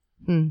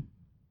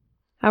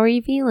How are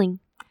you feeling?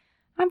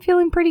 I'm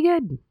feeling pretty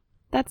good.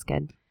 That's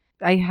good.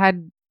 I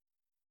had,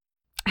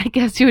 I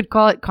guess you would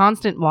call it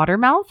constant water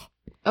mouth,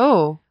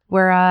 Oh.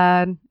 where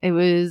it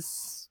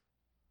was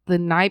the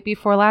night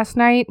before last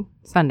night,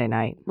 Sunday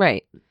night.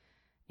 Right.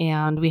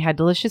 And we had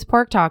delicious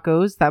pork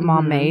tacos that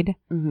Mom made.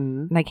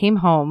 Mm-hmm. And I came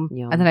home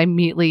Yum. and then I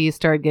immediately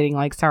started getting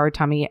like sour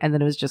tummy, and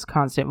then it was just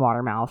constant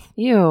water mouth.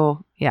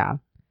 Ew. Yeah.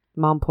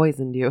 Mom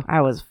poisoned you.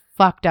 I was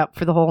fucked up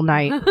for the whole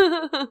night.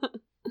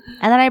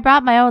 And then I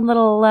brought my own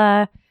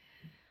little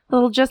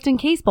just in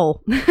case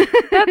bowl.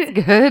 That's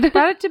good.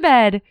 Brought it to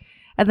bed.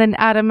 And then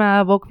Adam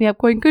woke me up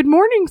going, "Good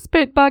morning,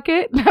 spit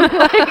bucket." It's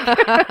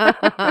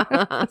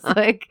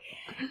like,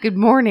 "Good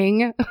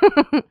morning."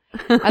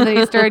 And then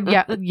he started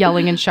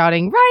yelling and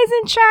shouting, "Rise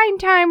and shine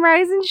time,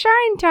 rise and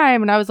shine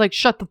time." And I was like,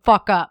 "Shut the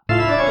fuck up."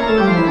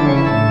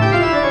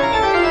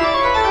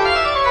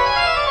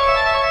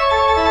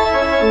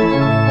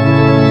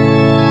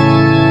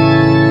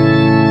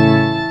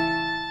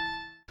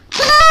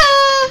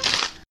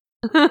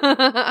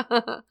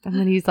 And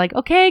then he's like,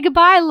 "Okay,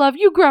 goodbye. Love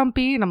you,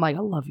 Grumpy." And I'm like, "I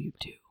love you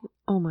too."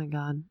 Oh my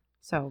God.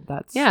 So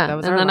that was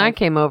and our then I life.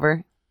 came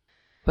over.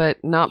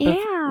 But not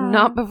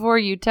Yeah. before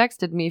you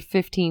texted me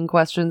 15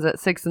 questions at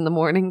 6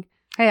 a.m.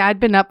 Hey, I'd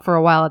been up for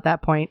a while at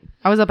that point.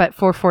 I was up at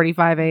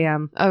 4:45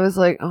 a.m. I was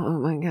like, oh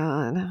my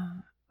God.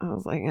 I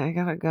was like, I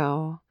gotta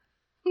go.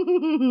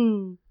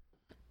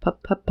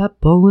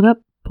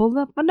 Pulling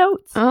up my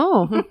notes.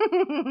 Oh,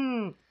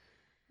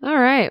 all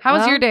right. How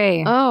was your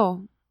day?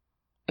 Oh,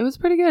 it was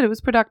pretty good. It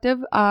was productive.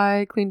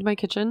 I cleaned my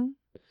kitchen.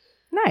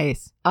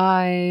 Nice.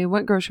 I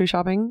went grocery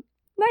shopping.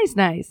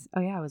 Nice.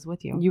 Oh yeah, I was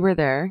with you. You were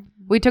there.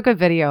 We took a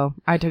video.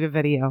 I took a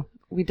video.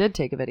 We did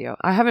take a video.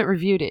 I haven't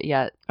reviewed it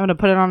yet. I'm gonna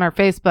put it on our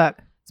Facebook.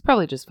 It's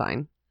probably just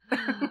fine.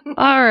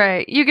 All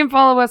right. You can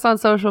follow us on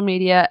social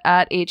media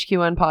at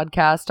HQN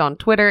Podcast on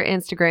Twitter,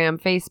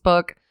 Instagram,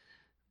 Facebook.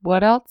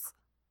 What else?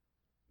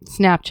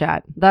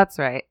 Snapchat. That's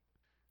right.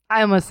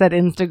 I almost said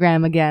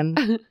Instagram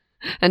again.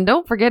 And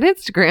don't forget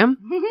Instagram.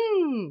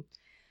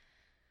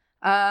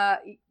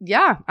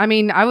 Yeah. I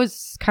mean, I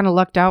was kind of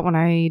lucked out when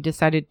I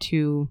decided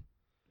to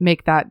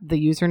make that the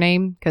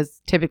username, because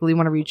typically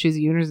whenever you choose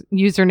a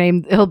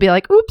username, it'll be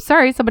like, "Oops,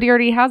 sorry, somebody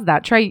already has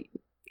that. Try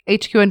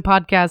HQN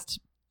Podcast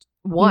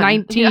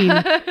 19."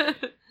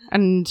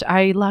 And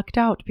I lucked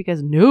out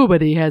because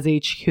nobody has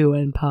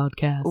HQN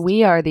Podcast.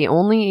 We are the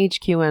only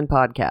HQN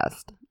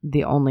podcast.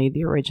 The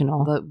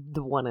original.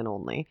 The one and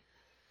only.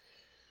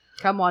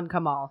 Come on.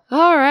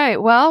 All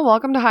right. Well,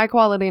 welcome to High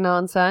Quality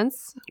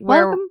Nonsense,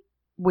 where Welcome.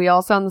 we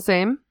all sound the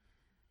same.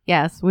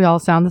 Yes, we all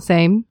sound the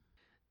same.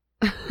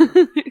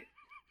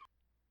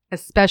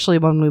 Especially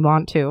when we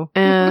want to.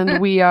 And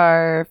we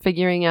are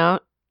figuring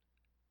out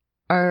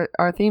our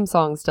theme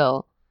song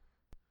still.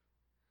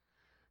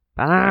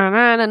 Oh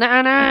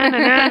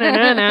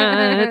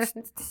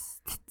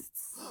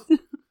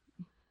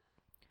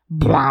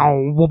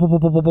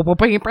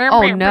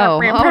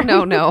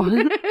no.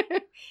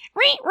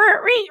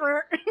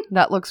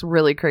 That looks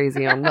really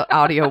crazy on the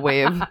audio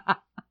wave.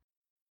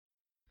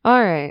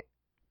 All right.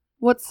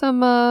 What's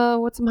some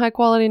high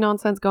quality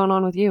nonsense going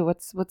on with you?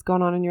 What's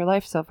going on in your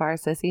life so far,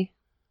 sissy?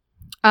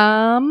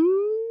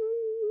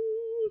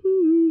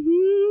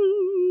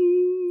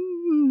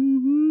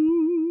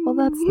 Well,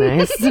 that's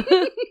nice.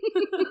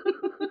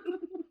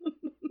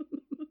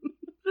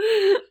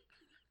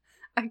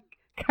 I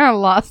kind of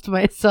lost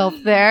myself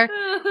there.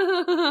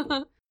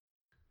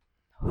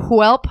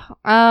 Welp,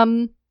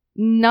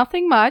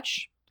 nothing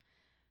much.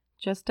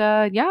 Just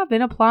I've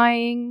been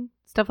applying,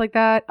 stuff like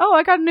that. Oh,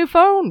 I got a new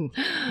phone.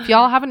 If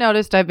y'all haven't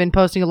noticed, I've been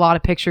posting a lot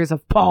of pictures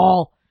of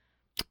Paul.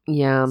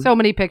 Yeah. So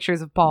many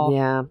pictures of Paul.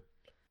 Yeah.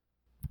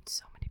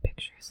 So many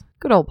pictures.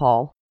 Good old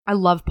Paul. I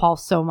love Paul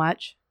so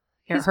much.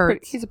 It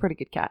hurts. He's a pretty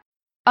good cat.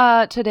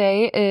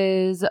 Today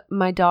is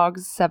my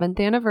dog's 7th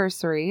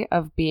anniversary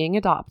of being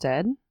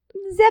adopted.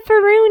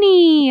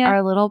 Zephyroony.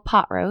 Our little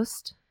pot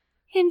roast.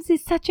 Hims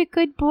is such a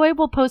good boy.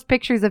 We'll post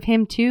pictures of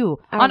him too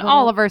on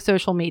all of our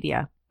social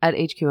media. At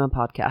HQN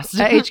Podcast.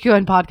 At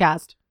HQN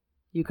Podcast.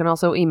 You can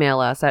also email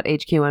us at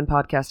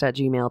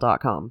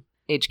hqnpodcast@gmail.com.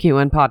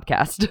 HQN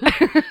Podcast.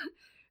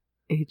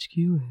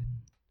 HQN.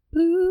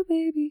 Blue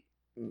baby.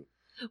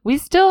 We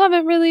still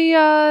haven't really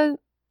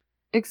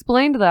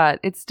explained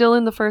that. It's still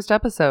in the first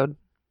episode.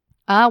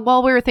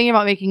 Well, we were thinking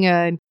about making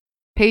a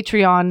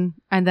Patreon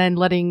and then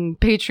letting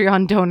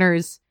Patreon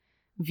donors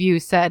view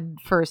said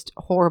first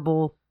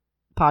horrible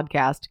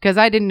podcast, because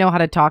I didn't know how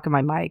to talk in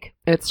my mic.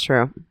 It's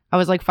true. I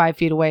was like 5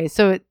 feet away,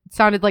 so it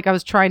sounded like I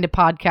was trying to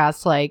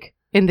podcast like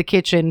in the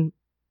kitchen,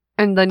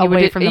 and then you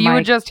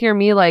would just hear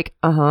me like,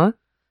 uh-huh.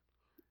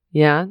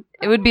 Yeah.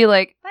 It would be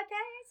like, but then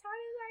it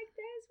sounded like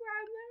this.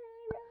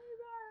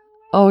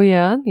 oh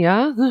yeah.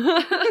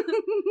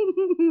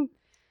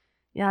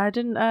 Yeah, I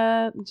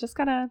didn't just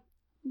gotta,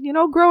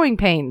 growing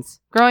pains.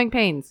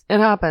 It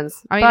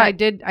happens. I mean, I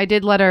did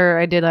let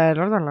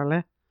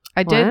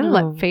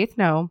Faith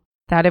know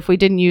that if we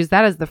didn't use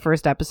that as the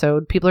first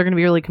episode, people are going to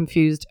be really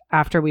confused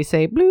after we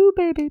say blue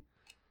baby.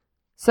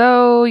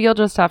 So you'll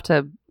just have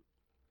to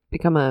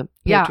become a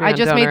Yeah, I Patreon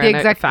just made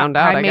donor the and found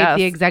out. I made guess.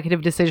 the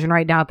executive decision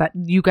right now that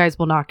you guys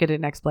will not get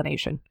an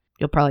explanation.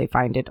 You'll probably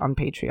find it on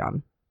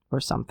Patreon or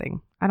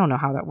something. I don't know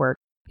how that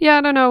works. Yeah,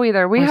 I don't know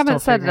either. We We're haven't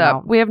still set it figuring up.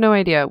 out. We have no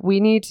idea. We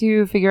need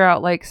to figure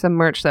out like some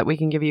merch that we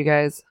can give you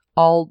guys,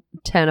 all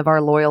 10 of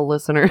our loyal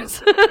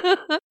listeners.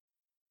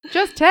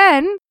 Just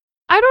 10.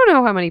 I don't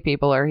know how many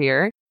people are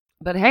here,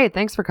 but hey,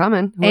 thanks for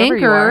coming. whoever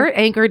you are.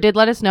 Anchor did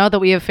let us know that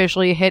we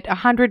officially hit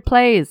 100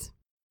 plays.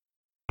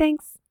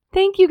 Thanks.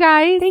 Thank you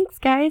guys. Thanks,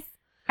 guys.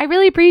 I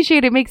really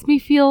appreciate it. It makes me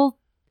feel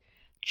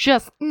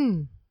just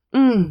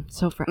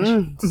so fresh.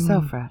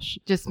 So fresh.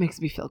 Just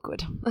makes me feel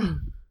good.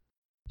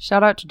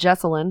 Shout out to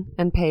Jesselyn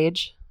and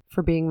Paige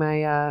for being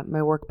my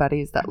my work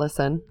buddies that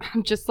listen.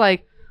 I'm just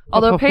like,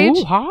 Although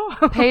Paige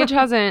huh? Paige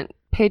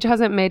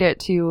hasn't made it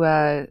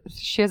to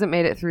she hasn't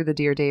made it through the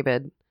Dear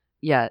David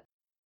yet,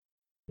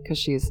 because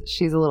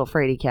she's a little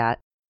fraidy cat.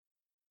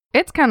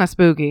 It's kind of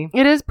spooky.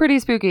 It is pretty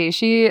spooky.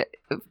 She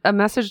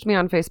messaged me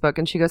on Facebook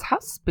and she goes, "How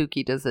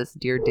spooky does this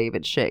Dear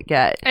David shit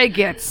get?" It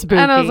gets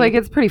spooky. And I was like,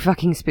 "It's pretty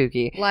fucking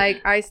spooky."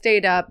 Like, I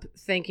stayed up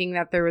thinking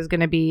that there was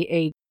going to be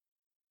a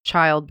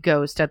child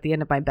ghost at the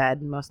end of my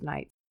bed most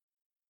nights.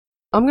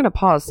 I'm gonna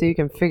pause so you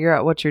can figure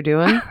out what you're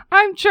doing.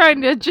 I'm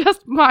trying to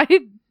adjust my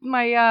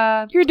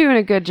You're doing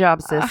a good job,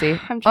 sissy.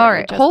 I'm trying All to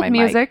right, adjust hold my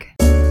mic. music.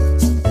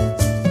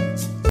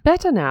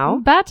 Better now.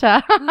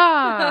 Better.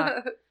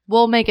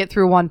 We'll make it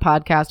through one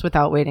podcast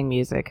without waiting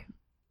music.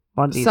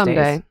 One of these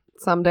days.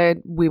 Someday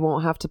we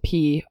won't have to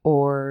pee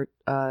or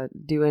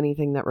do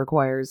anything that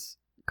requires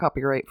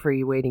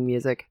copyright-free waiting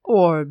music.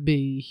 Or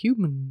be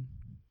human.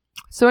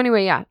 So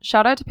anyway, yeah,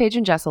 shout out to Paige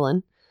and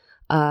Jesselyn.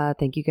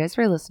 Thank you guys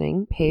for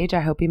listening. Paige,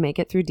 I hope you make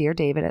it through Dear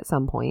David at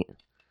some point.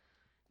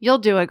 You'll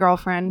do it,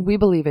 girlfriend. We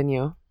believe in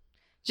you.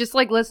 Just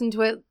like listen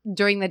to it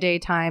during the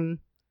daytime,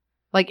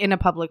 like in a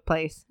public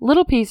place.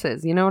 Little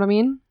pieces, you know what I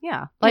mean?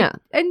 Yeah. Like, Yeah.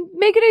 and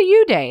make it a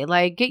you day.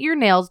 Like, get your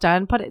nails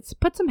done,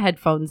 put some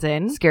headphones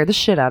in. Scare the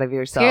shit out of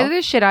yourself. Scare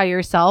the shit out of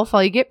yourself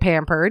while you get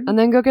pampered. And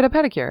then go get a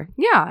pedicure.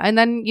 Yeah. And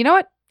then, you know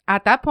what?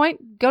 At that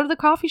point, go to the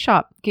coffee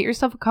shop, get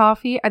yourself a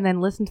coffee, and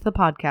then listen to the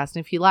podcast.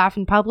 And if you laugh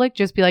in public,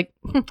 just be like,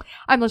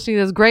 I'm listening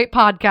to this great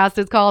podcast.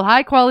 It's called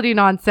High Quality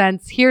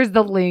Nonsense. Here's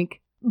the link.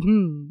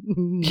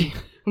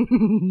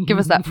 Give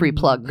us that free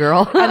plug,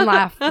 girl. And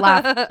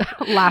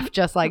laugh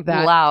just like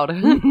that. Loud.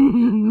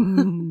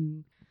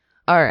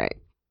 All right.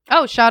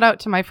 Oh, shout out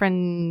to my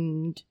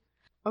friend.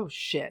 Oh,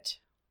 shit.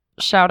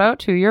 Shout out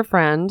to your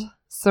friend,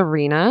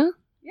 Serena.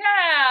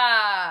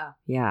 Yeah.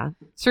 Yeah.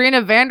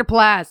 Serena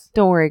Vanderplas.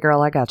 Don't worry,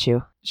 girl. I got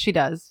you. She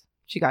does.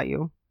 She got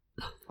you.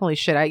 Holy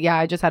shit.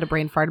 I just had a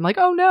brain fart. I'm like,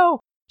 oh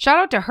no. Shout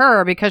out to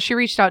her because she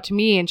reached out to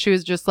me and she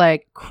was just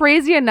like,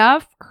 crazy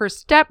enough, her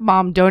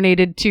stepmom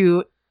donated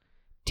to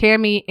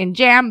Tammy and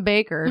Jam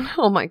Baker.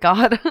 Oh my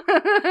God.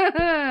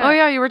 Oh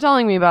yeah, you were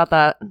telling me about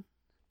that.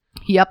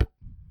 Yep.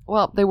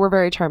 Well, they were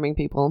very charming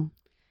people.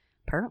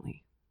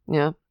 Apparently.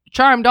 Yeah.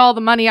 Charmed all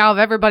the money out of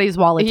everybody's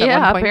wallets at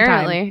one point in time.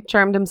 apparently.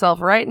 Charmed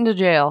himself right into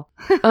jail.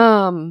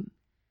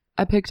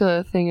 I picked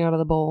a thing out of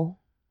the bowl.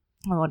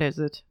 Oh, what is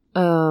it?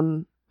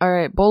 All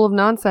right, bowl of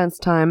nonsense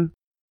time.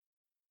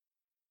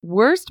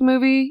 Worst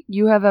movie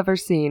you have ever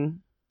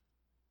seen?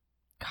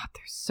 God,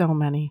 there's so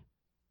many.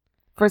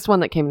 First one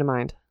that came to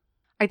mind.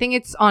 I think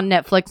it's on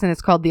Netflix and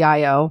it's called The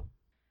I.O.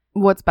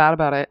 What's bad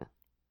about it?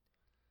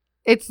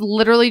 It's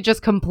literally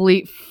just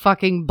complete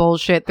fucking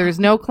bullshit. There's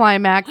no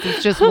climax.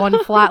 It's just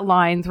one flat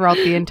line throughout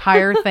the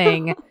entire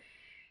thing.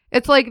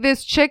 It's like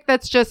this chick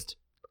that's just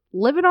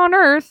living on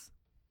Earth,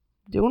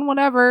 doing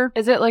whatever.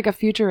 Is it like a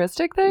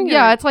futuristic thing?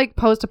 Yeah, or- it's like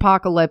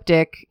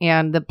post-apocalyptic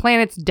and the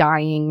planet's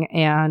dying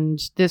and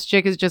this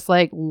chick is just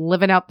like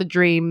living out the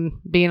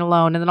dream, being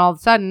alone. And then all of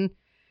a sudden,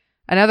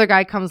 another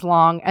guy comes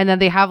along and then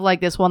they have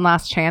like this one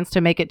last chance to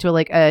make it to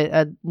like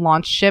a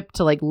launch ship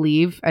to like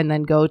leave and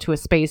then go to a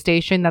space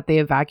station that they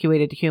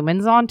evacuated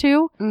humans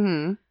onto.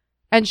 Mm-hmm.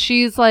 And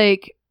she's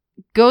like,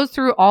 goes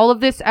through all of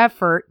this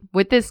effort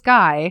with this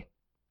guy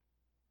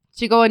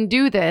to go and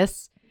do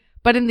this.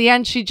 But in the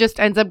end, she just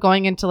ends up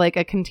going into like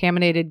a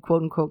contaminated,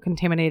 quote unquote,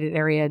 contaminated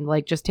area and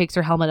like just takes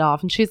her helmet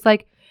off. And she's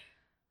like,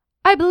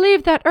 I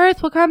believe that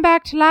Earth will come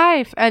back to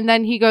life. And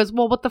then he goes,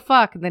 well, what the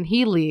fuck? And then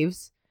he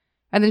leaves.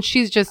 And then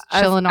she's just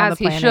chilling on the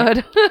planet.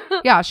 As he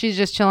should. Yeah, she's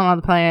just chilling on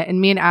the planet.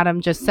 And me and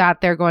Adam just sat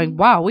there going,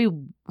 wow, we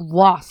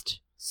lost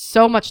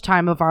so much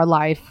time of our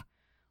life.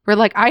 We're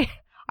like, I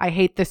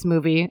hate this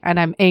movie. And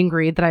I'm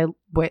angry that I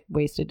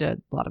wasted a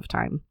lot of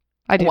time.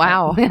 I did.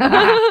 Wow.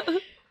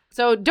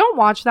 So don't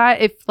watch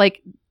that if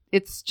like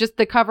it's just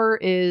the cover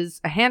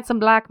is a handsome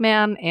black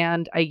man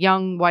and a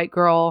young white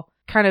girl.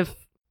 Kind of,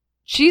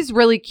 she's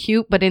really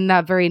cute, but in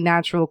that very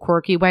natural,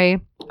 quirky way.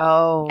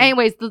 Oh.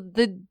 Anyways,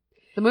 the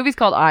movie's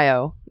called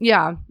I.O.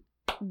 Yeah,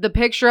 the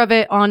picture of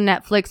it on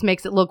Netflix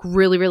makes it look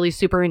really, really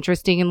super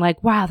interesting and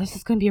like, wow, this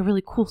is going to be a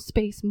really cool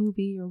space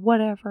movie or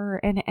whatever.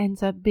 And it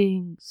ends up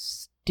being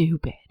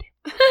stupid.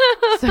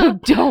 So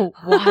don't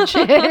watch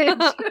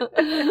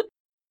it.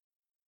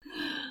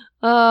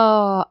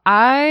 Oh,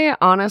 I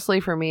honestly,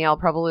 for me, I'll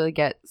probably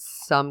get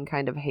some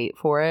kind of hate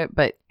for it,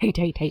 but Hate.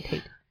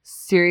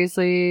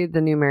 Seriously,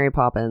 the new Mary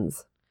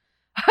Poppins.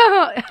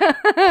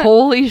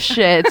 Holy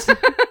shit.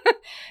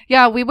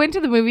 Yeah, we went to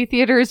the movie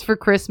theaters for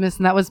Christmas,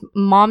 and that was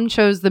Mom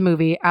chose the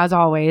movie, as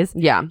always.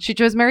 Yeah. She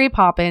chose Mary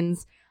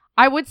Poppins.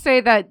 I would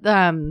say that,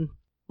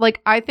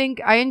 I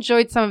think I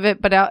enjoyed some of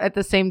it, but at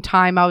the same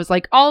time, I was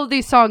like, all of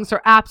these songs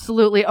are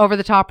absolutely over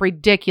the top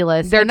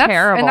ridiculous. They're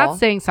terrible. And that's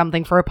saying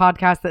something for a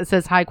podcast that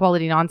says high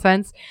quality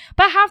nonsense.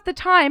 But half the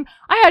time,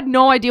 I had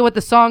no idea what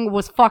the song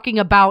was fucking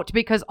about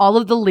because all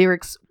of the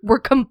lyrics were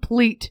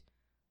complete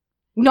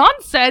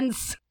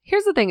nonsense.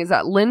 Here's the thing is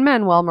that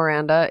Lin-Manuel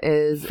Miranda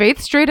is... Faith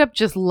straight up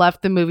just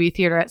left the movie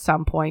theater at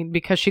some point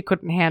because she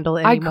couldn't handle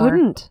it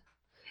anymore.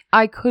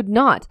 I could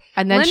not.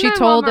 And then she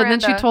told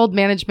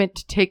management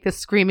to take the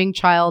screaming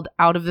child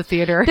out of the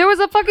theater. There was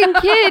a fucking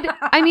kid.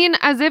 I mean,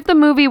 as if the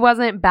movie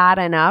wasn't bad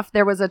enough.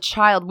 There was a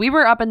child. We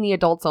were up in the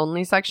adults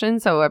only section,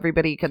 so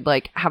everybody could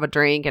like have a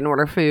drink and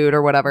order food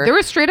or whatever. There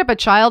was straight up a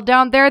child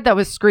down there that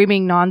was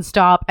screaming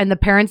nonstop, and the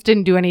parents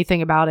didn't do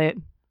anything about it.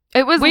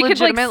 It was we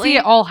legitimately... could like see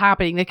it all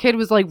happening. The kid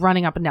was like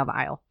running up and down the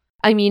aisle.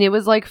 I mean, it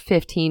was like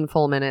 15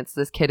 full minutes.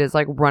 This kid is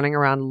like running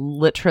around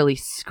literally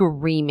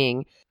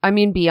screaming. I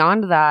mean,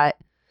 beyond that,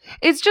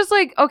 it's just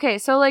like, okay,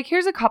 so like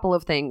here's a couple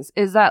of things.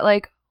 Is that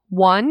like,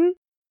 one,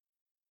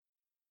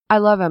 I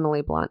love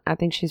Emily Blunt. I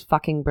think she's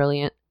fucking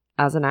brilliant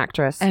as an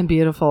actress. And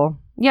beautiful.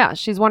 Yeah,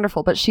 she's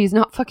wonderful, but she's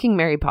not fucking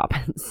Mary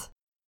Poppins.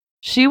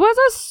 She was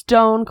a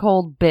stone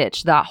cold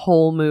bitch that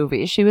whole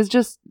movie. She was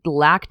just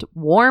lacked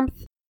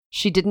warmth.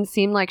 She didn't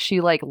seem like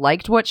she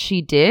liked what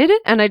she did.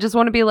 And I just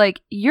want to be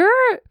like, you're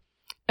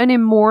an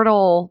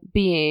immortal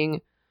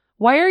being.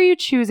 Why are you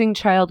choosing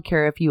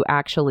childcare if you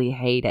actually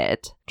hate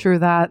it? True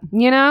that.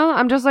 You know,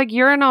 I'm just like,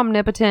 you're an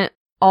omnipotent,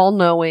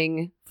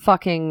 all-knowing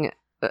fucking...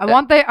 I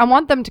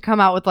want them to come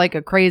out with like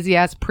a crazy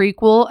ass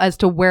prequel as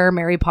to where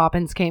Mary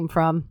Poppins came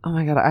from. Oh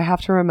my God, I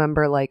have to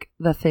remember like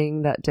the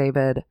thing that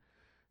David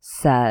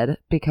said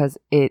because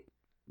it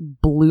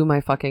blew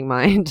my fucking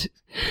mind.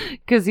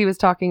 Because he was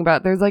talking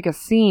about, there's like a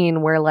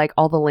scene where like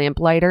all the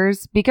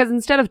lamplighters, because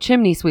instead of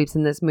chimney sweeps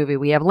in this movie,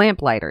 we have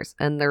lamplighters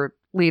and their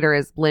leader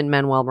is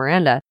Lin-Manuel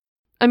Miranda.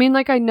 I mean,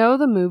 like, I know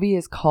the movie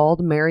is called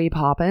Mary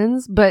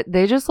Poppins, but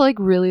they just like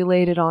really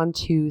laid it on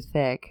too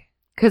thick.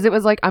 Because it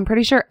was like, I'm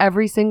pretty sure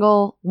every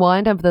single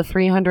one of the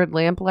 300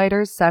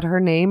 lamplighters said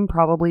her name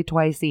probably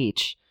twice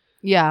each.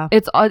 Yeah.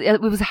 It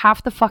was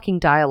half the fucking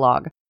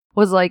dialogue.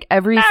 Was like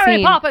every Mary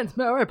scene. Poppins,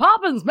 Mary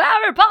Poppins,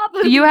 Mary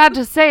Poppins. You had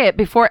to say it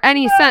before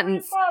any Mary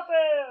sentence.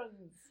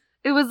 Poppins.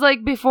 It was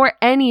like before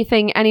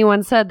anything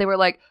anyone said, they were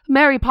like,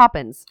 Mary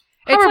Poppins.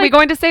 How are we like,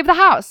 going to save the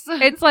house?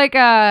 It's like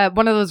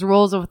one of those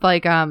rules with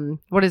like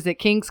what is it,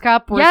 King's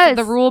Cup? Where yes.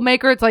 The rule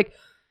maker. It's like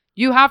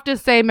you have to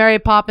say Mary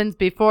Poppins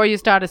before you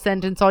start a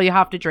sentence, or you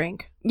have to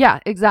drink. Yeah,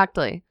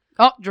 exactly.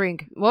 Oh,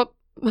 drink. Whoop.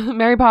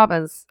 Mary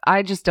Poppins.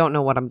 I just don't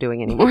know what I'm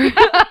doing anymore.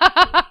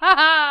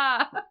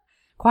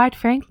 Quite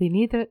frankly,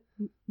 neither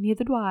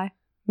do I.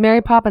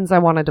 Mary Poppins, I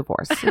want a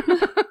divorce.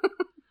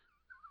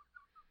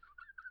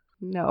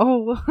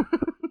 No.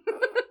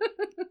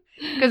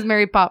 Because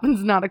Mary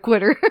Poppins not a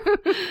quitter.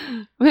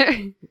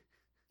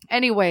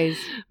 Anyways.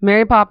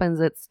 Mary Poppins,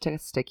 it's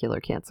testicular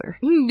cancer.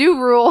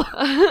 New rule.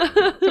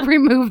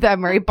 Remove that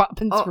Mary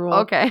Poppins rule.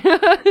 Okay.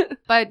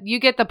 But you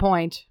get the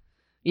point.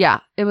 Yeah,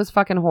 it was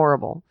fucking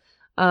horrible.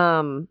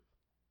 Lin,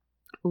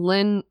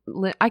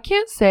 I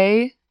can't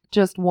say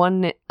just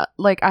one,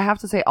 like I have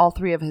to say all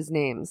three of his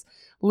names.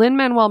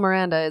 Lin-Manuel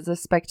Miranda is a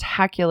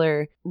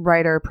spectacular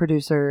writer,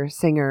 producer,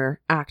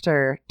 singer,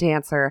 actor,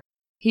 dancer.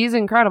 He's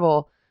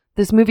incredible.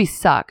 This movie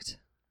sucked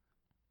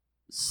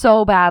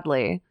so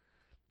badly.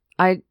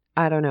 I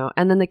don't know.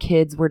 And then the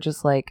kids were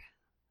just like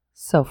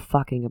so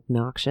fucking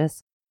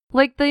obnoxious.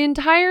 Like the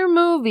entire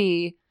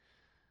movie.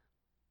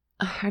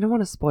 I don't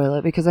want to spoil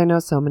it because I know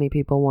so many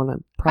people want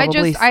to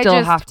probably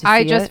still have to see it.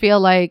 I just feel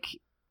like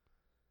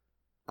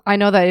I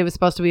know that it was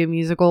supposed to be a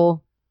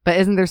musical, but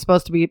isn't there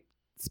supposed to be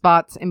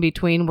spots in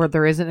between where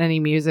there isn't any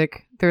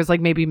music? There's like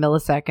maybe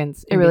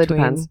milliseconds. It really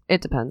depends.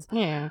 It depends.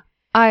 Yeah.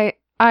 I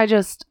had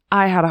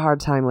a hard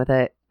time with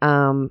it.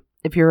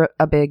 If you're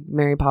a big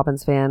Mary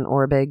Poppins fan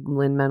or a big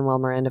Lin-Manuel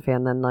Miranda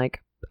fan, then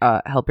like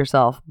help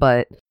yourself.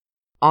 But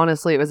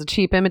honestly, it was a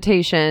cheap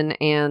imitation,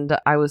 and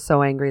I was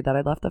so angry that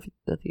I left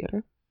the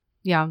theater.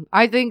 Yeah,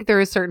 I think there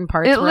is certain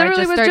parts. It where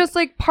literally was just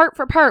like part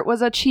for part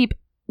was a cheap,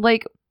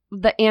 like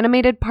the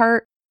animated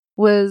part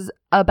was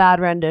a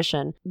bad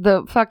rendition.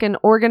 The fucking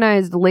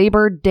organized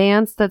labor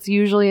dance that's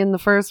usually in the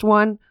first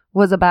one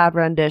was a bad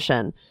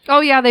rendition.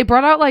 Oh yeah, they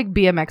brought out like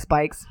BMX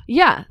bikes.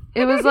 Yeah,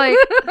 it was like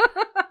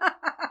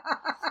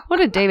what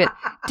did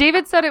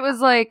David said it was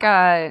like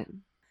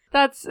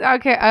that's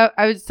okay.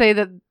 I would say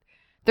that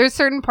there's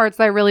certain parts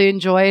that I really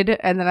enjoyed,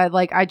 and then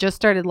I just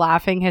started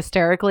laughing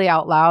hysterically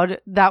out loud.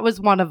 That was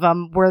one of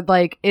them where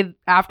like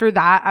after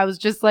that I was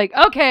just like,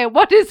 okay,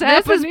 what is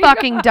happening? This is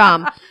fucking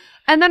dumb.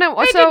 And then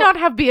they did not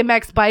have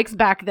BMX bikes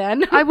back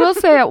then. I will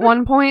say at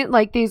one point,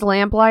 like these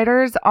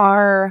lamplighters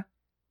are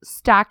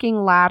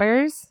stacking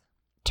ladders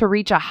to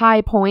reach a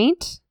high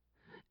point,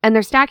 and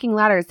they're stacking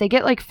ladders. They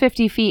get like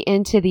 50 feet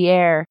into the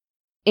air,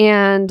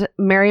 and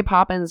Mary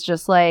Poppins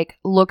just like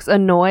looks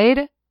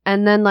annoyed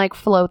and then like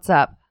floats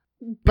up.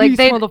 Like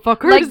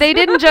they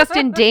didn't just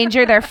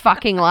endanger their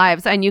fucking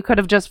lives, and you could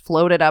have just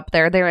floated up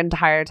there their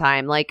entire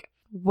time. Like,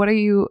 what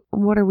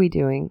are we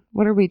doing?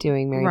 What are we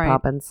doing, Mary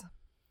Poppins?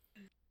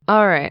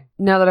 All right.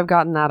 Now that I've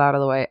gotten that out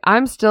of the way,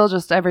 I'm still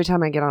just, every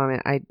time I get on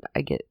it,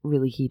 I get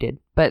really heated.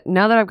 But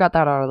now that I've got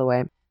that out of the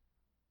way,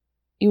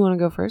 you want to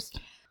go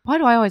first? Why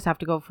do I always have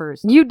to go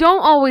first? You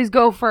don't always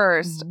go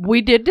first.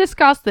 We did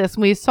discuss this,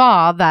 and we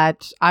saw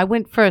that I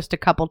went first a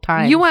couple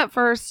times. You went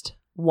first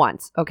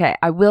once. Okay,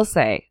 I will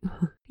say.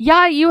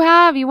 Yeah, you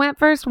have. You went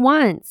first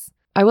once.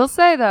 I will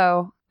say,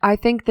 though, I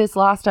think this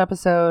last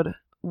episode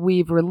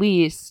we've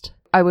released,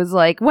 I was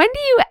like, when do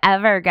you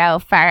ever go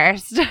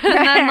first? And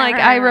then, like,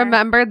 I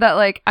remembered that,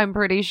 like, I'm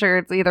pretty sure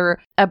it's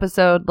either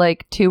episode,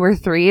 like, 2 or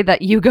 3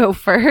 that you go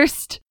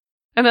first.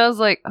 And I was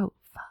like, oh,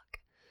 fuck.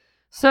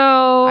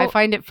 So I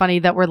find it funny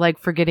that we're, like,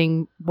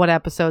 forgetting what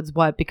episode's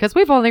what, because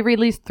we've only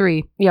released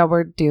 3. Yeah,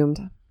 we're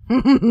doomed.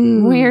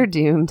 We're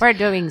doomed. We're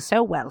doing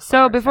so well.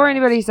 So before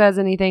anybody says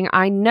anything,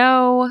 I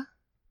know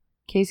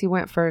Casey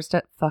went first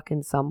at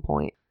fucking some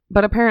point.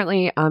 But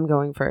apparently I'm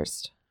going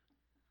first.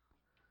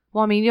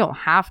 Well, I mean, you don't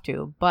have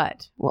to,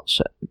 but... Well,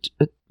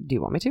 do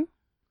you want me to?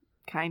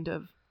 Kind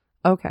of.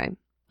 Okay.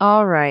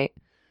 All right.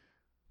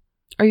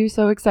 Are you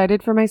so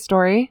excited for my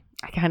story?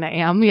 I kind of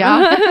am,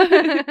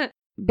 yeah.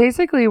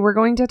 Basically, we're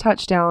going to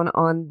touch down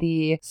on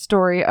the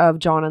story of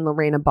John and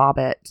Lorena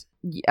Bobbitt.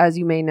 As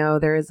you may know,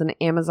 there is an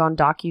Amazon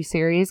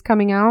docuseries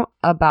coming out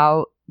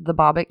about the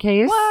Bobbitt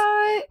case.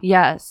 What?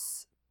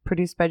 Yes.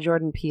 Produced by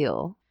Jordan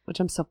Peele, which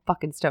I'm so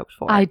fucking stoked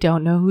for. I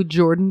don't know who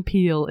Jordan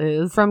Peele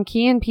is. From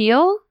Key and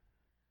Peele?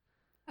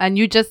 And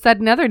you just said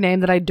another name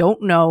that I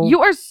don't know.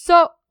 You are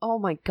so... Oh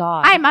my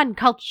God. I'm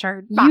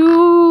uncultured.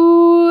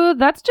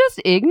 That's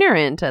just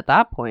ignorant at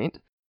that point.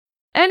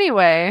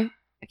 Anyway,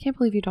 I can't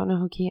believe you don't know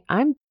who Key...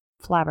 I'm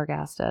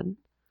flabbergasted.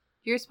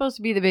 You're supposed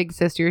to be the big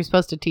sister. You're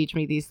supposed to teach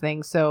me these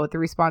things, so the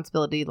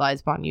responsibility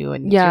lies upon you.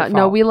 And yeah,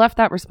 no, we left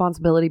that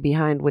responsibility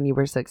behind when you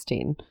were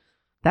 16.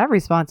 That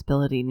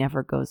responsibility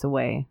never goes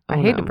away. I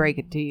hate to break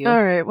it to you.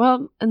 All right,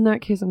 well, in that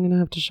case, I'm going to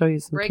have to show you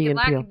some Key and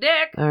Peele. Break it like a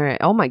dick. All right,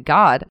 oh my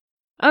God.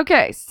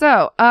 Okay,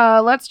 so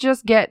let's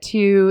just get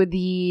to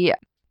the...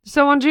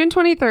 So on June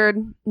 23rd,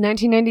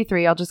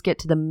 1993, I'll just get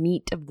to the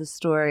meat of the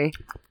story.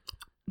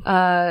 Ew,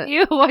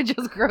 I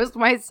just grossed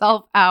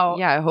myself out.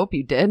 Yeah, I hope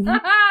you did.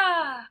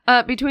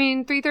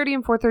 Between 3:30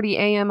 and 4:30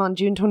 a.m. on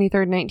June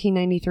 23rd,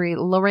 1993,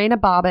 Lorena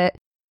Bobbitt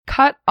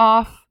cut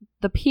off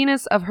the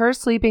penis of her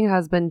sleeping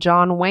husband,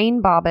 John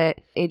Wayne Bobbitt,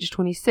 age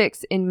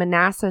 26, in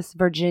Manassas,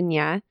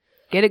 Virginia.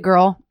 Get it,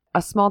 girl.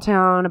 A small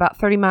town about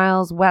 30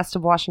 miles west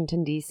of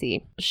Washington,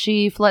 D.C.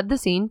 She fled the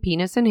scene,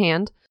 penis in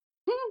hand,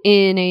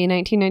 in a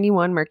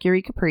 1991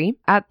 Mercury Capri.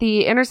 At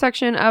the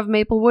intersection of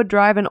Maplewood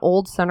Drive and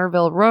Old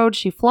Centerville Road,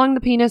 she flung the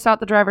penis out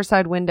the driver's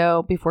side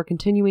window before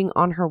continuing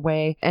on her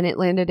way, and it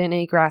landed in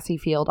a grassy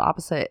field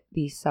opposite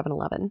the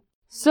 7-Eleven.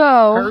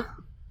 So,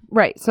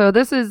 right, so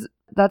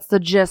that's the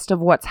gist of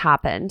what's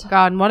happened.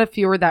 God, and what if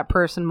you were that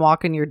person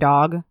walking your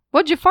dog?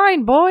 What'd you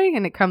find, boy?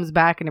 And it comes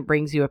back and it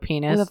brings you a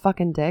penis. With a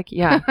fucking dick,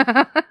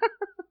 yeah.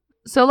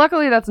 So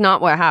luckily that's not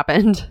what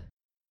happened.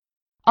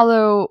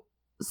 Although...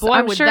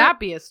 Boy, would that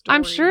be a story.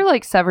 I'm sure,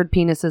 like, severed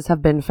penises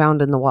have been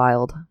found in the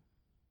wild.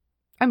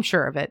 I'm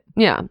sure of it.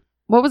 Yeah.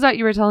 What was that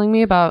you were telling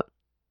me about?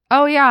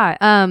 Oh, yeah.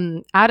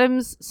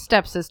 Adam's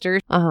stepsister.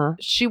 Uh-huh.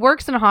 She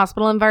works in a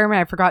hospital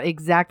environment. I forgot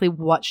exactly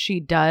what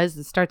she does.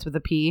 It starts with a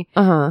P.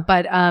 Uh-huh.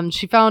 But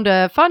she found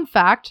a fun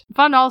fact.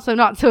 Fun, also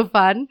not so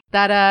fun.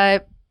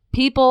 That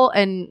people,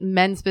 and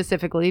men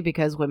specifically,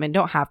 because women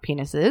don't have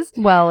penises.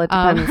 Well, it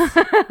depends.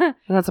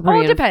 That's a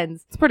pretty... it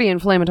depends. It's a pretty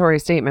inflammatory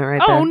statement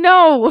right there. Oh,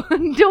 no.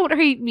 Don't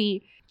hate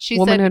me.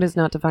 Womanhood is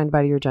not defined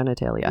by your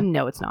genitalia.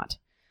 No, it's not.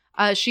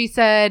 She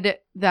said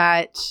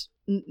that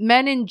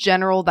men in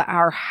general that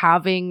are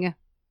having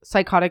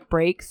psychotic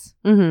breaks,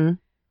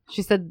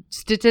 she said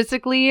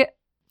statistically,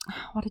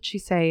 what did she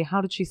say?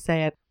 How did she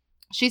say it?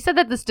 She said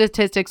that the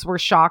statistics were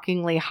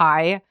shockingly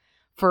high.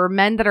 For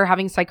men that are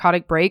having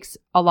psychotic breaks,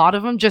 a lot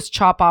of them just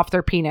chop off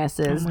their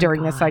penises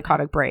during the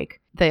psychotic break.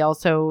 They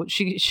also,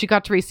 she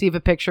got to receive a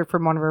picture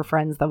from one of her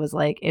friends that was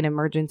like in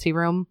emergency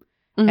room,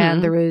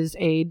 and there was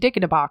a dick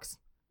in a box.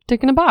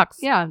 Dick in a box?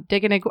 Yeah,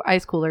 dick in an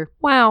ice cooler.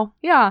 Wow.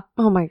 Yeah.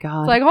 Oh my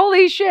God. It's like,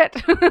 holy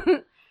shit.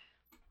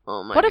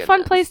 Oh my What a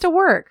fun place to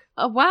work.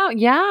 Wow.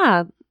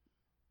 Yeah.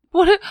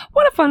 What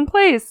a fun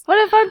place.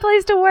 What a fun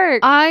place to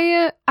work.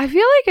 I feel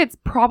like it's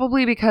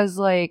probably because,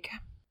 like,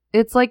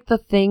 it's like the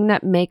thing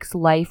that makes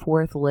life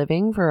worth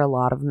living for a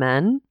lot of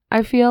men,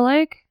 I feel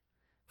like.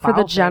 For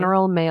the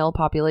general male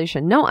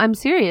population. No, I'm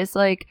serious.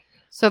 Like,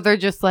 so they're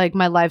just like,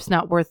 my life's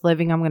not worth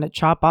living. I'm going to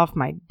chop off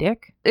my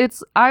dick.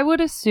 I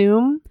would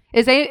assume.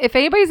 If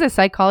anybody's a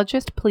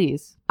psychologist,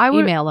 please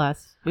email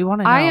us. We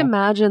want to know. I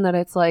imagine that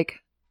it's like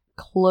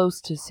close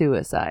to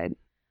suicide.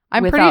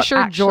 I'm pretty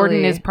sure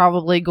Jordan is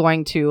probably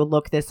going to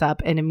look this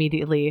up and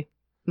immediately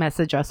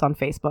message us on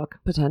Facebook.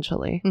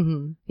 Potentially.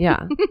 Mm-hmm.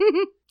 Yeah.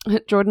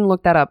 Jordan,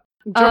 look that up.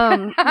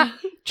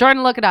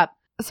 Jordan, look it up.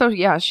 So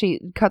yeah, she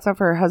cuts off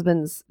her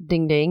husband's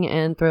ding-ding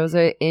and throws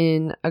it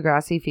in a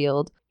grassy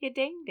field. Yeah,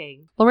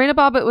 ding-ding. Lorena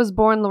Bobbitt was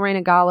born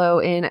Lorena Gallo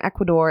in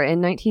Ecuador in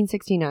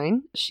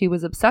 1969. She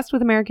was obsessed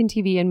with American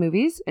TV and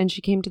movies, and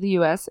she came to the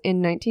U.S.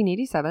 in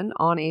 1987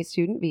 on a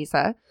student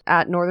visa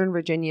at Northern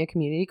Virginia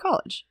Community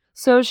College.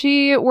 So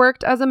she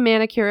worked as a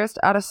manicurist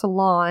at a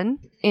salon,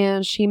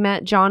 and she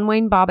met John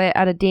Wayne Bobbitt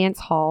at a dance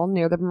hall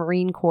near the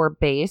Marine Corps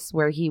base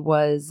where he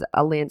was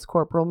a Lance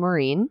Corporal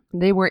Marine.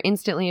 They were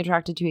instantly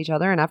attracted to each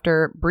other, and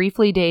after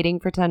briefly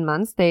dating for 10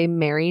 months, they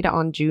married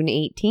on June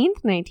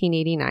 18th,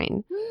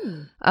 1989.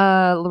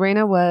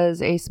 Lorena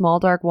was a small,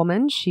 dark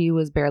woman. She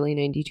was barely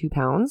 92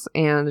 pounds,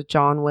 and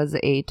John was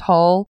a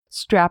tall,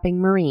 strapping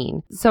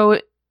Marine. So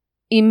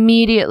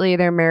immediately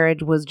their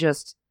marriage was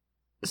just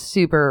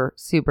super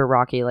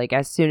rocky. Like,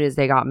 as soon as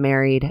they got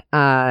married,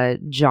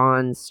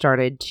 John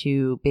started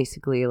to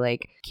basically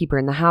like keep her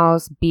in the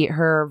house, beat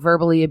her,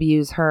 verbally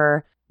abuse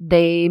her.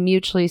 They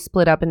mutually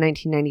split up in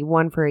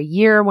 1991 for a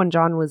year when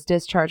John was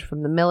discharged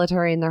from the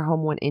military and their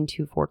home went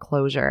into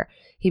foreclosure.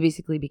 He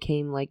basically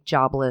became like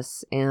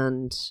jobless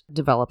and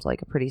developed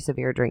like a pretty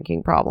severe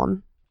drinking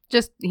problem.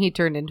 Just, he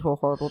turned into a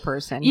horrible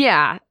person.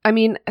 Yeah. I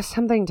mean,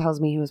 something tells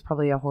me he was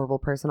probably a horrible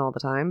person all the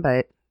time,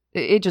 but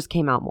it just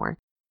came out more.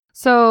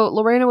 So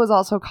Lorena was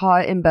also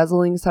caught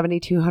embezzling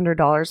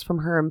 $7,200 from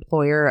her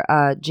employer,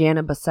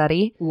 Jana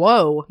Bassetti.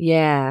 Whoa.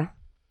 Yeah.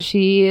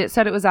 She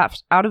said it was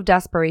out of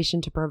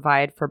desperation to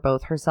provide for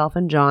both herself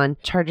and John.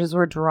 Charges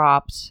were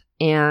dropped,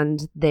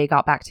 and they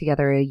got back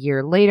together a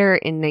year later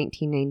in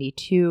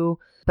 1992,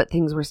 but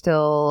things were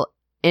still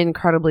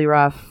incredibly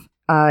rough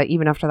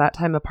even after that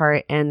time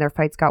apart, and their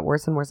fights got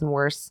worse and worse and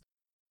worse.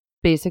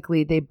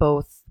 Basically, they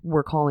both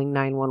were calling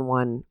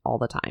 911 all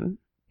the time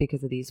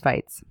because of these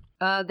fights.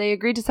 They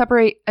agreed to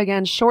separate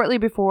again shortly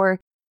before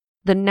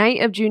the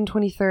night of June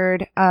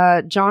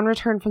 23rd. John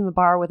returned from the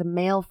bar with a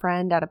male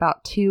friend at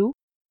about 2.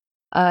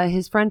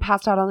 His friend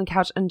passed out on the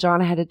couch, and John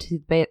headed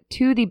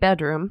to the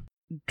bedroom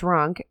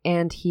drunk,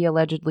 and he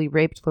allegedly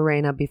raped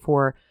Lorena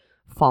before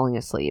falling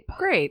asleep.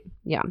 Great.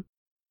 Yeah.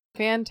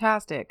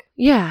 Fantastic.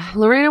 Yeah.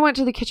 Lorena went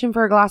to the kitchen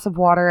for a glass of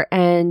water,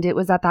 and it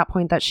was at that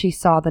point that she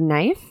saw the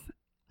knife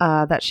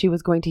that she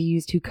was going to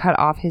use to cut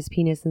off his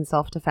penis in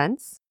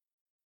self-defense.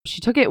 She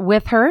took it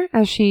with her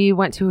as she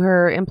went to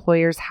her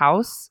employer's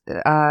house.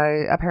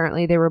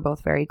 Apparently, they were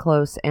both very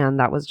close, and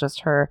that was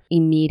just her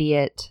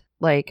immediate,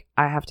 like,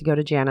 I have to go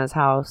to Jana's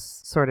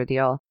house sort of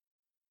deal.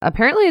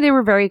 Apparently, they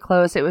were very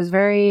close. It was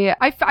very...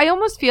 I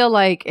almost feel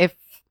like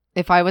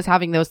if I was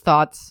having those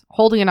thoughts,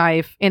 holding a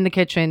knife in the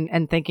kitchen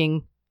and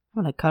thinking,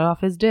 I'm going to cut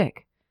off his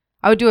dick,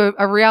 I would do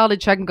a reality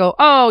check and go,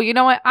 oh, you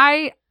know what?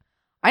 I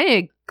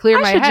need to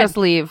clear my head. I should just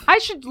leave. I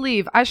should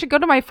leave. I should go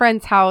to my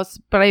friend's house.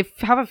 But I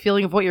have a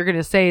feeling of what you're going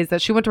to say is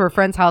that she went to her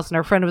friend's house and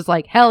her friend was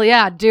like, hell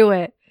yeah, do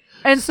it.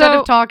 Instead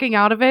of talking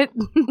out of it.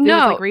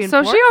 No.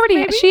 So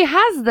she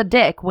has the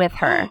dick with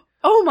her.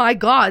 Oh my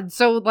God.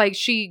 So like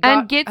she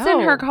gets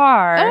in her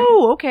car.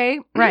 Oh, okay.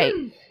 Right.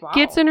 Wow.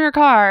 Gets in her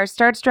car,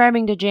 starts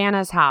driving to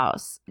Jana's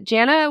house.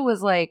 Jana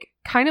was like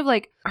kind of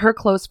like her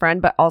close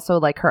friend, but also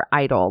like her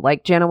idol.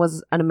 Like Jana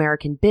was an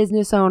American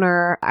business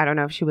owner. I don't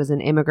know if she was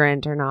an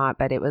immigrant or not,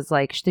 but it was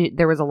like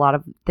there was a lot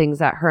of things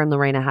that her and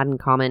Lorena had in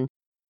common.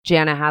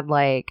 Jana had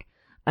like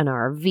an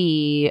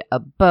RV, a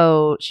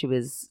boat. She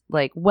was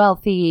like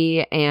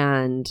wealthy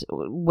and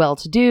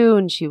well-to-do,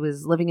 and she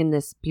was living in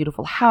this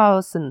beautiful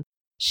house, and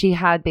she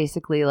had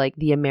basically like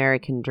the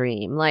American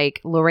dream.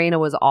 Like Lorena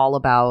was all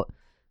about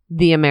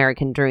the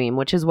American dream,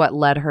 which is what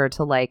led her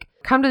to like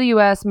come to the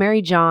US,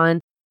 marry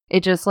John.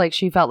 It just like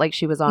she felt like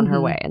she was on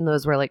her way, and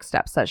those were like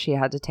steps that she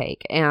had to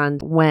take.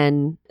 And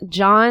when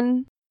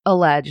John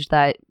alleged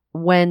that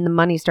when the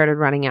money started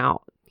running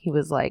out, he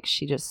was like,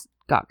 she just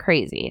got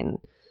crazy,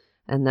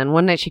 and then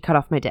one night she cut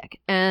off my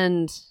dick.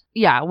 And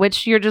yeah,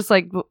 which you're just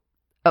like,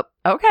 oh,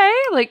 okay,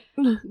 like,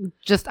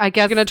 just, I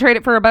guess, gonna trade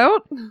it for a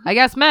boat? I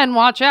guess men,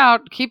 watch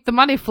out, keep the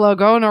money flow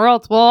going, or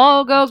else we'll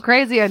all go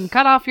crazy and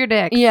cut off your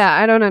dick. Yeah,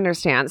 I don't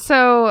understand.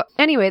 So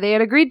anyway, they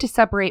had agreed to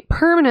separate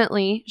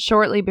permanently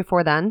shortly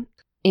before then.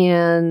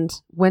 And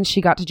when she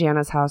got to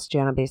Jana's house,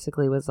 Jana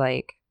basically was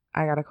like,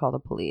 I gotta call the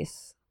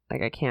police.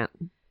 Like, I can't.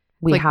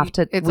 We have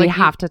to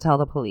tell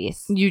the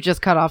police. You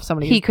just cut off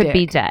somebody's He could dick.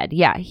 be dead.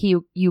 Yeah,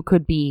 you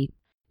could be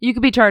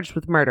charged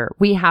with murder.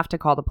 We have to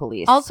call the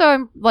police.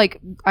 Also,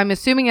 I'm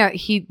assuming that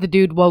the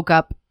dude woke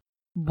up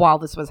while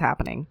this was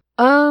happening.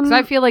 Because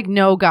I feel like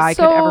no guy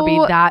could ever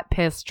be that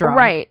pissed drunk.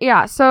 Right,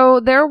 yeah. So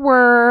there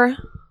were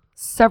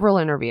several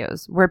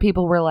interviews where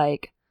people were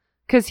like,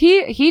 because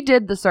he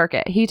did the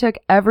circuit. He took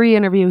every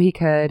interview he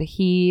could.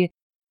 He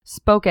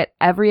spoke at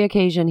every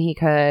occasion he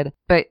could.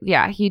 But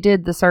yeah, he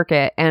did the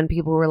circuit, and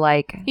people were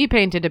like... He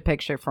painted a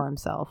picture for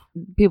himself.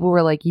 People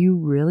were like, you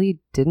really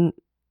didn't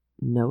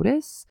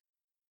notice?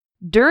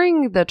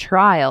 During the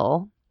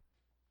trial,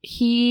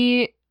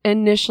 he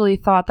initially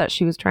thought that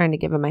she was trying to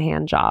give him a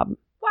hand job.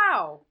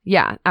 Wow.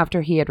 Yeah,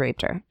 after he had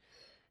raped her.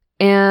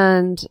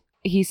 And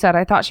he said,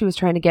 I thought she was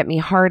trying to get me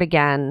hard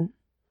again,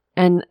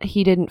 and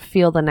he didn't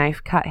feel the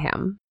knife cut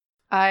him.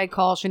 I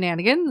call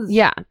shenanigans.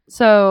 Yeah.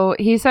 So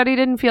he said he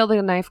didn't feel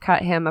the knife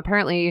cut him.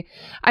 Apparently,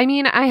 I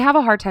mean, I have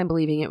a hard time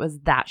believing it was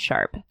that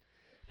sharp.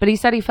 But he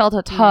said he felt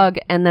a tug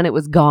and then it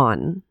was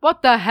gone.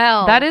 What the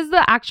hell? That is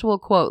the actual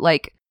quote.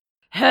 Like,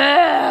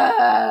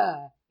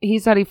 he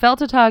said he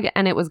felt a tug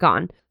and it was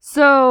gone.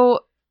 So,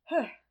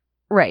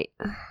 right.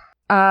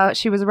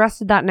 She was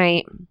arrested that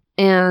night.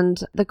 And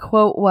the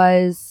quote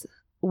was,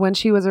 when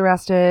she was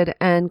arrested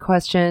and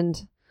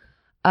questioned,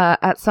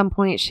 at some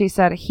point she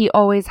said, "He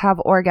always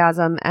have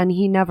orgasm and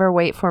he never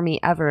wait for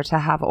me ever to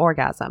have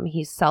orgasm.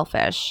 He's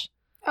selfish."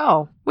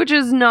 Oh. Which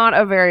is not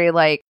a very,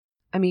 like,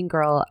 I mean,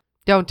 girl,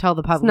 Don't tell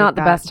the public it's not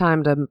that. the best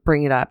time to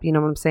bring it up. You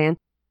know what I'm saying?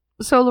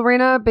 So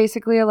Lorena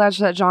basically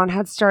alleged that John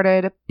had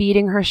started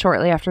beating her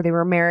shortly after they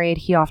were married.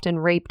 He often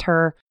raped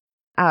her.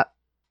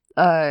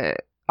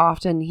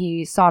 Often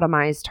he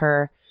sodomized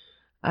her.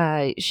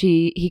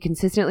 He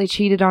consistently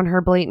cheated on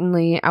her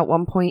blatantly. At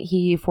one point,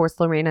 he forced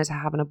Lorena to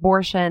have an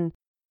abortion.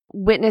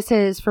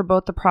 Witnesses for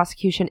both the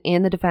prosecution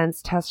and the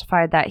defense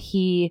testified that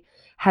he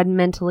had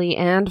mentally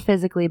and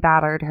physically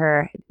battered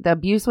her. The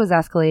abuse was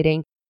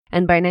escalating,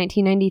 and by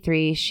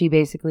 1993, she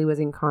basically was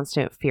in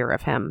constant fear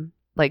of him.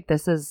 Like,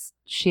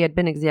 she had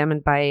been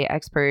examined by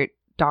expert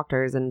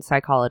doctors and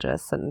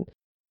psychologists, and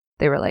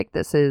they were like,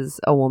 this is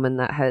a woman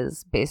that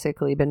has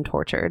basically been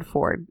tortured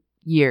for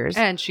years.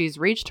 And she's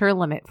reached her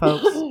limit,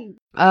 folks.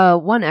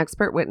 One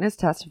expert witness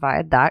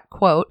testified that,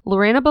 quote,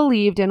 Lorena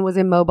believed and was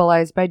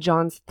immobilized by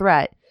John's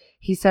threat.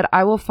 He said,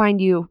 "I will find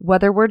you,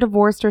 whether we're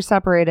divorced or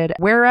separated.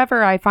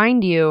 Wherever I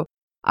find you,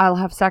 I'll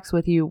have sex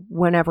with you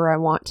whenever I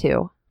want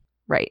to."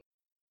 Right.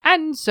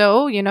 And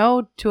so,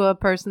 to a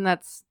person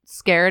that's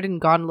scared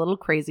and gone a little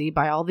crazy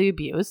by all the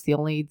abuse, the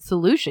only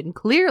solution,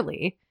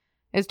 clearly,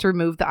 is to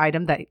remove the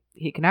item that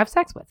he can have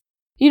sex with.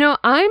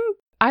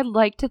 I'd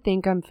like to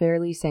think I'm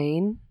fairly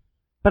sane,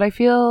 but I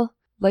feel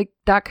like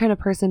that kind of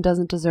person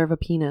doesn't deserve a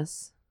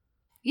penis.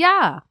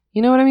 Yeah.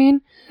 You know what I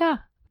mean? Yeah.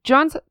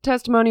 John's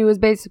testimony was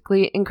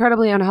basically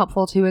incredibly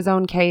unhelpful to his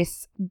own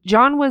case.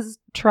 John was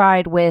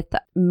tried with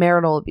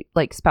marital,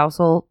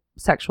 spousal,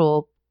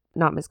 sexual,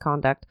 not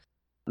misconduct,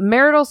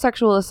 marital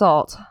sexual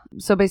assault.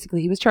 So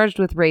basically he was charged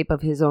with rape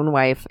of his own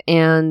wife,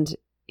 and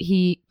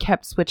he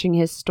kept switching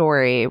his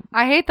story.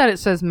 I hate that it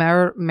says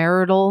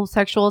marital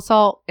sexual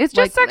assault. It's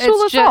just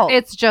sexual assault.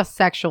 It's just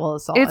sexual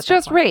assault. It's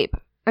just rape.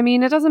 I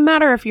mean, it doesn't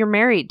matter if you're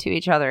married to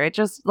each other. It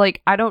just,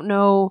 I don't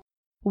know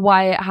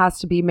why it has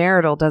to be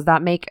marital. Does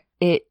that make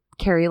it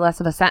carry less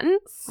of a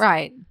sentence?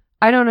 Right.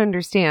 I don't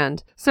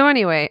understand. So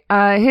anyway,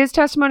 his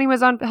testimony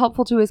was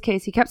unhelpful to his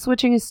case. He kept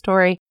switching his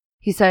story.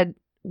 He said,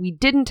 we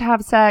didn't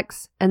have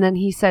sex. And then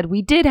he said,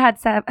 we did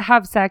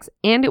have sex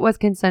and it was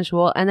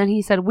consensual. And then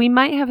he said, we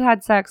might have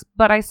had sex,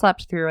 but I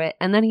slept through it.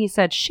 And then he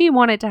said, she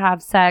wanted to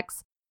have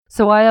sex,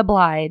 so I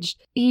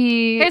obliged.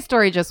 His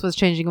story just was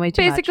changing way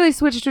too much. Basically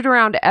switched it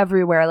around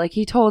everywhere. Like,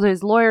 he told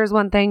his lawyers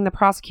one thing, the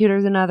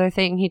prosecutors another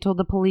thing, he told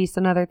the police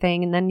another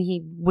thing, and then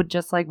he would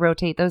just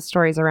rotate those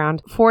stories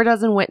around. 4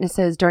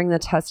 witnesses during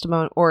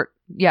testimony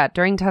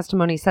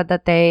said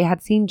that they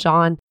had seen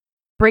John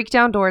break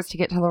down doors to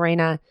get to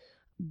Lorena,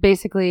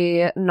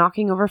 basically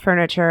knocking over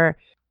furniture,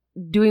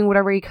 doing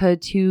whatever he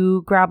could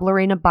to grab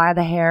Lorena by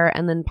the hair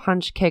and then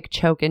punch, kick,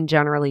 choke, and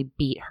generally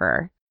beat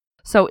her.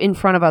 So in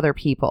front of other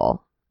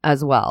people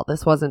as well.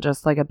 This wasn't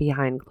just a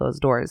behind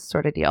closed doors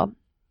sort of deal.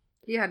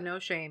 He had no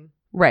shame.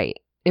 Right.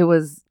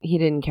 He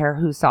didn't care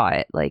who saw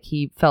it.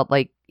 He felt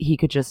like he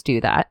could just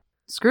do that.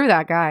 Screw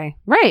that guy.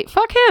 Right.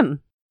 Fuck him.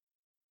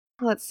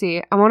 Let's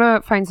see. I want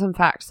to find some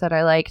facts that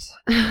I liked.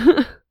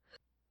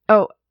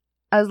 Oh,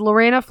 as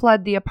Lorena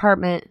fled the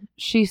apartment,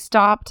 she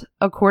stopped,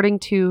 according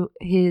to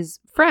his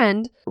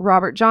friend,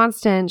 Robert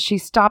Johnston, she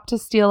stopped to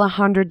steal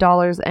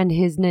 $100 and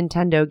his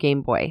Nintendo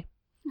Game Boy.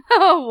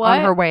 Oh, what?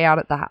 On her way out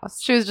at the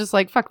house. She was just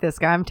like, fuck this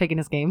guy, I'm taking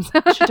his games.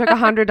 She took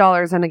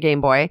 $100 and a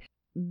Game Boy.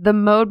 The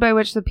mode by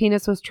which the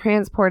penis was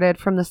transported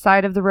from the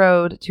side of the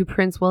road to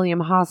Prince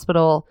William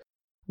Hospital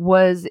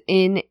was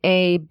in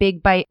a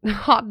Big Bite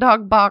hot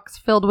dog box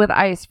filled with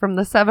ice from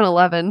the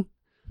 7-Eleven.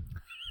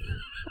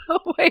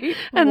 Wait,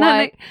 and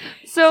what?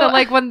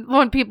 Then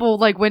when people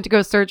went to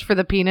go search for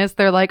the penis,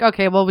 they're like,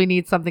 okay, well, we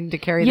need something to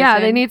carry this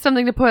in. They need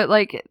something to put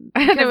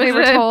and they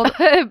were told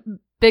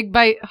Big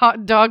Bite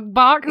hot dog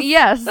box.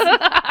 Yes.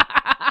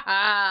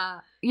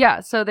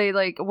 Yeah, so they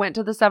went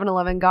to the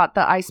 7-Eleven, got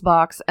the ice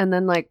box, and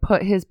then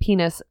put his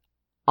penis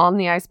on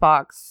the ice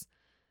box,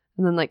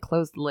 and then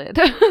closed the lid.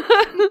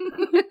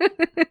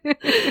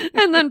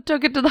 And then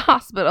took it to the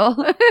hospital.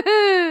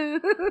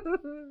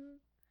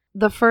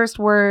 The first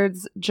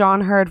words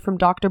John heard from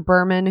Dr.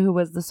 Berman, who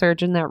was the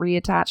surgeon that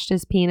reattached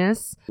his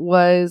penis,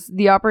 was,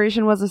 "The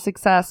operation was a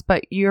success,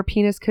 but your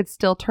penis could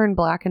still turn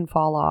black and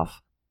fall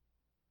off."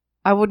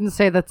 I wouldn't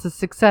say that's a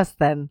success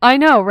then. I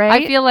know, right?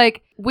 I feel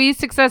like we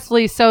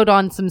successfully sewed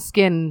on some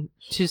skin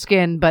to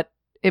skin, but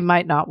it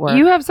might not work.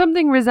 You have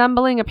something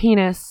resembling a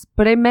penis,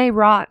 but it may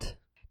rot.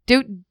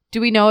 Do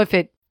we know if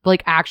it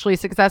actually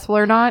successful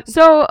or not?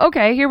 So,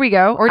 okay, here we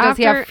go. Or does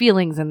he have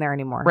feelings in there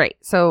anymore? Right.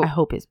 So I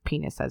hope his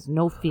penis has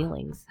no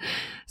feelings.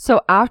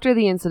 So after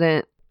the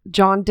incident,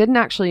 John didn't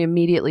actually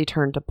immediately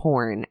turn to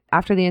porn.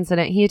 After the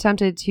incident, he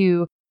attempted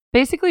to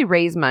basically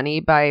raise money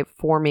by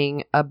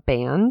forming a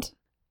band.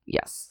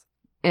 Yes.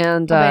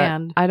 And A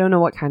band. I don't know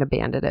what kind of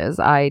band it is.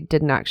 I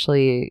didn't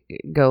actually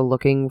go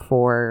looking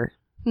for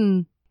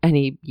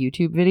any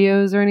YouTube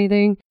videos or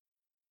anything.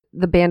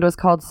 The band was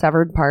called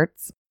Severed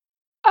Parts.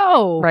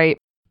 Oh. Right.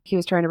 He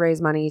was trying to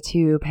raise money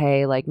to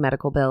pay like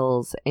medical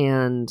bills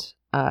and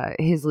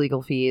his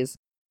legal fees.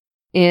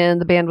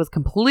 And the band was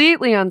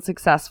completely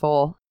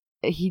unsuccessful.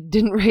 He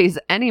didn't raise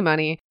any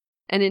money.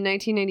 And in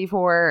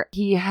 1994,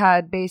 he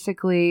had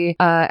basically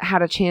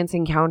had a chance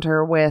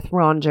encounter with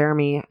Ron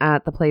Jeremy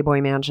at the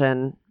Playboy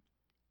Mansion.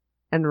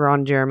 And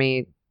Ron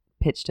Jeremy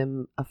pitched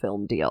him a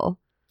film deal.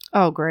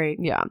 Oh, great.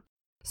 Yeah.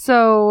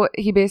 So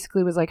he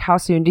basically was like, how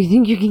soon do you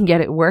think you can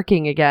get it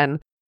working again?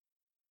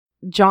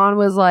 John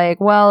was like,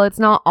 well, it's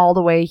not all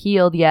the way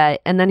healed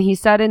yet. And then he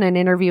said in an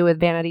interview with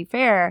Vanity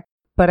Fair,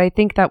 but I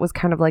think that was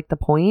kind of like the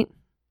point.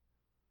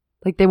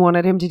 Like they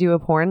wanted him to do a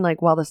porn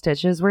like while the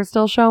stitches were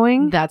still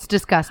showing. That's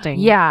disgusting.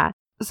 Yeah.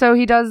 So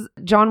he does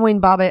John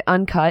Wayne Bobbitt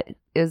Uncut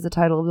is the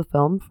title of the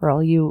film for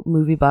all you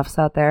movie buffs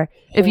out there.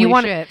 If you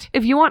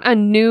want a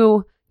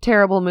new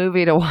terrible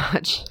movie to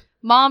watch.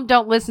 Mom,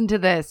 don't listen to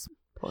this.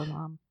 Poor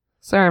mom.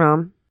 Sorry,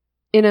 Mom.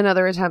 In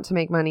another attempt to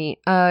make money.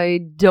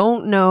 I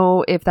don't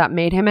know if that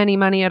made him any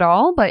money at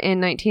all, but in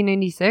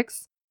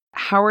 1996,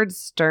 Howard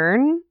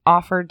Stern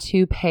offered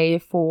to pay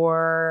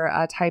for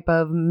a type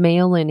of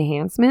male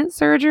enhancement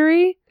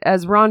surgery.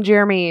 As Ron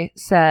Jeremy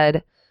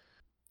said,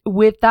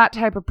 with that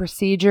type of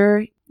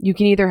procedure, you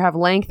can either have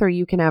length or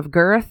you can have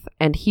girth,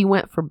 and he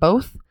went for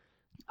both.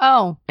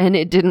 Oh. And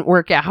it didn't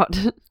work out.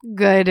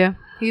 Good.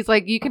 He's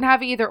like, you can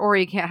have either or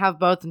you can't have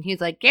both. And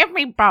he's like, give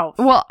me both.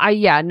 Well,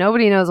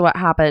 nobody knows what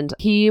happened.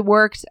 He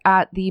worked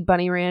at the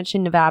Bunny Ranch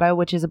in Nevada,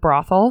 which is a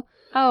brothel.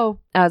 Oh.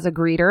 As a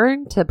greeter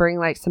to bring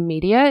like some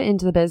media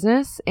into the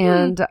business.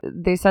 And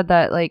they said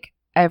that like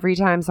every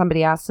time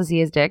somebody asked to see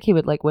his dick, he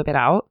would like whip it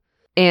out.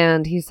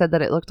 And he said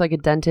that it looked like a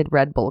dented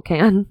Red Bull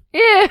can.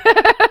 Ew.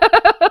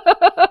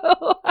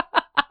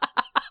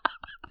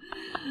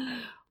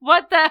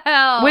 What the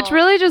hell? Which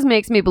really just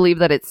makes me believe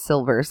that it's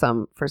silver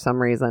for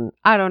some reason.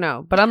 I don't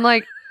know. But I'm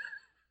like,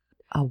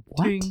 a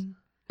what? Ding.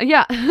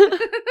 Yeah.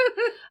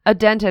 A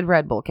dented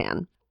Red Bull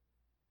can.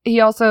 He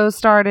also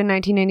starred in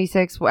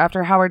 1996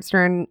 after Howard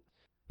Stern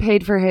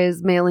paid for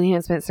his male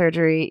enhancement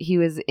surgery. He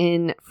was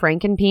in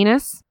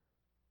Frankenpenis.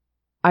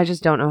 I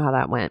just don't know how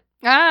that went.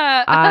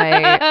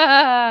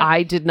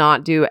 I did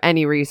not do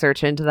any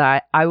research into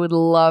that. I would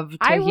love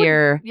to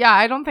hear. Yeah,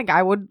 I don't think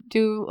I would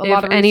do a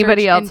lot of research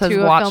anybody else has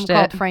into watched a film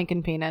called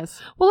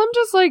Frankenpenis. Well, I'm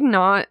just like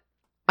not.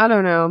 I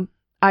don't know.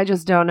 I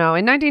just don't know.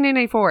 In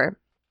 1984,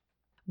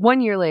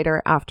 1 year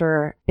later,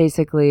 after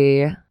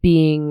basically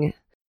being,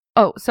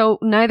 so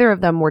neither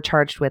of them were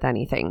charged with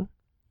anything.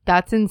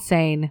 That's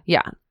insane.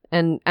 Yeah,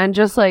 and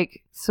just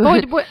like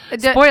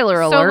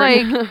spoiler alert. So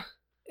like.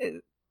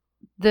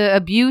 The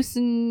abuse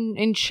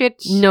and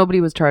shit.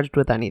 Nobody was charged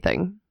with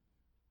anything.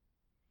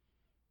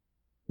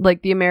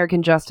 Like the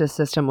American justice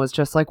system was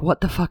just like,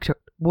 what the fuck?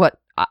 What?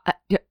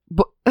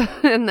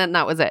 And then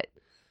that was it.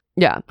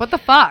 Yeah. What the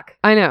fuck?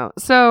 I know.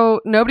 So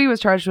nobody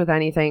was charged with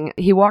anything.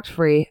 He walked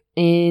free.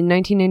 In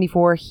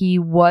 1994, he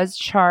was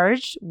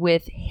charged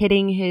with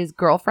hitting his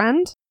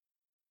girlfriend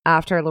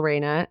after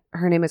Lorena.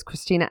 Her name is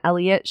Christina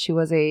Elliott. She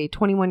was a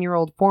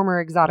 21-year-old former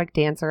exotic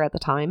dancer at the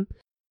time.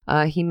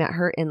 He met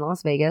her in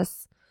Las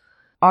Vegas.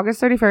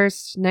 August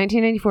 31st,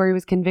 1994, he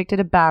was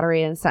convicted of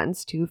battery and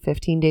sentenced to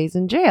 15 days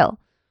in jail.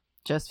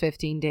 Just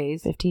 15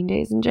 days? 15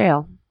 days in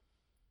jail.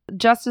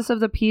 Justice of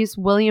the Peace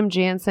William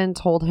Jansen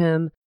told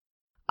him,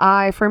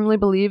 I firmly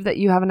believe that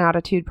you have an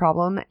attitude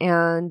problem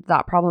and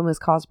that problem is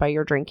caused by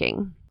your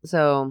drinking.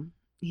 So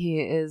he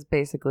is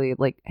basically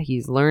like,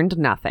 he's learned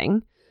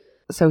nothing.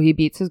 So he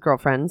beats his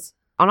girlfriends.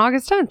 On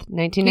August 10th,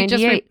 1998. He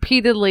just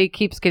repeatedly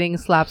keeps getting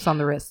slaps on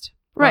the wrist.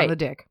 Right. On the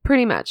dick.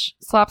 Pretty much.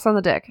 Slaps on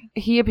the dick.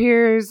 He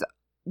appears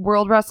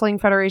World Wrestling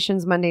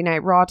Federation's Monday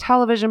Night Raw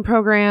television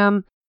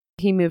program.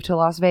 He moved to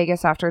Las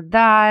Vegas after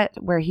that,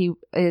 where he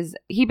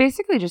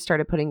basically just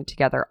started putting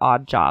together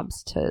odd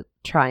jobs to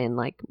try and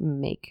like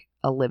make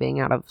a living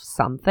out of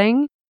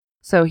something.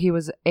 So he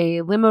was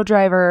a limo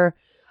driver.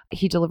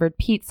 He delivered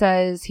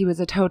pizzas. He was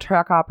a tow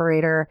truck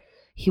operator.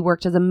 He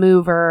worked as a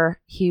mover.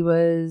 He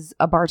was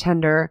a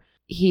bartender.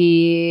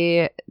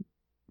 He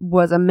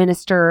was a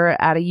minister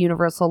at a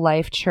Universal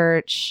Life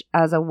Church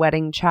as a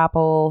wedding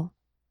chapel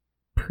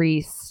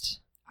priest.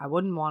 I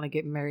wouldn't want to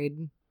get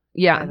married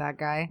by that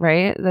guy.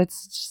 Right? That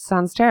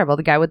sounds terrible.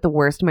 The guy with the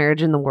worst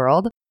marriage in the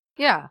world.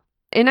 Yeah.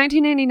 In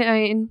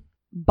 1989,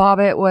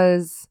 Bobbitt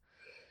was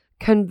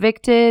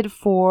convicted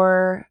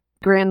for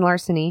grand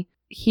larceny.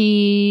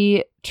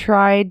 He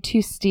tried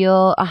to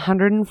steal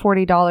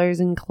 $140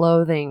 in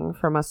clothing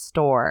from a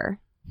store.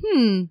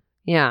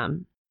 Yeah.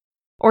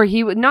 Or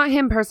not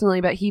him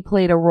personally, but he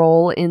played a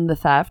role in the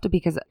theft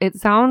because it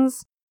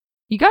sounds,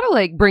 you got to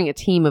like bring a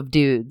team of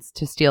dudes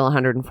to steal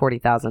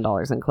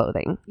 $140,000 in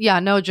clothing. Yeah,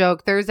 no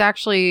joke. There's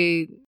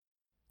actually,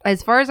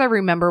 as far as I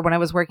remember when I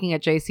was working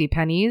at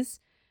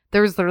JCPenney's,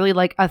 there was literally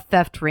like a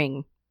theft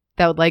ring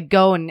that would like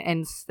go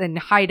and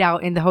hide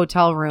out in the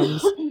hotel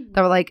rooms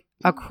that were like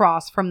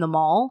across from the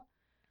mall.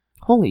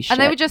 Holy shit.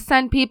 And they would just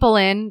send people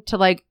in to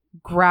like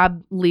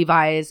grab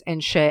Levi's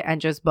and shit and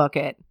just book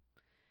it.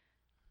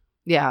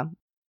 Yeah.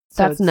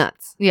 So That's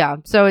nuts. Yeah.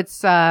 So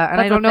it's and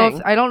That's I don't a know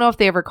thing. if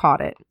they ever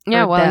caught it.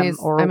 Yeah, Or well, them he's,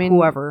 or I mean,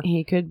 whoever.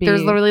 he could be.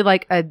 There's literally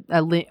like a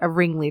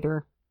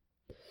ringleader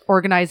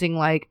organizing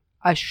like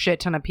a shit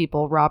ton of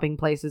people robbing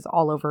places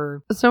all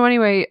over. So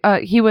anyway,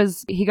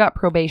 he got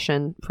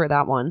probation for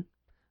that one.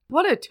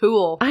 What a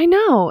tool. I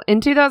know.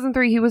 In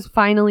 2003, he was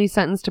finally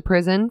sentenced to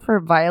prison for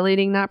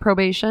violating that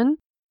probation.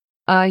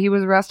 He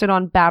was arrested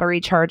on battery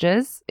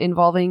charges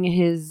involving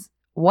his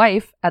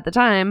wife at the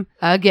time.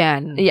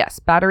 Again. Yes,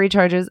 battery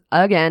charges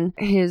again.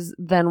 His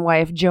then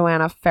wife,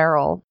 Joanna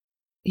Farrell.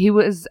 He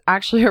was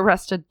actually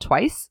arrested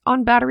twice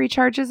on battery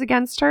charges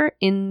against her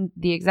in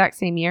the exact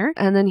same year.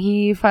 And then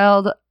he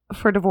filed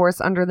for divorce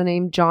under the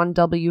name John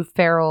W.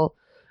 Farrell,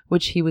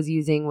 which he was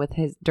using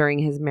during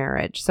his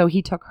marriage. So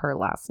he took her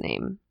last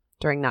name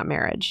during that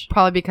marriage.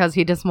 Probably because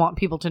he doesn't want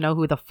people to know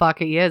who the fuck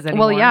he is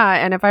anymore. Well,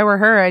 yeah, and if I were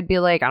her, I'd be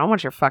like, I don't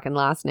want your fucking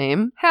last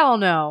name. Hell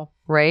no.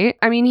 Right?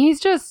 I mean, he's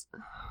just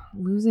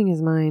losing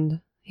his mind.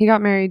 He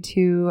got married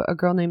to a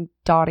girl named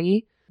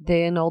Dottie.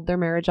 They annulled their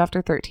marriage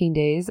after 13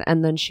 days,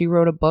 and then she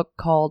wrote a book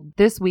called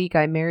This Week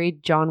I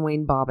Married John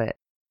Wayne Bobbitt.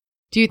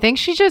 Do you think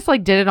she just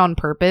like did it on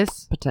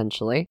purpose?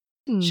 Potentially.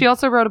 She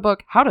also wrote a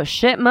book, How to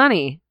Shit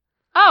Money.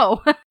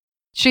 Oh,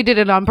 she did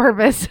it on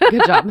purpose.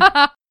 Good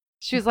job.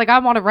 She was like, I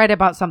want to write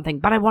about something,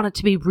 but I want it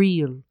to be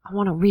real. I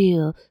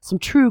want some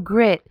true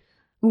grit.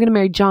 I'm going to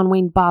marry John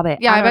Wayne Bobbitt.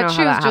 Yeah, I don't bet know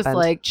she how was that just happened.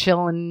 like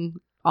chilling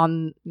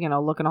on,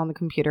 looking on the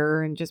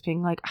computer and just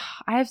being like,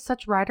 I have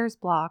such writer's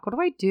block. What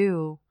do I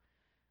do?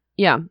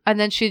 Yeah. And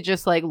then she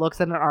just like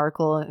looks at an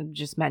article and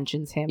just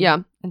mentions him. Yeah.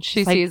 And She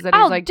she's like, sees that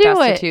I'll he's like do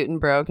destitute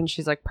and broke, and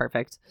she's like,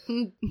 perfect.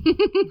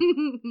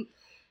 it.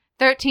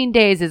 13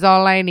 days is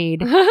all I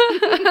need.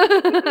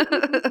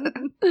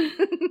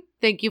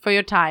 Thank you for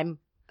your time.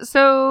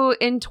 So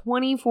in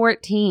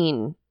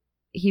 2014,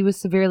 he was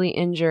severely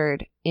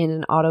injured in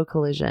an auto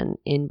collision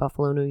in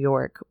Buffalo, New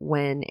York,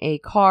 when a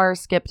car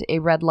skipped a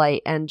red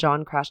light and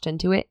John crashed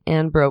into it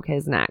and broke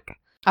his neck.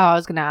 Oh, I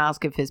was going to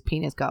ask if his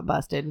penis got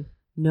busted.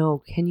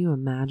 No, can you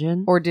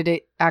imagine? Or did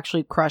it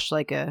actually crush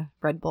like a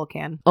Red Bull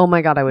can? Oh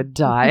my God, I would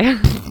die.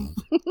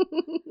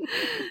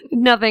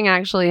 Nothing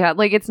actually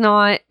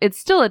it's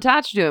still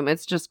attached to him.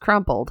 It's just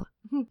crumpled.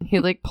 He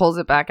like pulls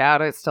it back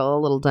out. It's still a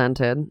little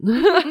dented.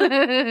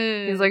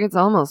 He's like, it's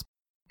almost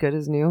good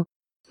as new.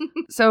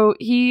 So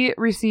he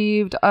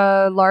received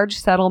a large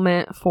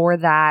settlement for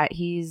that.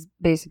 He's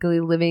basically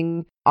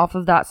living off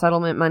of that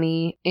settlement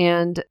money.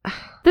 And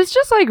this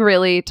just like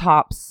really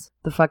tops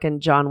the fucking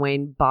John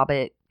Wayne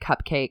Bobbitt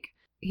cupcake.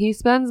 He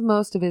spends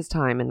most of his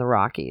time in the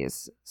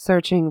Rockies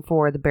searching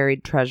for the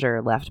buried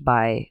treasure left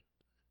by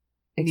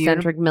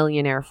eccentric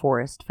millionaire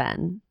Forrest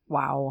Fenn.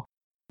 Wow.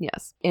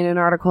 Yes. In an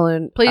article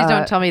in... Please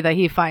don't tell me that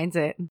he finds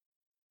it.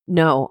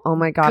 No. Oh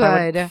my God.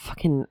 I Good. would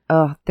fucking...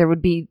 there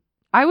would be...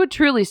 I would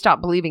truly stop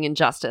believing in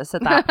justice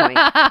at that point.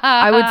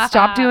 I would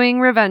stop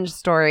doing revenge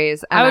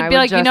stories. And I would be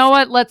like, you know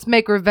what? Let's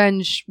make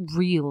revenge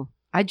real.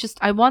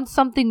 I want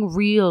something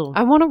real.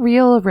 I want a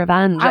real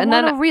revenge. I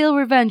want a real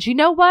revenge. You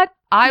know what?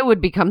 I would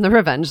become the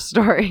revenge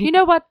story. You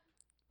know what?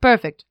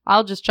 Perfect.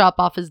 I'll just chop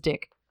off his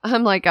dick.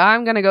 I'm like,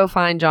 I'm going to go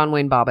find John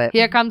Wayne Bobbitt.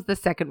 Here comes the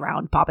second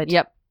round, Bobbitt.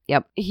 Yep.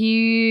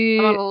 He...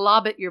 I'm gonna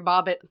lob it, your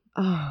Bobbit.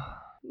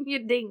 You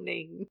ding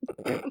ding.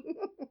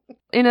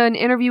 In an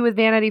interview with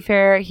Vanity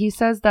Fair, he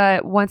says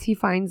that once he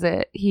finds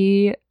it,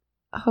 he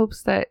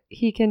hopes that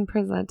he can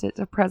present it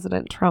to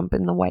President Trump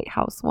in the White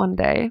House one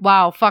day.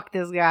 Wow, fuck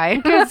this guy.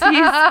 Because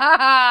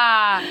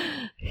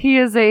he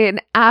is an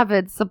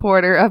avid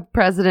supporter of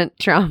President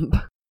Trump.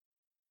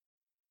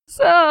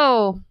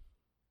 So...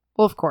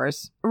 Well, of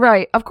course.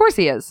 Right. Of course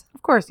he is.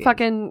 Of course he is.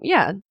 Fucking,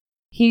 yeah.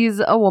 He's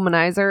a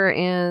womanizer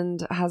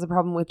and has a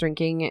problem with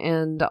drinking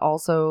and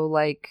also,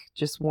 like,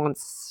 just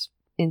wants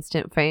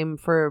instant fame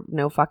for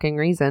no fucking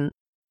reason.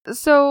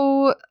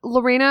 So,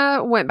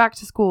 Lorena went back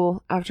to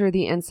school after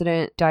the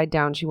incident died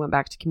down. She went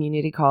back to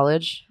community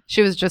college.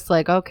 She was just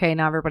like, okay,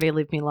 now everybody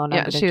leave me alone.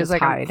 Yeah, she was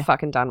like, hide. I'm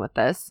fucking done with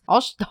this.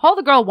 All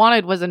the girl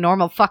wanted was a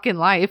normal fucking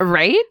life.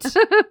 Right?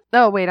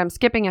 Oh, wait, I'm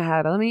skipping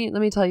ahead. Let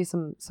me tell you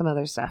some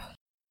other stuff.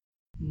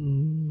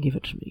 Give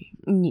it to me.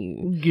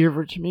 You. Give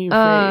it to me,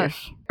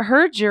 face.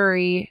 Her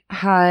jury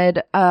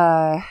had,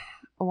 I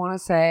want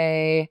to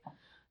say,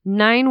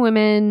 9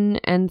 women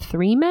and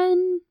 3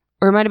 men?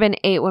 Or it might have been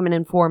 8 women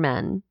and 4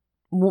 men.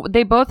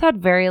 They both had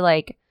very,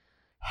 like,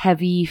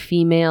 heavy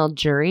female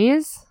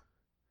juries.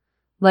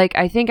 Like,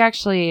 I think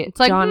actually... It's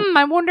like,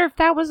 I wonder if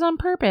that was on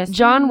purpose.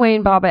 John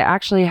Wayne Bobbitt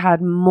actually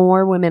had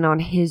more women on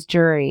his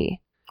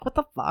jury. What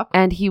the fuck?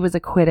 And he was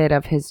acquitted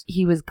of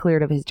he was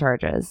cleared of his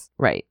charges.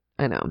 Right,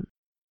 I know.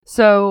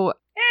 So...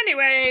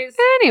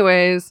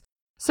 Anyways.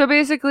 So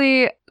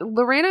basically,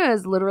 Lorena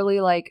is literally,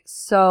 like,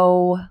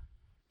 so...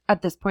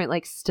 at this point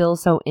like still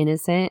so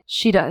innocent.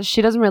 She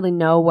doesn't really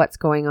know what's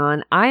going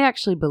on. I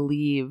actually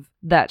believe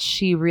that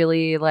she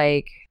really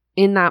like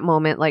in that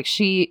moment, like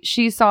she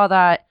saw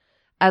that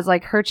as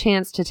like her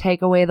chance to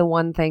take away the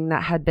one thing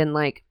that had been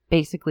like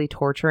basically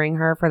torturing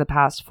her for the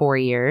past 4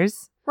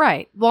 years.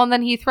 Right. Well, and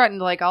then he threatened,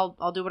 like,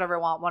 I'll do whatever I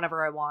want,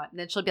 whenever I want. And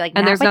then she'll be like,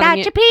 and there's without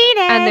your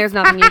penis. And there's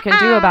nothing you can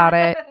do about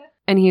it.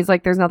 And he's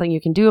like, there's nothing you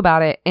can do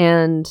about it.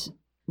 And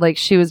like,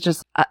 she was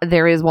just,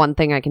 there is one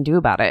thing I can do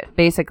about it,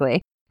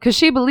 basically. Because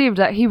she believed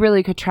that he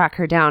really could track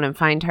her down and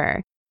find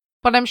her.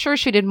 But I'm sure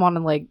she didn't want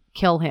to, like,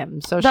 kill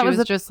him. So she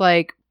was just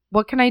like,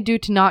 what can I do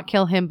to not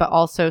kill him, but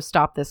also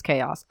stop this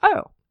chaos?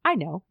 Oh, I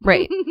know.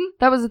 Right.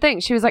 That was the thing.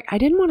 She was like, I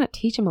didn't want to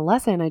teach him a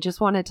lesson. I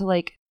just wanted to,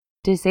 like,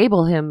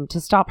 disable him to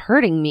stop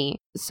hurting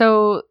me.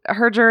 So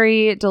her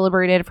jury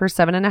deliberated for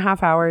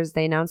 7.5 hours.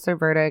 They announced their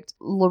verdict.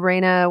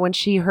 Lorena, when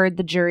she heard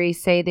the jury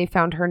say they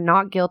found her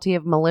not guilty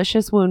of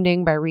malicious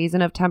wounding by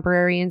reason of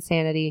temporary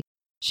insanity,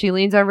 she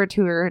leans over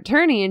to her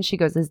attorney and she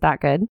goes, is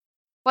that good?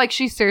 Like,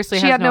 she seriously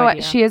has no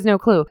idea. She has no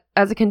clue.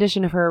 As a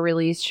condition of her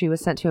release, she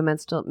was sent to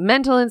a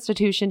mental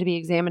institution to be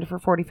examined for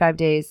 45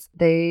 days.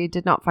 They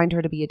did not find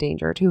her to be a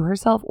danger to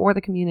herself or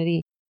the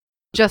community.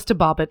 Just a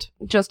bobbit.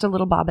 Just a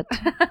little bobbit.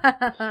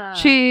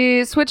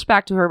 She switched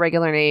back to her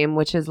regular name,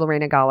 which is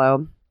Lorena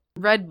Gallo.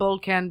 Red Bull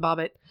can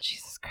bobbit.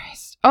 Jesus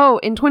Christ. Oh,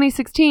 in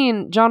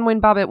 2016, John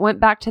Wayne Bobbitt went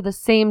back to the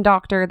same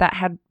doctor that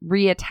had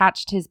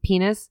reattached his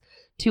penis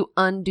to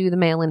undo the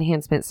male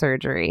enhancement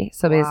surgery.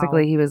 So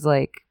basically he was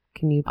like,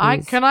 can you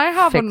please can I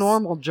have a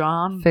normal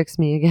John? Fix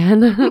me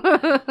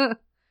again.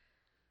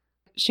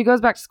 She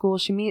goes back to school.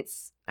 She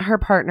meets her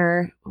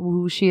partner,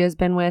 who she has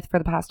been with for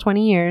the past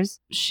 20 years.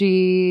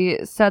 She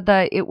said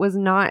that it was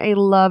not a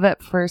love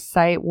at first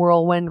sight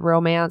whirlwind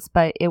romance,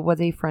 but it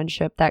was a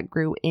friendship that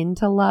grew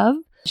into love.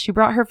 She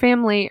brought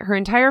her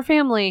entire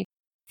family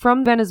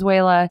from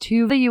Venezuela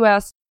to the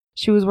U.S.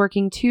 She was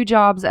working 2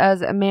 jobs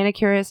as a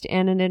manicurist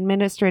and an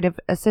administrative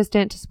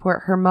assistant to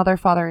support her mother,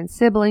 father, and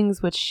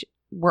siblings, which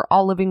were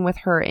all living with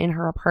her in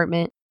her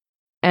apartment.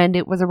 And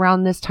it was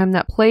around this time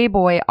that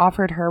Playboy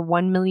offered her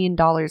 $1 million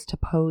to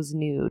pose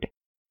nude.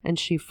 And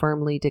she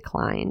firmly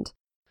declined.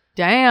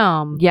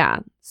 Damn. Yeah.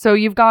 So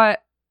you've got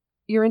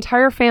your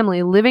entire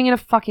family living in a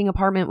fucking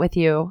apartment with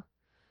you.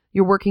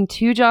 You're working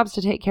 2 jobs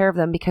to take care of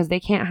them because they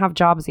can't have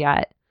jobs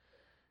yet.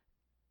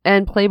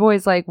 And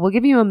Playboy's like, we'll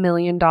give you $1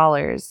 million.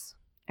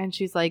 And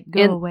she's like,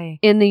 go away.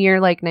 In the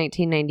year like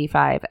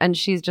 1995. And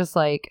she's just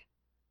like,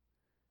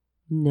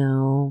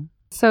 no.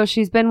 So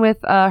she's been with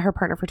her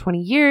partner for 20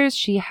 years.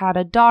 She had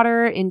a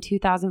daughter in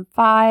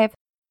 2005.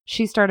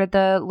 She started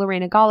the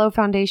Lorena Gallo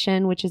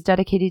Foundation, which is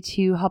dedicated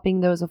to helping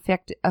those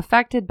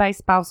affected by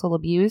spousal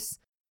abuse.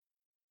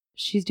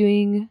 She's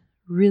doing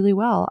really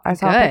well. I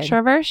saw a picture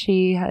of her.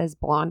 She has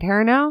blonde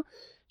hair now.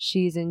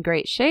 She's in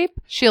great shape.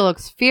 She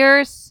looks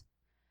fierce.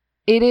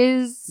 It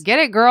is. Get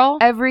it, girl.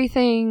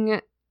 Everything.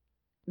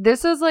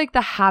 This is like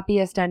the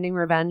happiest ending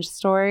revenge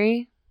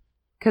story.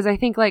 Because I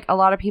think like a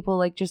lot of people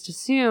like just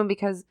assume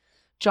because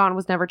John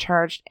was never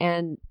charged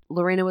and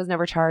Lorena was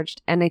never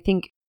charged. And I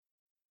think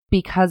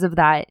because of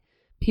that,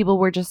 people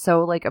were just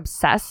so like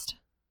obsessed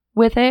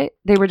with it.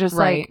 They were just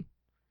like,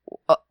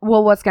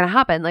 well, what's going to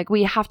happen? Like,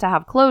 we have to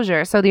have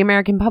closure. So the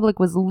American public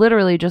was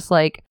literally just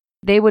like,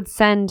 they would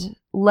send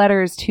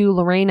letters to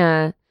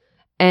Lorena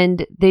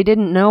and they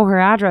didn't know her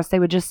address. They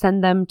would just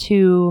send them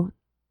to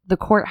the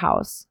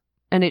courthouse.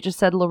 And it just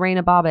said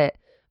Lorena Bobbitt,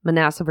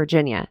 Manassas,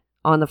 Virginia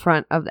on the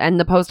front of, and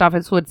the post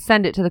office would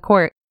send it to the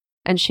court.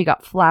 And she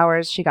got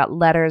flowers, she got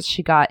letters,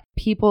 she got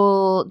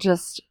people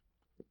just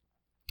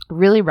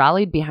really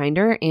rallied behind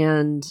her.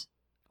 And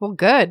well,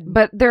 good.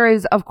 But there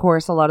is, of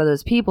course, a lot of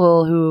those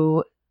people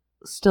who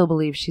still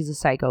believe she's a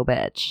psycho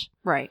bitch.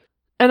 Right.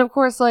 And of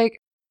course,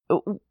 like,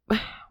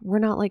 we're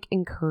not like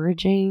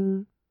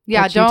encouraging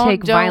don't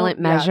take violent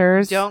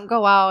measures. Don't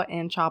go out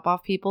and chop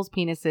off people's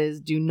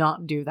penises. Do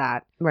not do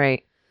that.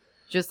 Right.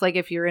 Just like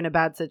if you're in a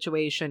bad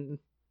situation,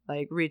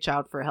 like reach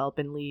out for help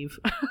and leave.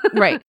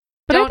 Right.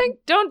 But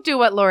don't do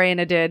what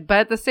Lorena did. But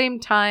at the same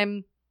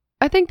time,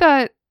 I think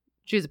that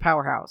she's a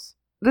powerhouse.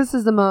 This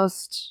is the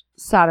most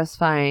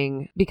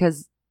satisfying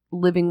because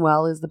living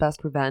well is the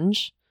best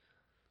revenge.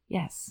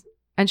 Yes.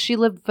 And she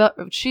lives.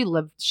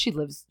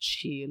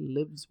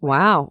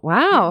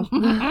 Wow.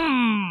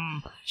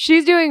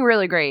 She's doing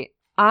really great.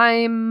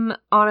 I'm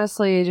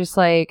honestly just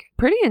like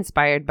pretty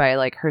inspired by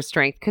like her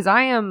strength because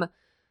I am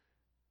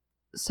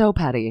so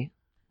petty.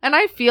 And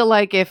I feel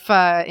like if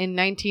in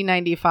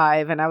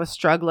 1995 and I was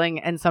struggling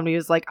and somebody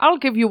was like, I'll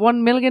give you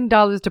 $1 million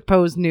to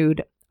pose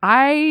nude,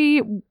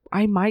 I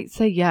might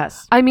say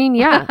yes. I mean,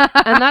 yeah.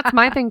 And that's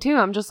my thing too.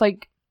 I'm just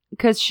like,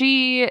 because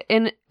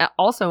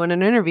also in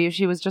an interview,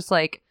 she was just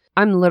like,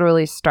 I'm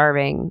literally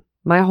starving.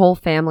 My whole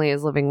family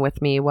is living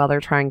with me while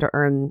they're trying to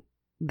earn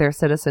their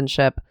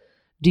citizenship.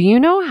 Do you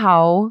know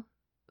how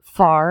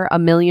far $1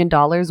 million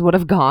would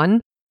have gone?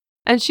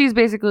 And she's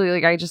basically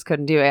like, I just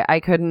couldn't do it. I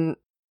couldn't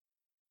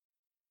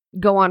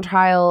go on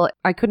trial.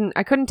 I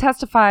couldn't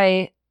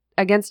testify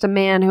against a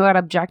man who had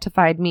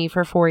objectified me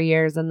for 4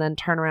 years and then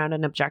turn around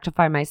and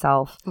objectify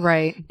myself.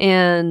 Right.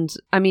 And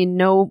I mean,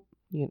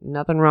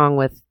 nothing wrong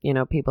with,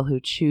 people who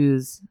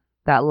choose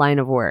that line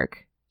of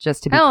work,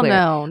 just to be Hell clear.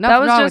 no. Nothing That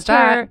was wrong just with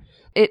that.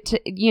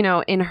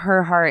 her, in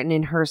her heart and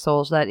in her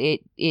soul, that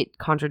it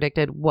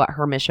contradicted what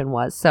her mission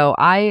was. So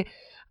I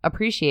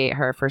appreciate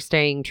her for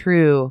staying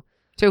true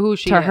To who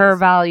she to is. her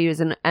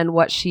values and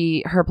what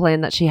her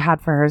plan that she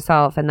had for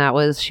herself. And that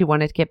was, she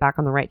wanted to get back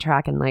on the right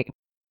track and like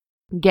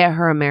get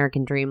her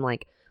American dream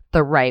like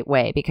the right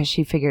way, because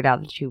she figured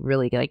out that you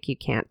really like, you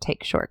can't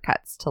take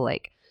shortcuts to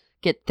like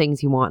get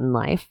things you want in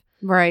life.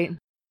 Right.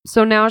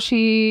 So now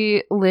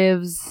she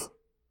lives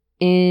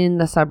in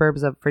the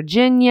suburbs of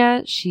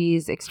Virginia.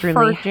 She's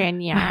extremely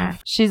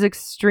she's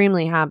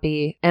extremely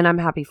happy, and I'm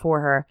happy for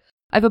her.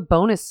 I have a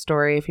bonus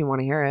story if you want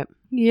to hear it.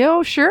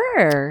 Yo,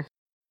 sure.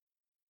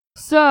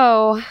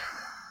 So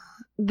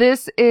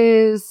this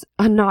is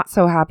a not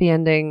so happy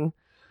ending.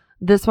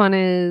 This one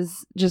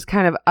is just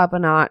kind of up a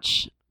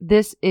notch.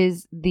 This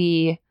is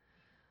the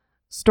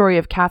story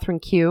of Catherine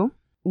Q.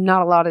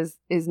 Not a lot is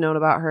known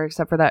about her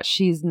except for that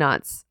she's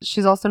nuts.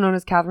 She's also known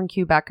as Catherine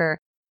Q. Becker.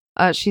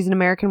 She's an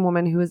American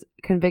woman who was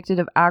convicted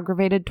of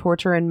aggravated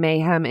torture and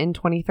mayhem in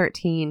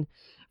 2013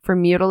 for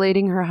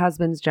mutilating her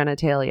husband's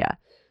genitalia.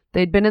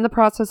 They'd been in the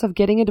process of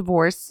getting a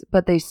divorce,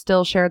 but they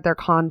still shared their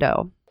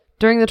condo.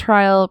 During the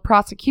trial,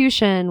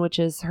 prosecution, which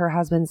is her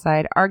husband's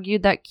side,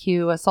 argued that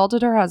Q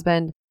assaulted her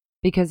husband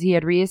because he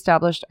had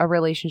reestablished a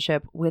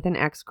relationship with an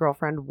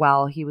ex-girlfriend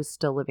while he was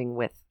still living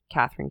with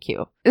Catherine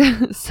Q.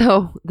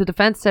 So the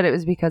defense said it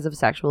was because of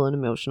sexual and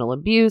emotional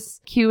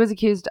abuse. Q was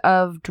accused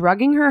of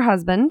drugging her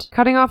husband,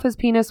 cutting off his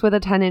penis with a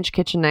 10-inch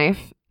kitchen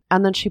knife,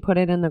 and then she put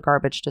it in the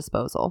garbage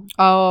disposal.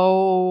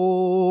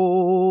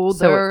 Oh,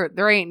 So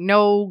there ain't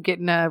no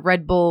getting a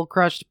Red Bull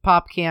crushed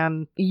pop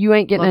can. You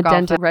ain't getting Look a off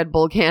dented Red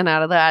Bull can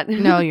out of that.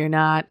 No, you're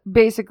not.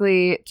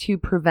 Basically, to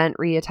prevent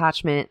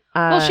reattachment.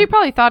 Well, she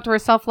probably thought to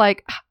herself,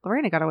 like,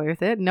 Lorena got away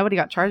with it. Nobody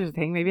got charged with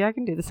anything. Maybe I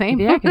can do the same.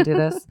 Maybe I can do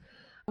this.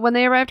 When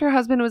they arrived, her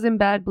husband was in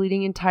bed,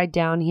 bleeding and tied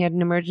down. He had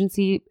an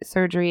emergency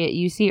surgery at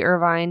UC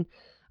Irvine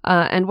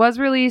and was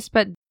released,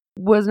 but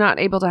was not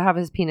able to have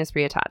his penis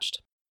reattached.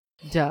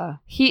 Duh.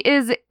 He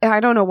is,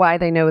 I don't know why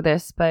they know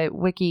this, but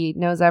Wiki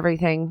knows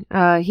everything.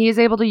 He is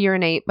able to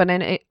urinate, but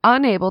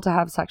unable to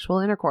have sexual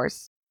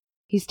intercourse.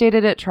 He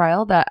stated at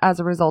trial that as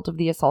a result of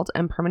the assault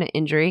and permanent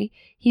injury,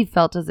 he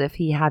felt as if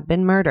he had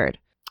been murdered.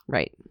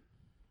 Right.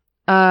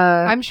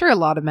 I'm sure a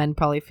lot of men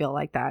probably feel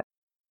like that.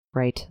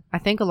 Right. I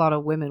think a lot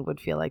of women would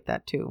feel like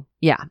that too.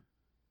 Yeah.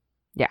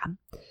 Yeah.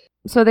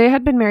 So they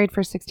had been married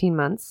for 16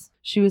 months.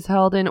 She was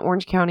held in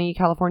Orange County,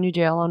 California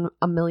jail on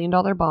 $1 million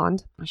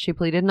bond. She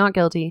pleaded not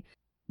guilty.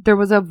 There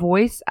was a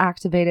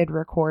voice-activated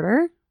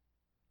recorder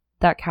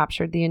that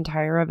captured the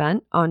entire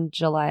event on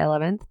July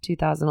 11th,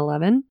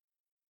 2011.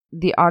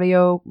 The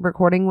audio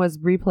recording was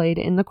replayed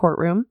in the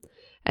courtroom,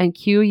 and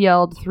Q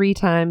yelled 3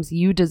 times,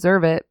 "You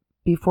deserve it,"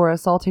 before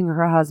assaulting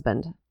her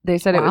husband. They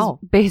said it was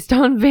based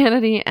on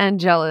vanity and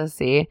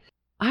jealousy.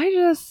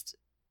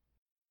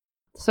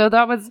 So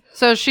that was...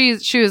 So she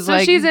was So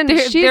like, she's in-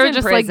 she's they're in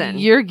just prison.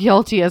 like, you're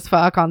guilty as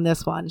fuck on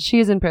this one. She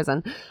is in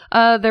prison.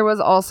 There was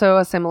also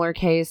a similar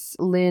case,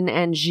 Lin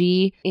and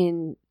Ji,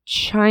 in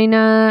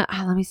China.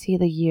 Let me see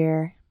the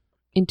year.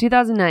 In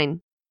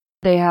 2009.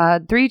 They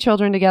had 3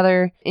 children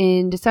together.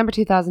 In December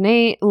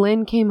 2008,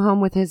 Lin came home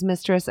with his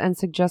mistress and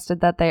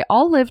suggested that they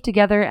all live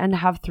together and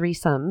have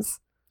threesomes.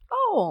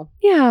 Oh.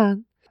 Yeah.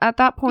 At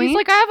that point... He's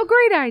like, I have a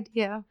great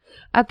idea.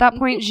 At that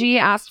point, Ji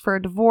asked for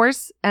a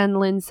divorce and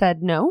Lin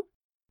said no.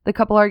 The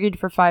couple argued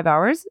for 5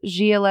 hours.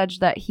 Ji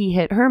alleged that he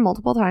hit her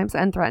multiple times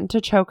and threatened to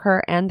choke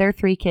her and their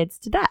 3 kids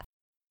to death.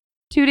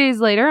 2 days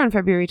later, on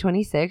February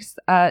 26th,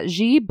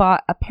 Ji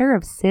bought a pair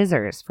of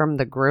scissors from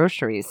the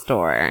grocery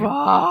store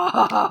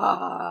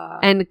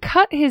and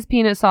cut his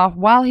penis off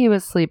while he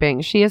was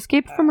sleeping. She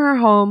escaped from her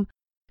home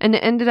and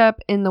ended up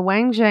in the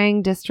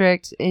Wangjiang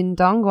district in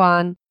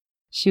Dongguan.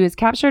 She was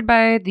captured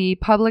by the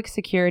Public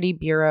Security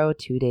Bureau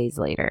 2 days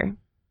later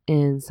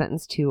and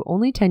sentenced to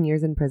only 10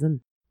 years in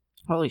prison.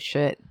 Holy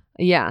shit.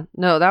 Yeah,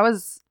 no, that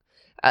was,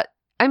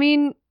 I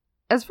mean,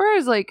 as far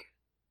as like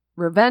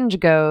revenge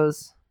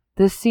goes,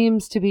 this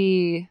seems to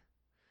be...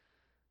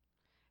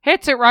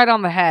 Hits it right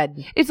on the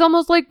head. It's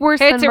almost like worse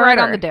than Hits murder. it right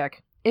on the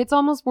dick. It's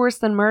almost worse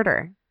than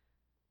murder.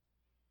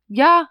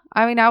 Yeah,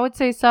 I mean, I would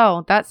say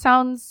so. That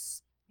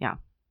sounds, yeah,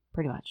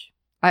 pretty much.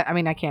 I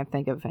mean, I can't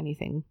think of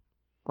anything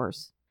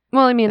worse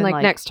Well, I mean, than,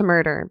 like next to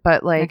murder,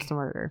 but like next to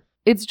murder.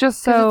 it's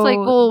just Because so... it's like,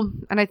 well,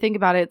 and I think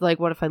about it, like,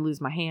 what if I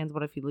lose my hands?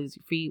 What if you lose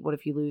your feet? What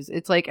if you lose...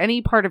 It's like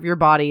any part of your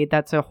body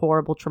that's a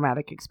horrible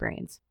traumatic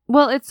experience.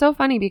 Well, it's so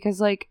funny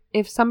because like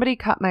if somebody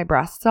cut my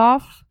breasts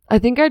off, I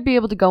think I'd be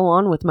able to go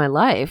on with my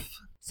life.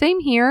 Same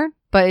here,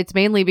 but it's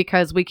mainly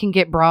because we can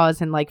get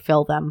bras and like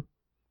fill them.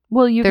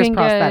 Well, There's can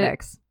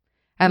prosthetics.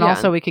 And Yeah.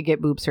 also we could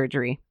get boob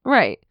surgery.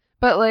 Right.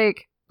 But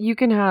like you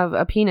can have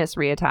a penis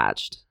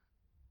reattached.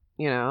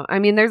 You know? I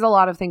mean, there's a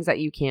lot of things that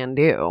you can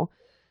do.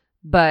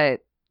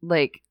 But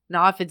like...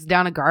 Not if it's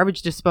down a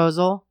garbage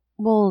disposal.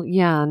 Well,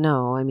 yeah,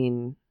 no, I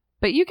mean,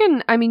 but you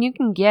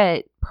can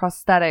get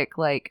prosthetic,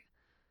 like,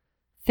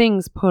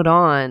 things put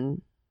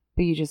on,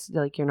 but you just,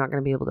 like, you're not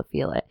going to be able to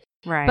feel it.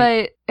 Right.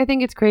 But I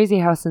think it's crazy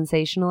how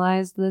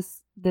sensationalized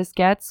this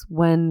gets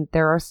when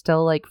there are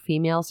still, like,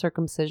 female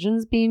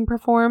circumcisions being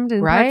performed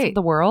in parts of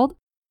the world.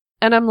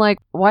 And I'm like,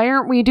 why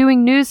aren't we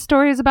doing news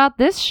stories about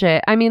this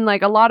shit? I mean,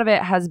 like, a lot of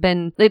it has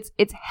been,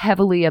 it's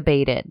heavily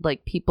abated.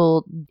 Like,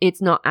 people,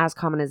 it's not as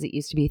common as it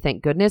used to be,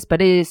 thank goodness,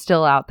 but it is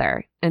still out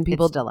there. And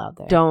people it's still out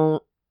there.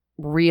 Don't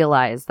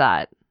realize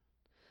that.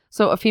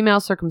 So a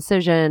female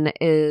circumcision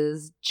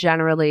is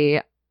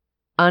generally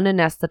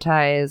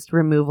unanesthetized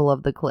removal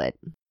of the clit.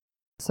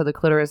 So the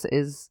clitoris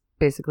is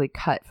basically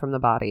cut from the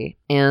body.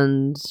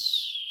 And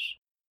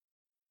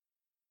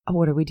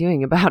what are we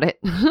doing about it?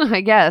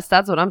 I guess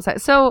that's what I'm saying.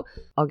 So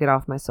I'll get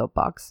off my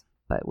soapbox,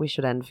 but we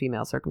should end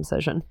female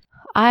circumcision.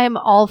 I'm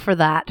all for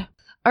that.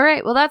 All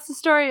right. Well, that's the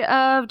story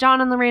of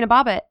John and Lorena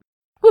Bobbitt.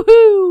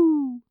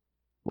 Woohoo!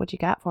 What you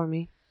got for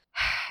me?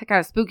 I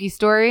got a spooky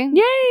story.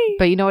 Yay!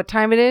 But you know what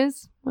time it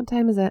is? What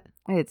time is it?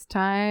 It's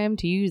time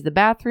to use the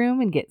bathroom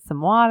and get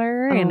some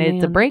water, and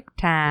it's a break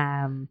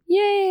time.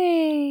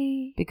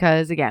 Yay!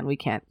 Because, again, we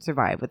can't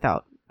survive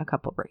without a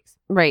couple breaks.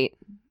 Right.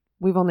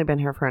 We've only been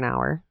here for an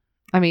hour.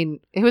 I mean,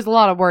 it was a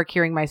lot of work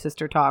hearing my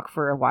sister talk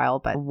for a while,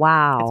 but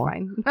wow. It's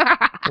fine.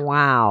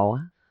 Wow.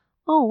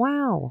 Oh,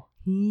 wow.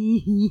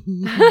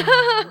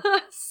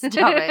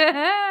 Stop it.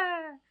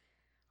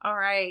 All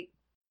right.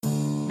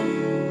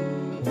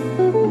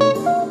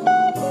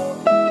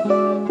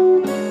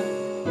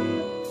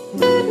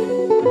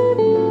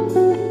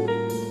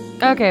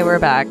 Okay, we're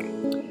back.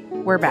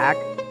 We're back.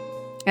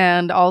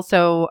 And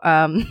also,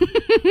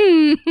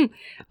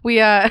 we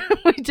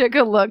took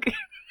a look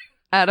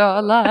at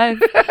our life.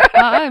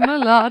 I'm a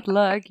lot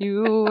like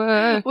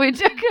you.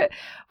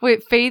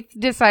 Faith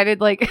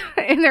decided, like,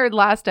 in their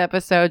last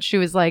episode, she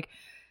was like,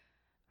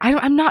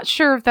 I'm not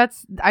sure if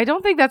I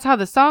don't think that's how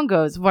the song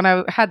goes when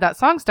I had that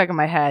song stuck in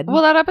my head.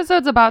 Well, that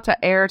episode's about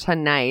to air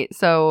tonight,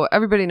 so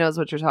everybody knows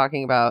what you're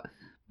talking about.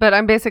 But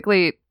I'm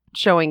basically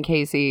showing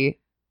Casey,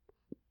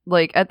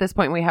 like, at this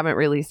point, we haven't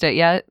released it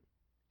yet,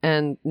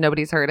 and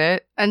nobody's heard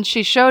it. And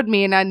she showed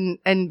me,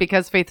 and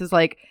because Faith is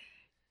like,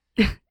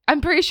 I'm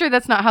pretty sure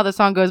that's not how the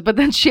song goes, but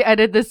then she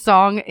edited this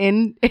song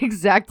in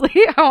exactly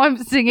how I'm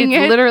singing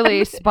it. It's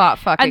literally spot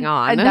fucking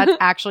on. And that's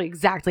actually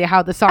exactly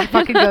how the song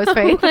fucking goes,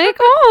 Faith. Like,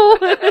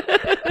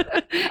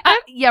 oh.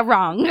 Yeah,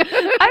 wrong.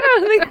 I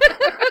don't think...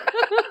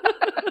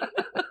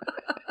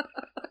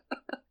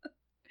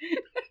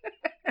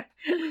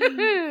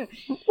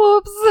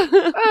 Whoops.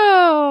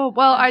 Oh,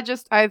 well, I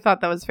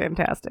thought that was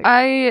fantastic.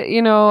 I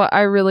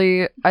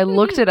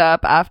looked it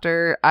up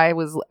after I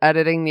was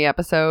editing the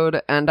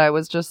episode, and I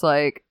was just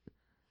like,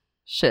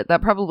 shit,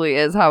 that probably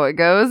is how it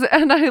goes.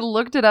 And I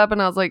looked it up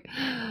and I was like,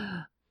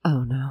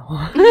 oh no.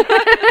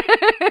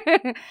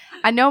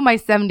 I know my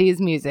 70s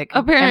music.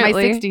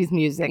 Apparently. And my 60s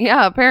music.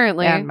 Yeah,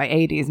 apparently. And my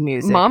 80s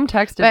music. Mom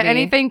texted me. But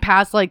anything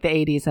past like the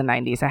 80s and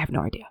 90s, I have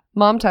no idea.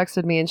 Mom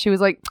texted me and she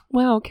was like,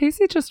 wow,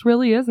 Casey just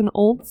really is an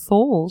old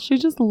soul. She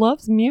just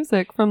loves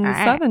music from the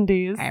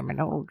 70s. I'm an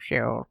old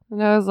soul.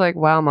 And I was like,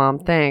 wow, Mom,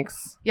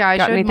 thanks. Yeah, I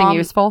got showed anything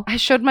useful? I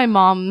showed my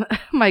mom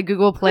my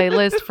Google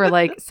playlist for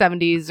like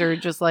 70s or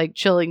just like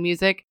chilling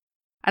music.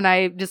 And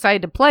I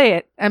decided to play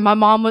it. And my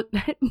mom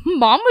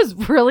was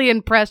really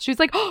impressed. She was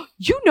like, oh,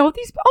 you know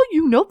these? Oh,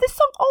 you know this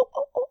song?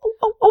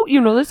 Oh,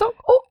 you know this song?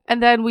 Oh.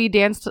 And then we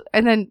danced.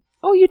 And then,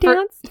 oh, you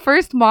danced?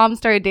 First, Mom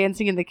started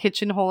dancing in the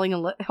kitchen holding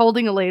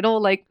a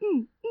ladle, like,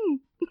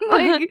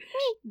 like,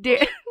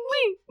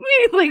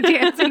 like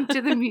dancing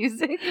to the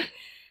music.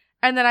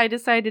 And then I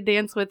decided to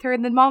dance with her.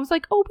 And then Mom's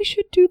like, oh, we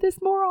should do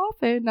this more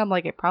often. And I'm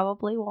like, it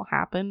probably will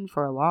happen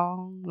for a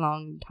long,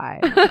 long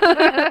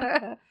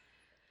time.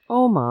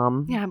 Oh,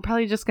 Mom. Yeah, I'm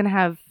probably just going to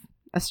have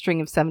a string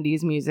of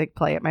 70s music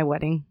play at my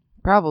wedding.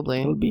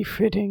 Probably. It'll be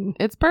fitting.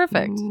 It's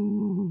perfect.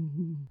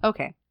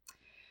 Okay.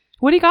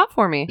 What do you got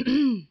for me?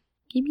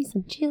 Give me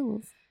some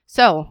chills.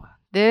 So,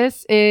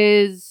 this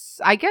is,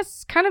 I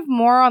guess, kind of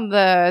more on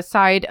the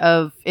side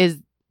of, is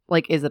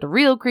it a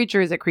real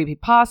creature? Is it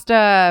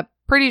creepypasta?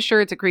 Pretty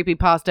sure it's a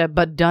creepypasta,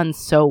 but done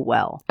so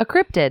well. A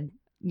cryptid.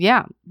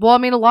 Yeah. Well, I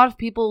mean, a lot of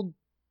people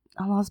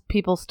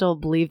still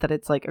believe that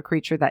it's like a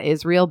creature that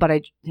is real, but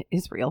it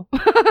is real.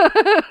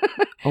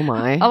 Oh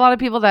my. A lot of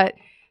people that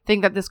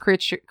think that this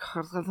creature...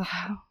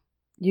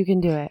 You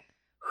can do it.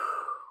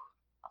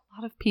 A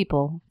lot of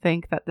people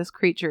think that this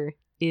creature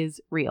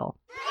is real.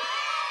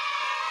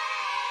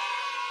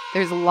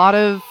 There's a lot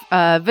of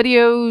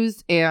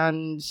videos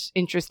and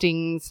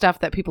interesting stuff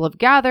that people have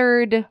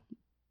gathered.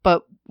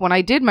 But when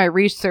I did my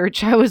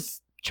research, I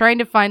was trying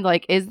to find,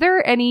 like, is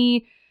there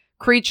any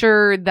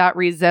creature that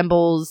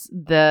resembles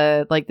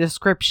the, like,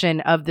 description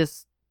of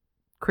this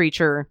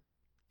creature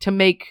to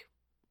make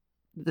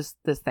this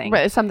thing?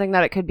 Right, something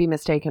that it could be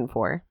mistaken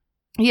for.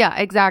 Yeah,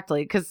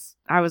 exactly. Because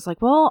I was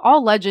like, well,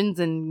 all legends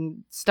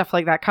and stuff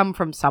like that come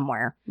from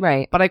somewhere.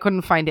 Right. But I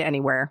couldn't find it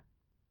anywhere.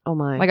 Oh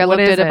my. Like, I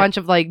looked at a bunch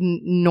of, like,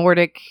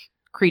 Nordic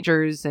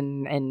creatures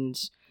and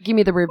Give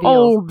me the reveals.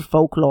 old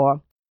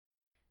folklore.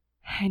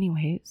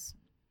 Anyways,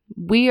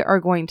 we are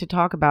going to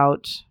talk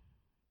about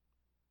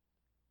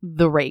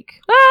the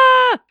rake.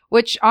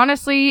 Which,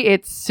 honestly,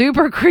 it's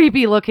super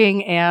creepy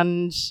looking,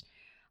 and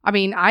I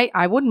mean,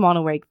 I wouldn't want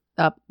to wake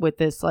up with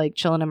this, like,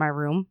 chilling in my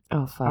room.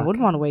 Oh, fuck. I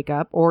wouldn't want to wake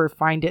up or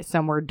find it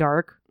somewhere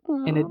dark,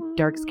 in a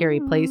dark, scary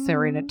place,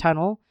 or in a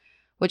tunnel,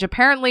 which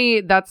apparently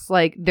that's,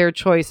 like, their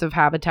choice of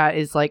habitat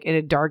is, like, in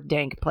a dark,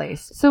 dank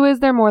place. So is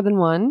there more than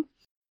one?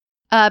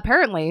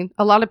 Apparently,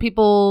 a lot of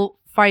people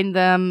find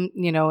them,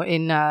 you know,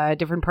 in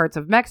different parts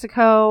of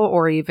Mexico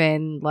or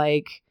even,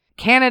 like,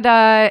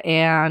 Canada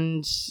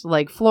and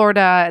like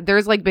Florida.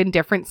 There's like been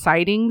different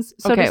sightings.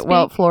 So okay, to speak.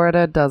 well,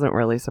 Florida doesn't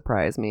really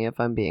surprise me if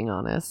I'm being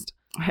honest.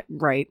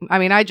 Right. I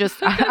mean, I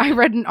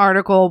read an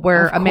article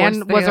where a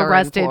man was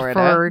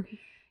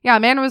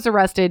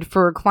arrested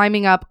for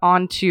climbing up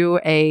onto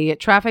a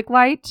traffic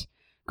light,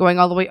 going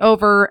all the way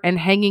over and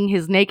hanging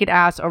his naked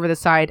ass over the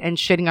side and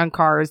shitting on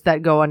cars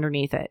that go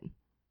underneath it.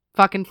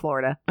 Fucking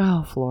Florida.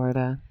 Oh,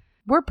 Florida.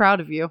 We're proud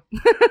of you.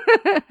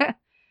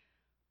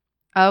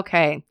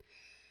 Okay.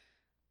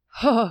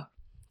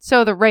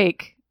 So the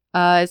rake,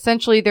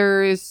 essentially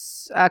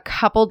there's a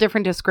couple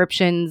different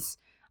descriptions.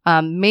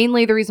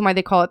 Mainly the reason why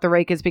they call it the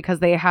rake is because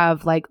they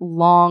have like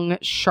long,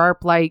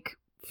 sharp like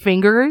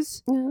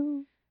fingers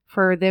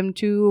for them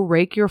to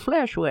rake your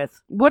flesh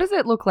with. What does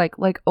it look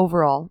like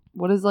overall?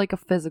 What is like a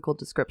physical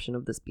description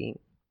of this being?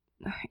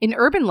 In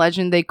urban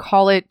legend, they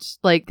call it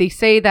like, they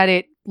say that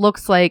it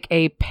looks like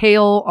a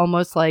pale,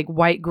 almost like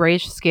white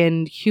grayish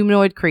skinned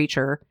humanoid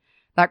creature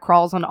that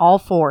crawls on all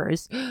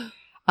fours.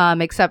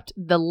 Except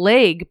the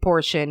leg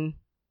portion,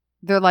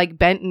 they're like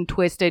bent and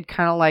twisted,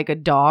 kind of like a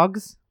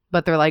dog's,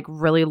 but they're like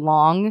really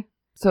long.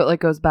 So it like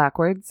goes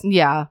backwards?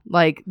 Yeah,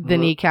 like the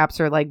kneecaps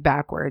are like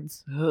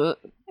backwards. But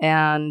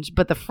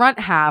the front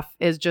half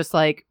is just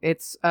like,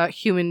 it's a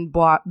human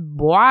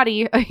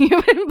body,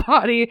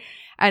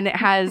 and it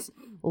has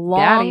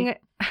long,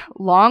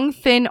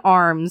 thin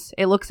arms.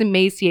 It looks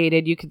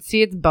emaciated. You can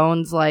see its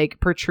bones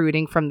like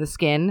protruding from the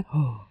skin.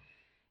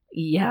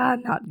 Yeah,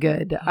 not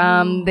good.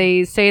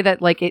 They say that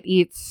like it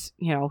eats,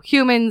 you know,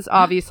 humans,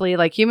 obviously,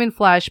 like human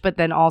flesh, but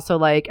then also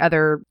like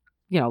other,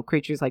 you know,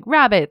 creatures like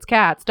rabbits,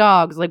 cats,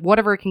 dogs, like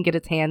whatever it can get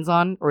its hands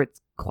on or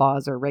its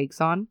claws or rakes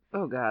on.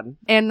 Oh, God.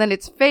 And then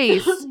its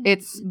face,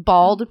 it's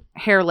bald,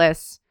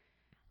 hairless,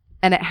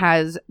 and it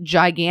has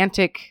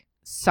gigantic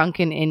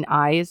sunken in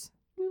eyes,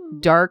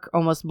 dark,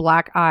 almost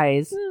black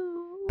eyes.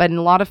 But in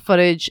a lot of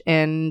footage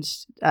and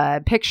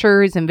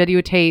pictures and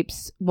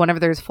videotapes, whenever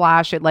there's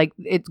flash,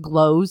 it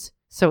glows,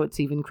 so it's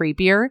even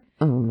creepier.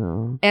 Oh,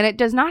 no. And it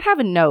does not have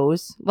a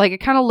nose. Like, it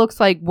kind of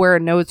looks like where a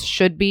nose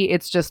should be.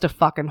 It's just a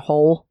fucking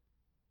hole.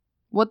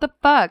 What the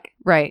fuck?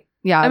 Right.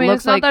 Yeah. I mean,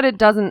 looks it's not like that it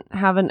doesn't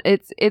have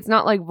it's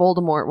not like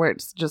Voldemort where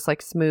it's just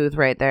like smooth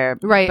right there.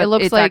 Right. But it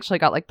looks it's like actually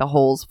got like the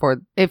holes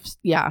for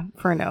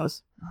for a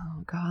nose.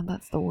 Oh, God,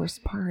 that's the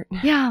worst part.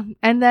 Yeah.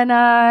 And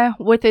then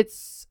with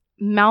its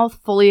mouth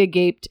fully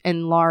agape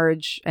and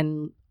large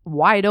and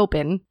wide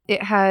open,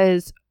 it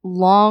has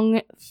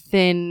long,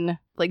 thin,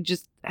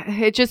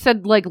 it just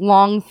said like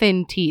long,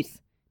 thin teeth.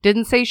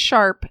 Didn't say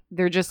sharp.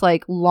 They're just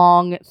like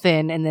long,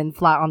 thin, and then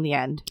flat on the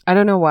end. I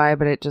don't know why,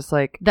 but it just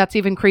like... That's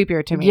even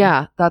creepier to me.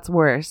 Yeah, that's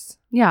worse.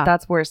 Yeah.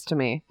 That's worse to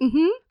me.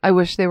 Mm-hmm. I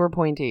wish they were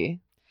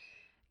pointy.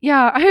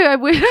 Yeah, I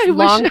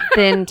Long, wish...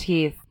 thin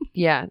teeth.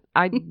 Yeah,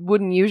 I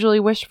wouldn't usually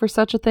wish for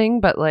such a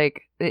thing, but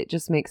like, it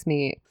just makes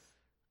me...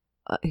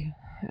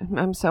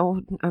 I'm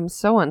so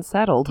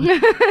unsettled.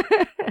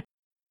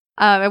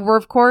 And we're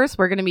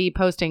going to be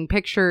posting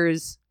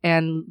pictures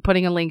and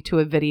putting a link to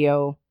a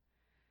video.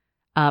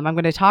 I'm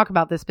going to talk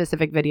about this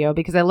specific video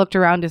because I looked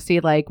around to see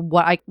like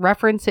what I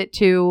reference it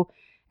to,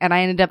 and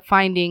I ended up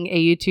finding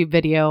a YouTube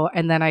video,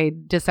 and then I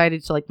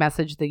decided to like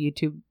message the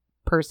YouTube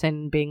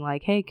person being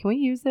like, hey, can we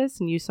use this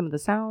and use some of the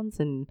sounds,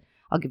 and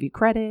I'll give you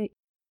credit.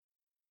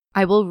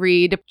 I will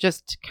read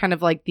just kind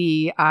of like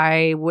the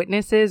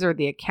eyewitnesses or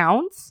the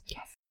accounts.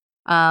 Yes.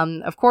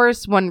 Of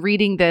course, when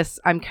reading this,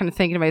 I'm kind of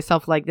thinking to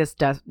myself like it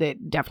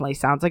definitely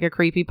sounds like a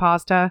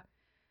creepypasta.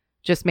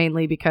 Just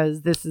mainly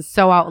because this is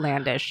so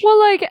outlandish. Well,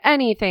 like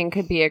anything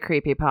could be a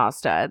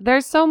creepypasta.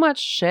 There's so much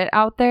shit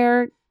out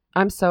there.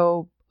 I'm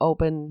so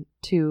open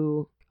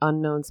to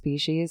unknown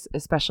species,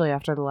 especially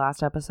after the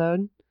last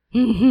episode.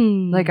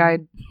 Like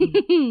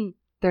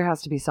there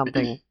has to be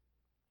something,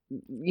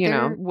 you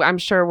know, I'm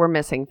sure we're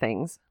missing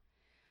things.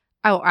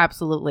 Oh,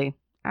 absolutely.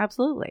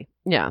 Absolutely.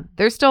 Yeah.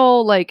 There's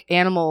still like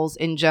animals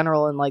in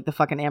general in like the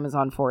fucking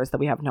Amazon forest that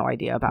we have no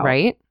idea about.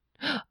 Right?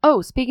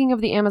 Oh, speaking of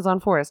the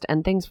Amazon forest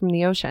and things from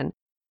the ocean,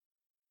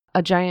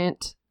 a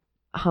giant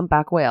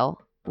humpback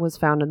whale was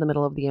found in the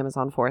middle of the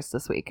Amazon forest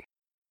this week.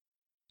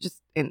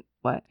 Just in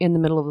what? In the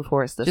middle of the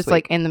forest this Just week.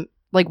 like in the,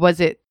 like, was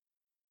it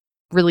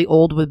really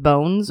old with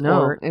bones?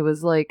 No, or it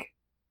was like,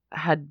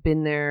 had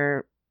been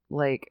there,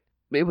 like,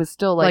 it was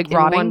still like in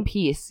rotting? one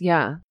piece.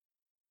 Yeah.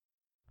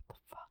 What the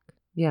fuck?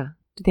 Yeah.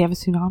 Did they have a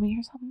tsunami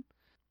or something?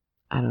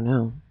 I don't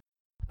know.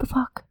 What the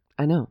fuck?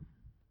 I know.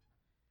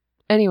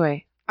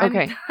 Anyway,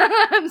 Okay.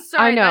 I'm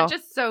sorry. I know. That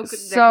just so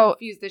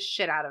confused the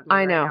shit out of me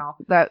I know.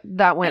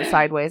 That went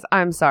sideways.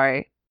 I'm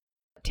sorry.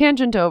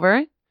 Tangent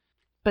over.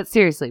 But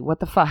seriously, what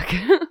the fuck?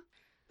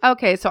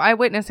 Okay, so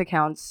eyewitness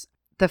accounts.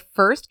 The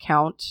first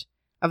count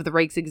of the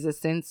rake's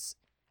existence,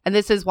 and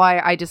this is why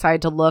I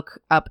decided to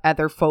look up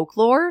other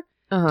folklore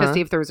to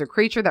see if there was a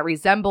creature that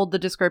resembled the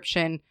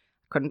description.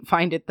 Couldn't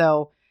find it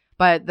though.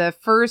 But the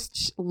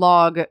first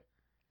log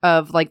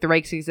of like the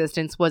rake's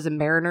existence was a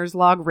mariner's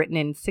log written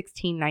in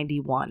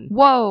 1691.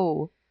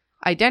 Whoa.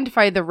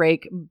 Identified the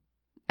rake,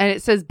 and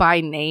it says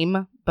by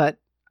name, but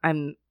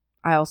I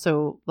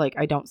also like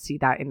I don't see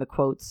that in the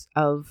quotes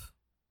of.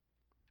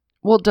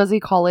 Well, does he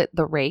call it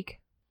the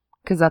rake?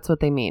 Because that's what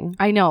they mean.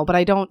 I know, but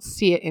I don't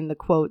see it in the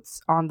quotes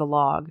on the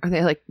log. Are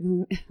they like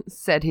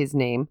said his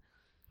name?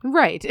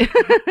 Right.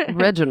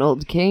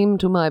 Reginald came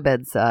to my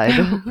bedside.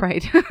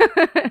 Right.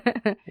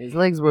 His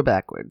legs were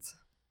backwards.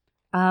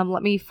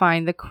 Let me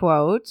find the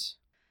quote.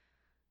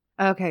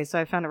 Okay, so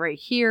I found it right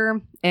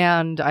here,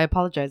 and I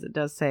apologize. It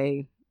does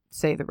say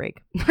the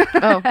rake.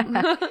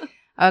 Oh.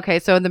 Okay,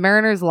 so in the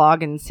Mariner's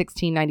Log in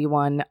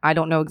 1691, I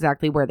don't know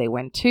exactly where they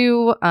went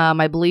to.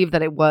 I believe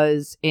that it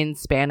was in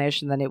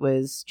Spanish, and then it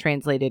was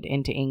translated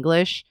into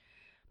English.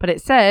 But it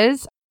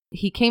says,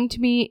 "He came to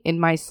me in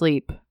my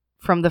sleep.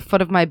 From the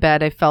foot of my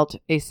bed, I felt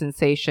a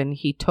sensation.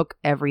 He took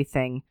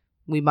everything.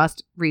 We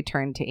must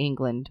return to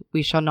England.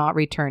 We shall not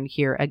return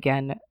here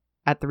again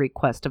at the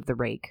request of the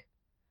rake."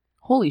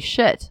 Holy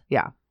shit.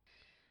 Yeah.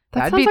 That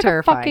That'd sounds be like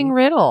terrifying. a fucking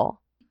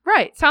riddle.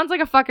 Right. Sounds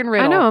like a fucking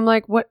riddle. I know. I'm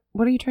like, what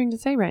are you trying to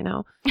say right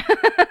now?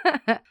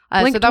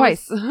 Blink so that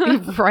twice.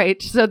 Was,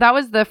 right. So that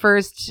was the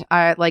first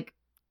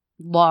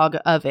log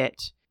of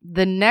it.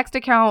 The next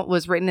account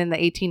was written in the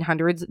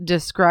 1800s,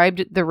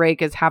 described the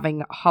rake as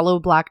having hollow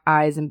black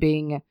eyes and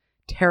being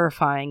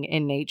terrifying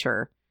in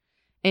nature.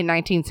 In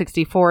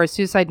 1964, a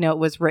suicide note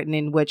was written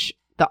in which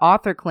the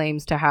author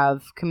claims to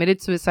have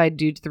committed suicide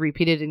due to the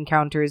repeated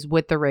encounters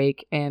with the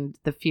rake and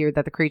the fear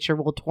that the creature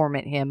will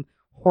torment him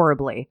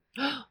horribly.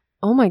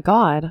 Oh my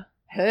God.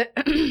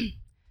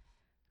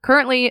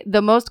 Currently,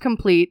 the most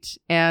complete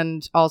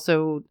and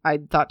also, I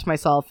thought to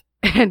myself,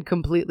 and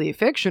completely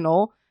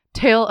fictional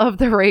tale of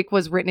the rake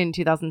was written in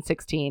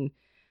 2016.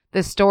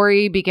 The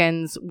story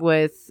begins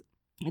with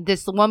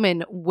this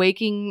woman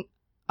waking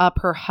up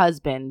her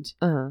husband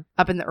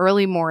up in the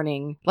early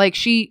morning. Like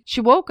she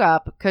woke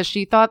up because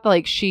she thought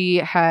like she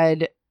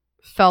had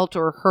felt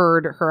or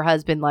heard her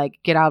husband like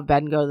get out of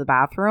bed and go to the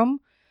bathroom.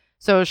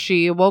 So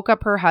she woke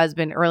up her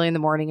husband early in the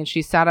morning and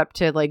she sat up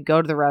to like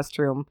go to the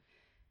restroom,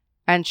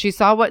 and she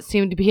saw what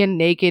seemed to be a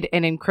naked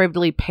and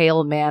incredibly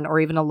pale man or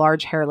even a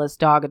large hairless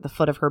dog at the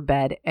foot of her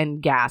bed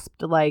and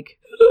gasped like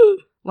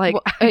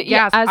well,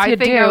 gasped. As I you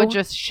think do. I would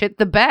just shit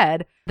the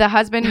bed. The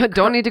husband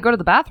Don't need to go to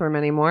the bathroom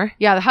anymore.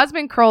 Yeah, the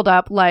husband curled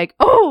up like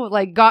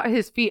got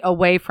his feet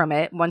away from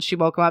it. When she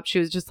woke him up, she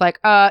was just like,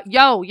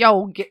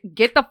 yo,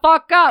 get the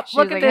fuck up. She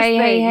Look was at like, this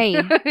hey,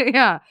 thing.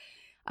 Yeah.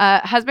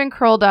 Husband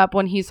curled up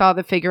when he saw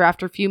the figure.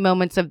 After a few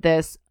moments of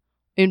this,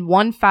 in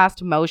one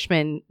fast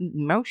motion,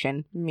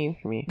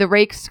 the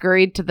rake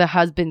scurried to the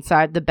husband's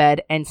side of the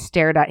bed and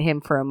stared at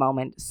him for a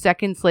moment.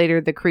 Seconds later,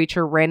 the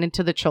creature ran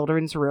into the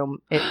children's room,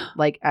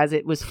 as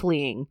it was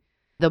fleeing.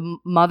 The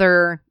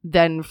mother,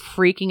 then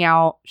freaking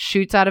out,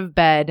 shoots out of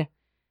bed,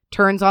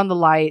 turns on the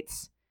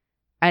lights,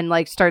 and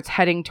like starts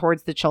heading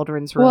towards the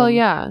children's room. Well,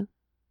 yeah.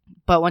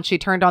 But when she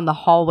turned on the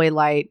hallway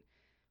light,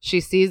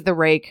 she sees the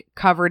rake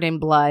covered in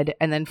blood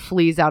and then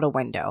flees out a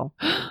window,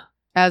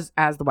 as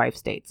the wife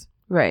states.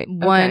 Right.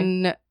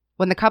 When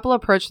the couple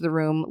approached the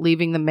room,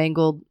 leaving the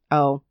mangled.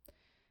 Oh,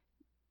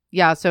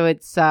 yeah. So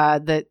it's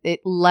that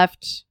it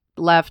left,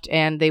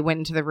 and they went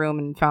into the room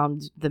and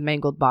found the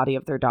mangled body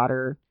of their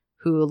daughter,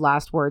 who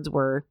last words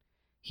were,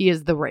 "He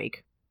is the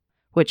rake,"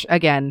 which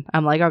again,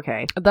 I'm like,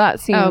 okay, That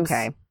seems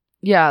okay.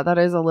 Yeah, that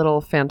is a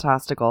little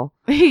fantastical.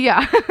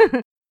 Yeah.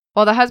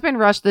 While the husband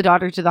rushed the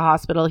daughter to the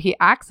hospital, he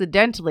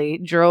accidentally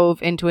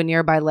drove into a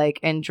nearby lake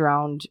and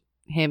drowned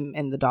him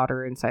and the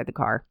daughter inside the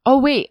car. Oh,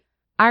 wait.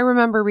 I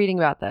remember reading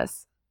about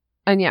this.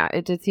 And yeah,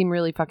 it did seem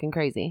really fucking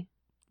crazy.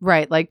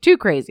 Right, like too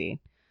crazy.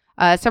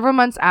 Several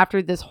months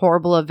after this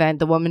horrible event,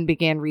 the woman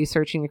began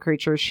researching the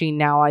creature she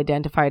now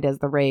identified as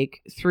the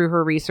rake. Through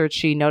her research,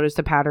 she noticed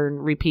a pattern,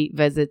 repeat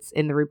visits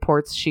in the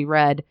reports she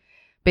read.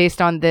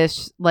 Based on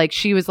this, like,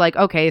 she was like,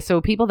 okay,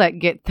 so people that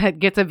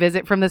gets a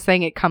visit from this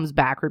thing, it comes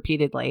back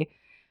repeatedly.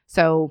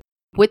 So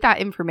with that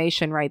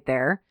information right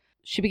there,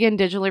 she began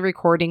digitally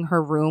recording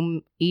her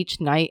room each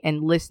night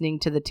and listening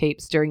to the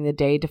tapes during the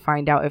day to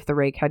find out if the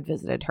rake had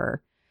visited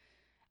her.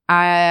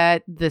 At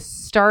the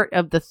start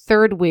of the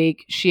third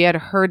week, she had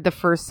heard the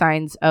first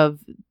signs of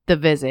the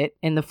visit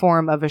in the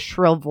form of a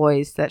shrill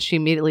voice that she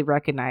immediately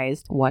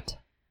recognized. What?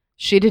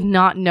 She did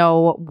not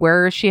know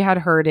where she had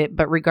heard it,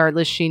 but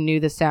regardless, she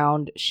knew the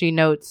sound. She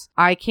notes,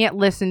 "I can't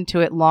listen to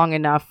it long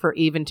enough for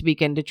even to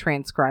begin to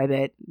transcribe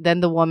it."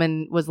 Then the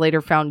woman was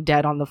later found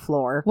dead on the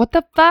floor. What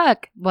the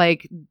fuck? They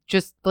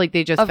just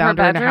Of found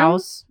her her in her bedroom?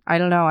 house. I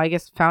don't know. I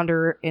guess found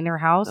her in her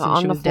house and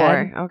On she the was floor.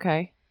 dead.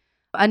 Okay.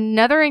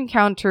 Another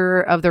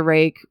encounter of the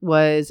rake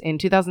was in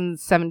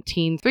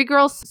 2017. 3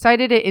 girls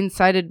sighted it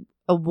inside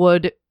a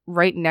wood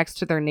right next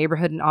to their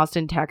neighborhood in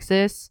Austin,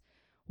 Texas.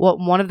 What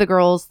one of the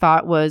girls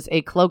thought was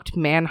a cloaked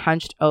man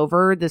hunched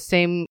over. The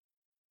same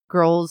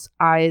girl's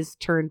eyes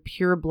turned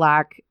pure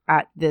black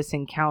at this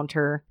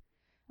encounter.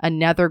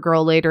 Another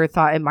girl later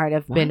thought it might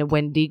have been a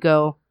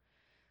Wendigo.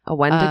 A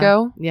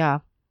Wendigo? Yeah.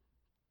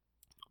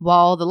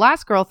 While the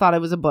last girl thought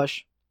it was a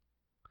bush.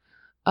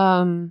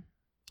 That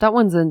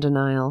one's in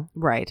denial.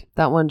 Right.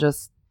 That one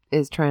just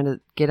is trying to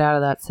get out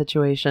of that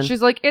situation.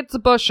 She's like, it's a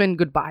bush and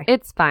goodbye.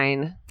 It's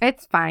fine.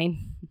 It's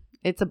fine.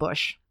 It's a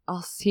bush.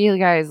 I'll see you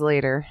guys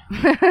later.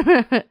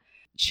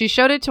 She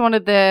showed it to one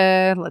of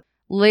the...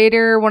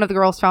 Later, one of the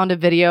girls found a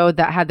video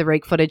that had the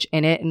rake footage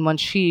in it. And when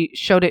she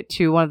showed it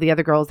to one of the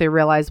other girls, they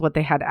realized what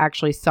they had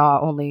actually saw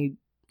only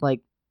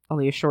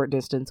a short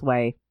distance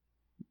away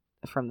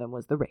from them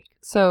was the rake.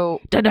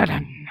 So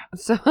Dun-dun-dun.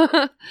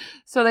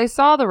 So they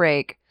saw the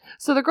rake.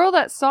 So the girl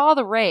that saw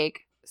the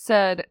rake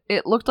said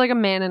it looked like a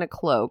man in a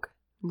cloak.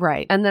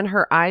 Right. And then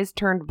her eyes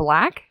turned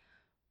black?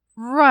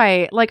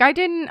 Right. Like I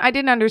didn't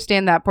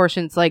understand that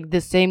portion. It's like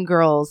the same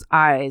girl's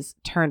eyes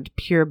turned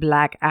pure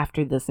black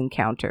after this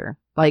encounter.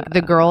 Like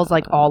the girls,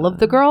 like all of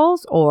the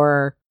girls,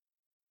 or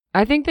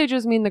I think they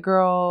just mean the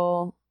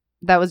girl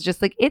that was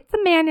just like, it's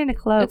a man in a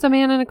cloak. It's a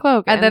man in a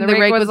cloak. And then the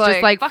rake was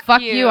just like,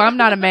 fuck you. I'm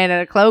not a man in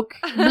a cloak.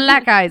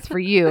 Black eyes for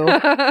you.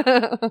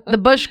 The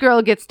bush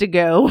girl gets to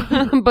go.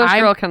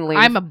 Girl can leave.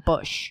 I'm a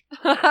bush.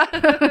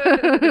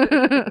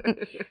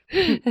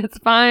 It's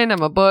fine.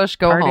 I'm a bush.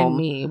 Go Pardon home.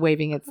 me,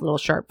 waving its little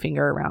sharp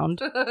finger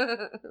around.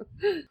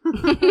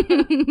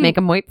 Make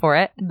them wait for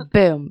it.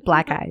 Boom.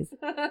 Black eyes.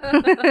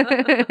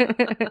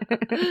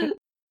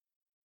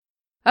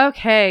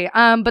 Okay,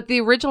 but the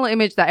original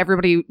image that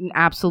everybody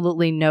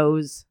absolutely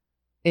knows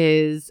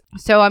is...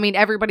 So, I mean,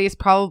 everybody's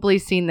probably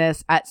seen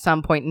this at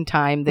some point in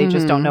time. They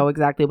just don't know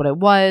exactly what it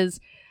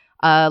was.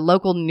 A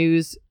local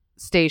news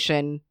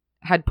station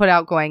had put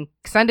out going,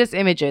 send us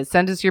images,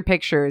 send us your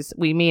pictures.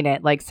 We mean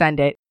it, like, send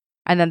it.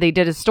 And then they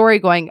did a story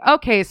going,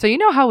 okay, so you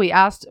know how we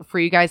asked for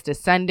you guys to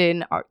send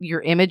in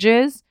your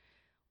images?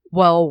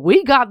 Well,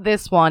 we got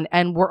this one,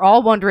 and we're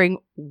all wondering,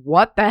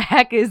 what the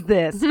heck is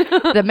this?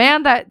 The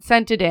man that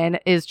sent it in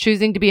is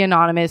choosing to be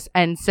anonymous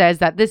and says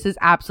that this is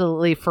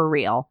absolutely for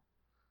real.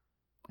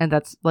 And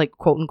that's like,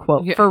 quote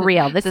unquote, for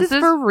real. This is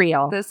for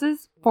real. This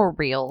is for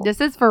real.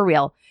 This is for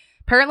real.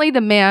 Apparently,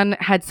 the man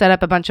had set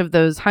up a bunch of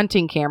those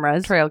hunting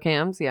cameras. Trail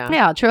cams, yeah.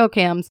 Yeah, trail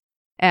cams.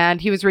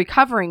 And he was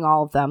recovering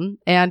all of them.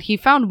 And he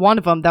found one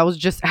of them that was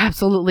just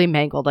absolutely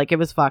mangled. Like, it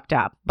was fucked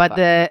up. But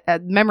the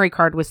memory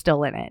card was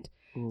still in it.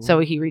 So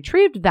he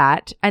retrieved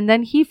that, and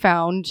then he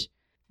found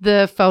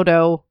the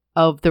photo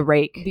of the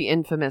rake. The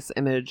infamous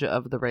image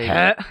of the rake.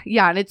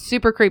 Yeah, and it's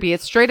super creepy.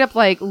 It straight up,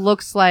 like,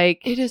 looks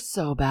like... It is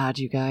so bad,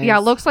 you guys. Yeah,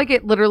 it looks like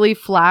it literally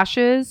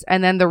flashes,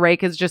 and then the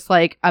rake is just,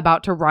 like,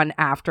 about to run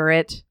after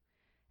it.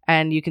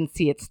 And you can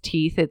see its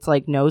teeth, its,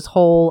 like, nose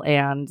hole,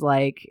 and,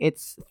 like,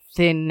 its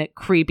thin,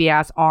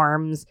 creepy-ass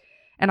arms.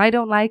 And I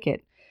don't like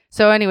it.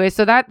 So anyway,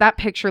 so that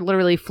picture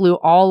literally flew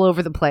all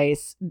over the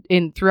place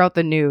throughout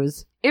the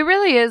news. It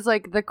really is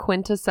like the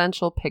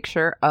quintessential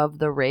picture of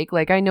the rake.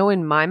 Like, I know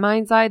in my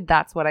mind's eye,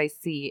 that's what I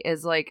see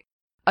is like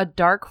a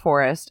dark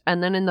forest.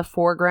 And then in the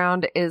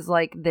foreground is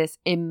like this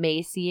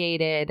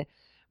emaciated,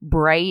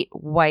 bright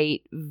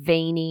white,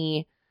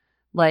 veiny,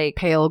 like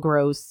pale,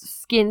 gross,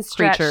 skin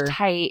stretched creature.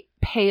 Tight,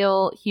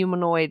 pale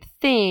humanoid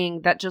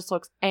thing that just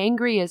looks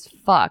angry as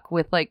fuck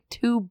with like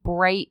 2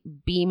 bright,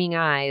 beaming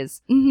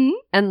eyes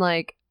and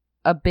like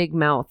a big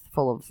mouth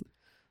full of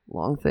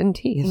long, thin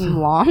teeth.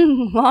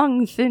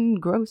 Long, thin,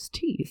 gross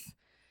teeth.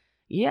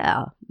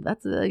 Yeah,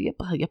 that's yep.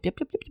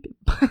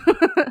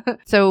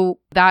 So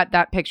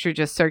that picture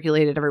just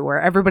circulated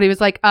everywhere. Everybody was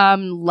like,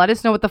 let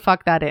us know what the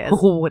fuck that is.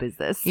 What is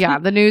this? Yeah,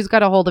 the news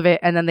got a hold of it,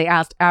 and then they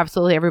asked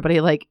absolutely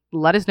everybody, like,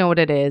 let us know what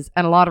it is.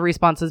 And a lot of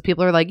responses,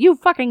 people are like, you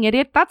fucking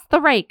idiot, that's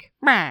the rake.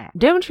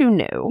 Don't you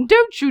know?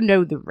 Don't you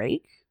know the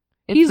rake?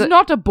 He's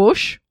not a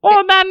bush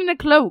or a man in a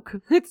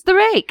cloak. It's the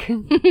rake.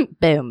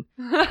 Boom.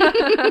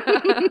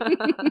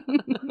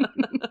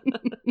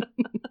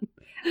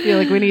 I feel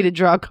like we need to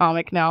draw a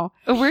comic now.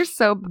 We're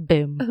so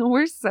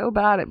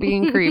bad at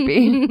being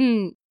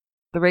creepy.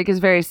 The rake is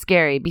very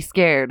scary. Be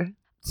scared.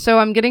 So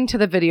I'm getting to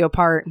the video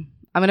part.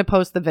 I'm going to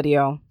post the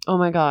video. Oh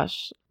my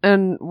gosh.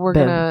 And we're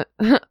going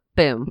to...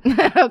 Boom.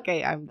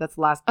 Okay, that's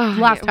last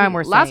time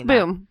we're saying last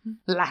boom.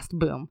 That. Last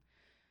boom.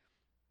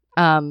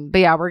 But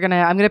yeah,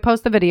 I'm gonna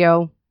post the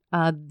video.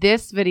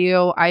 This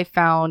video I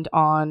found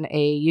on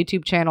a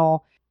YouTube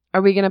channel.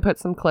 Are we gonna put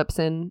some clips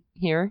in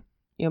here?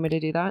 You want me to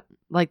do that?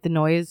 Like the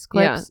noise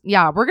clips?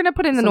 Yeah, we're gonna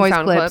put in the noise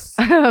clips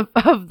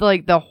of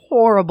like the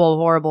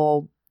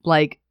horrible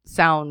like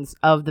sounds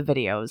of the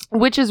videos.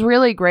 Which is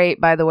really great,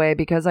 by the way,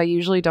 because I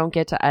usually don't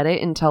get to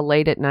edit until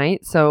late at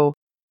night, so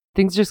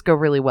things just go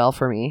really well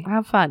for me.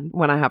 Have fun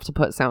when I have to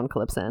put sound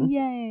clips in.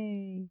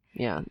 Yay.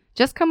 Yeah.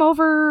 Just come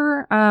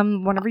over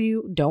whenever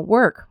you don't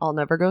work. I'll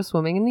never go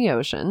swimming in the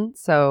ocean,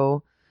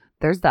 so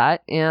there's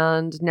that.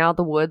 And now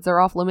the woods are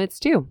off limits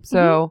too.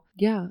 So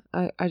yeah,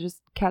 I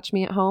just catch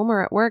me at home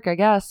or at work, I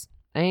guess.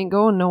 I ain't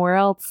going nowhere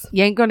else.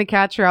 You ain't going to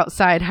catch her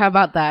outside. How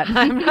about that?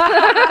 I'm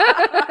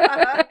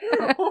not.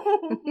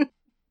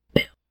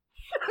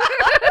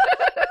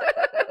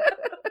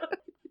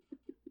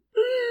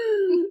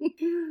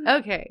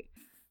 Okay.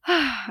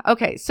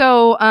 Okay.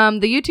 So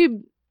the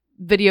YouTube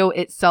video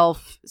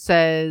itself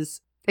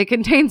says it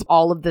contains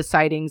all of the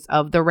sightings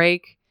of the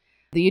rake.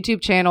 The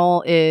YouTube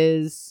channel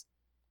it's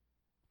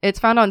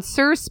found on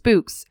Sir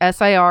Spooks,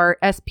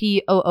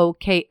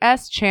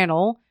 SIRSPOOKS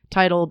channel,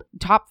 titled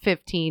Top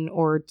 15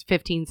 or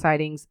 15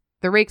 Sightings,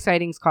 the rake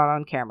sightings caught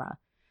on camera.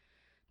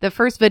 The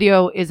first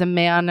video is a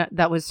man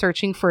that was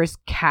searching for his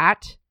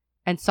cat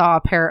and saw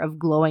a pair of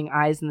glowing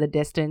eyes in the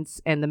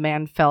distance, and the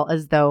man felt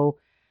as though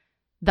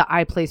the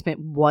eye placement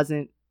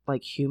wasn't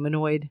like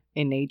humanoid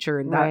in nature,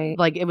 and that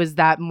like it was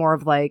that more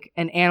of like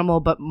an animal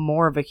but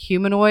more of a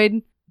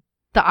humanoid.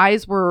 The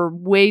eyes were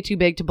way too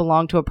big to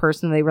belong to a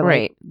person. They were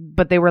like,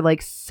 but they were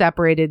like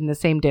separated in the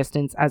same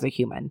distance as a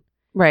human.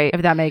 Right.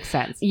 If that makes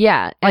sense.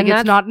 Yeah. Like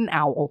it's not an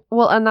owl.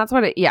 Well, and that's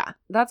what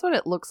that's what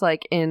it looks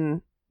like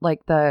in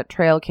like the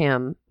trail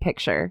cam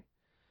picture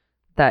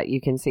that you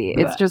can see.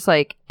 It's just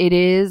like, it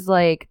is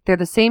like, they're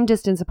the same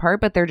distance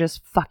apart, but they're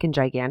just fucking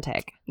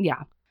gigantic.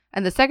 Yeah.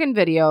 And the second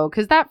video,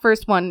 because that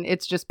first one,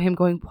 it's just him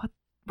going,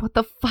 what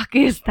the fuck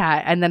is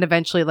that? And then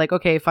eventually like,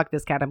 okay, fuck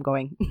this cat, I'm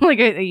going.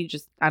 Like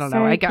I don't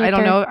know. I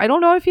don't know. I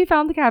don't know if he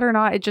found the cat or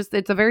not.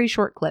 It's a very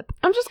short clip.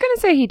 I'm just going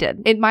to say he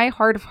did. In my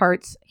heart of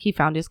hearts, he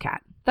found his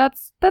cat.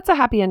 That's a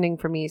happy ending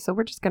for me. So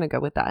we're just going to go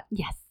with that.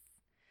 Yes.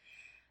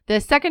 The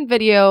second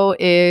video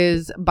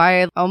is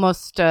by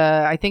almost,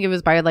 I think it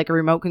was by like a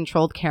remote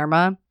controlled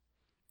camera.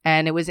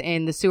 And it was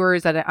in the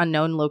sewers at an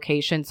unknown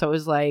location. So it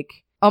was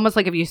like, almost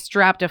like if you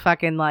strapped a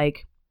fucking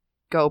like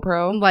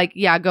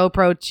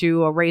GoPro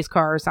to a race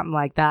car or something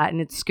like that.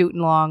 And it's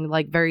scooting along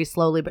like very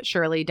slowly but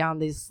surely down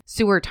these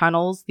sewer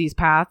tunnels, these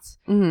paths.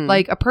 Mm-hmm.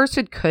 Like a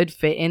person could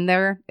fit in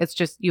there. It's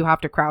just you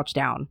have to crouch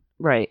down.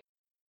 Right.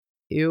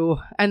 Ew.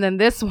 And then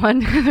this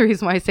one, the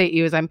reason why I say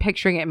ew is I'm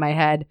picturing it in my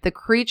head. The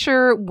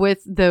creature with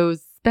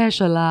those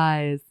special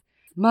eyes.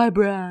 My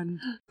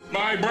brand.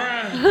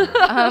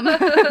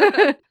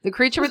 The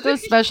creature with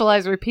those special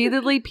eyes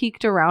repeatedly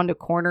peeked around a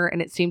corner,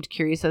 and it seemed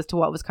curious as to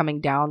what was coming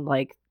down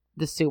like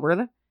the sewer.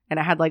 And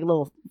it had like a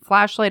little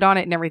flashlight on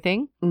it and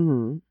everything.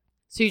 Mm-hmm.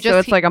 So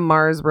it's like a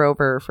Mars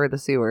rover for the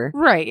sewer.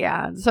 Right,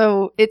 yeah.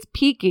 So it's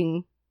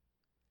peeking,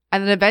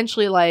 and then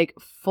eventually like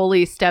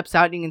fully steps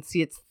out and you can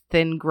see its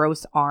thin,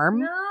 gross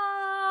arm.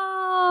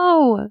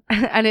 No!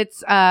 And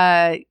it's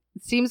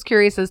seems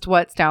curious as to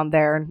what's down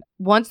there.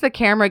 Once the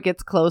camera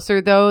gets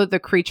closer, though, the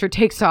creature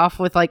takes off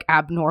with like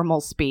abnormal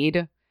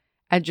speed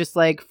and just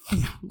like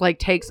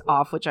takes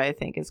off, which I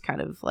think is kind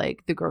of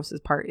like the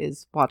grossest part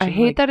is watching. I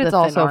hate like, that it's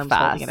also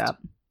fast. It up.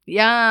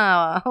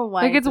 Yeah.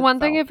 Like it's one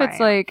thing if it's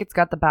like it's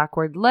got the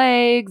backward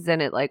legs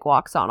and it like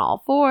walks on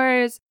all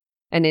fours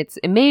and it's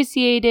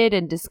emaciated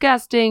and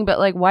disgusting, but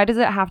like why does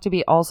it have to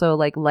be also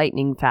like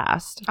lightning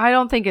fast? I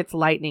don't think it's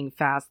lightning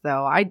fast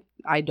though.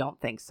 I don't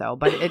think so,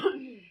 but it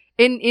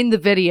in the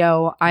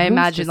video, I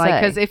imagine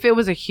like because if it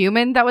was a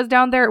human that was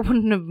down there, it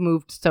wouldn't have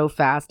moved so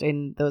fast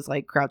in those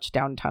like crouched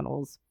down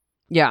tunnels.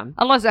 Yeah.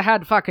 Unless it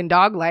had fucking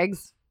dog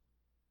legs.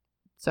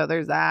 So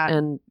there's that.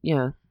 And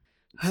yeah,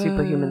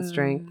 superhuman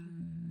strength.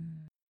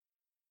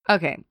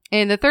 Okay.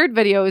 And the third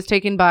video is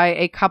taken by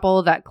a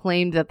couple that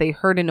claimed that they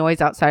heard a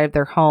noise outside of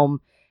their home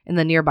in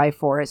the nearby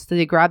forest. So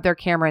they grabbed their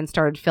camera and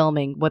started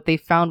filming. What they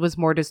found was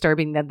more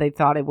disturbing than they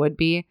thought it would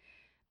be.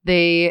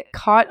 They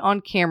caught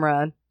on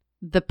camera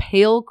the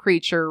pale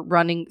creature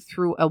running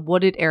through a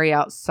wooded area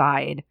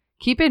outside.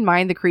 Keep in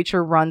mind the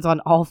creature runs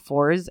on all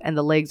fours and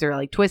the legs are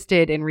like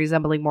twisted and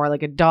resembling more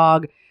like a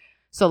dog.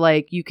 So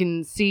like you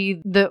can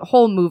see the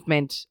whole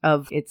movement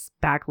of its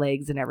back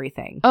legs and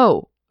everything.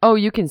 Oh,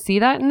 you can see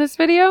that in this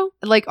video?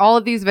 Like all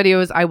of these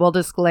videos, I will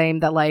disclaim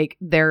that like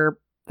they're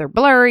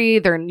blurry,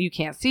 you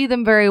can't see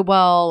them very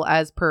well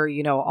as per,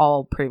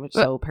 all pretty much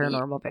so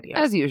paranormal videos.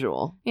 As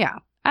usual. Yeah.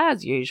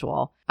 As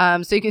usual.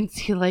 So you can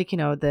see like, you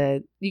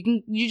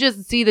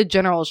just see the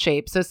general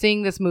shape. So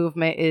seeing this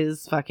movement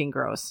is fucking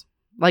gross.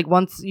 Like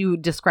once you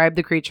describe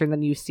the creature and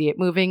then you see it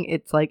moving,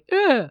 it's like,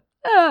 I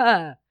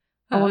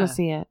want to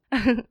see it.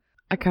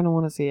 I kind of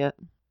want to see it.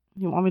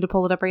 You want me to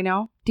pull it up right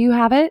now? Do you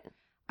have it?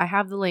 I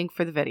have the link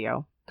for the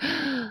video.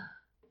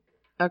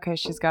 Okay,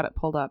 she's got it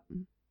pulled up.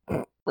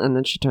 And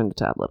then she turned the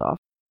tablet off.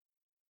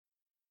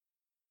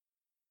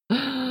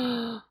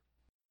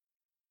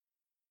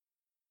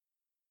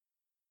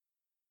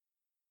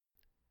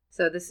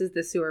 So this is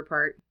the sewer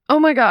part. Oh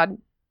my god.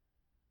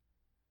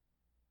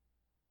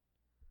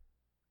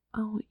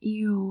 Oh,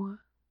 ew.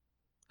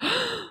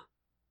 Oh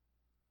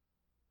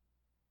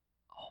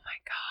my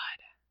god.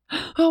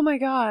 Oh my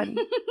god.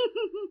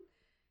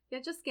 Yeah,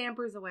 just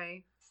scampers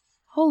away.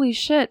 Holy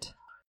shit.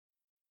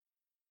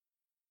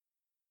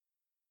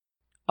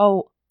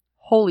 Oh,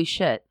 holy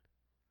shit.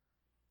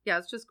 Yeah,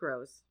 it's just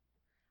gross.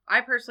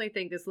 I personally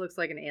think this looks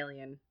like an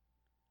alien.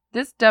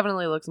 This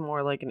definitely looks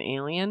more like an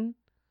alien,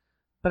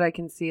 but I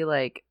can see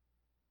like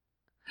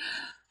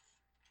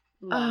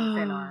long,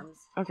 thin arms.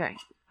 Okay,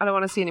 I don't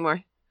want to see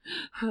anymore.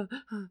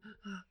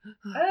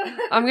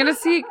 I'm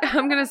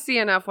gonna see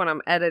enough when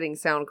I'm editing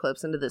sound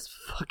clips into this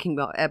fucking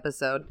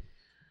episode.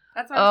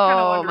 That's why I was kind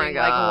of Oh wondering,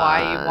 my like, why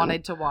God. you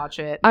wanted to watch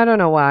it. I don't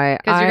know why.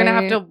 Because you're gonna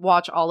have to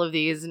watch all of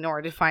these in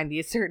order to find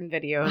these certain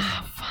videos.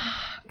 Oh,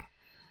 fuck.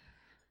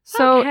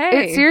 So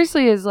Okay. it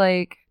seriously is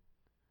like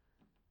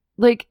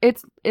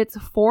its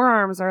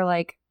forearms are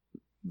like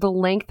the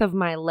length of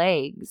my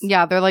legs.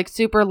 Yeah, they're like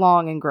super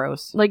long and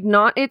gross. Like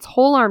not its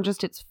whole arm,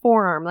 just its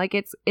forearm. Like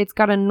it's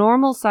got a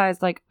normal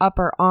size like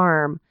upper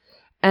arm,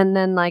 and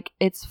then like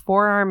its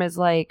forearm is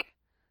like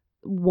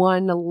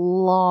one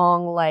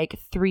long like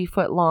 3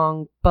 foot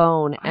long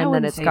bone, and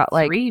then it's got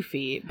like 3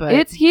 feet, but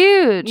it's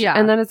huge. Yeah.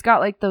 And then it's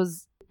got like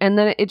those, and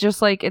then it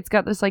just like it's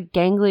got this like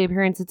gangly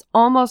appearance. It's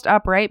almost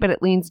upright, but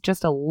it leans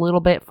just a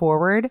little bit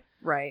forward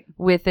right,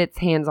 with its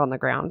hands on the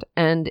ground,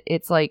 and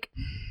it's like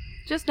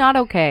just not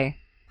okay.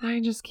 I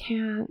just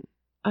can't.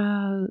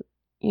 You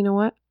know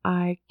what?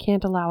 I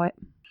can't allow it.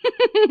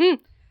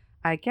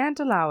 I can't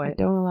allow I it.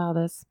 don't allow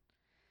this.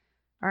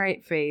 All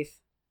right, Faith.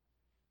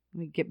 Let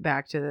me get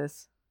back to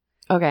this.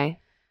 Okay.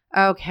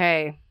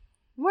 Okay.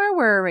 Where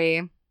were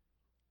we?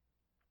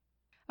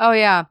 Oh,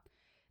 yeah.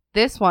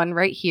 This one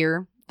right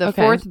here. The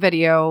Okay. fourth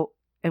video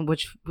in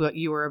which what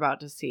you were about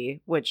to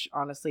see, which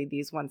honestly,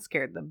 these ones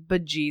scared the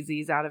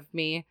bejeezies out of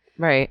me.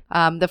 Right.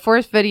 The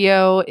fourth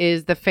video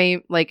is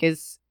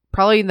is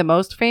probably the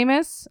most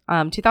famous.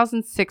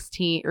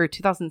 2016 or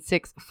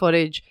 2006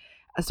 footage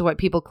as to what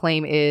people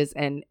claim is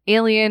an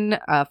alien,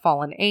 a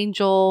fallen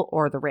angel,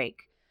 or the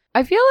rake.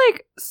 I feel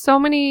like so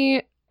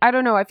many, I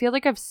don't know, I feel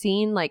like I've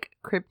seen like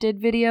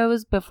cryptid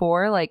videos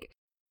before, like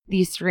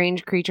these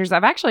strange creatures.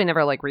 I've actually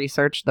never like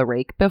researched the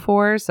rake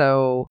before,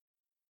 so,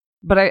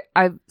 but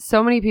I've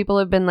so many people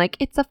have been like,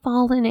 it's a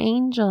fallen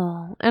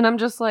angel. And I'm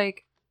just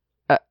like,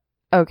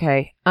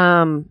 okay.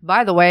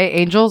 By the way,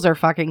 angels are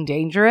fucking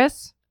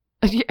dangerous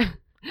Yeah.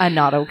 and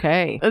not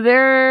okay.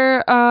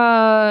 They're,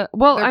 well,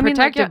 They're I mean,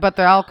 protective, like, but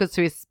they're all because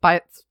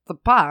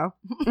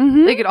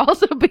mhm. they could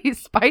also be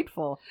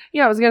spiteful.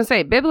 Yeah, I was going to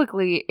say,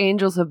 biblically,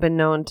 angels have been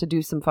known to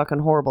do some fucking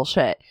horrible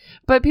shit.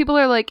 But people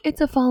are like,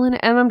 it's a fallen...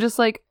 And I'm just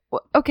like,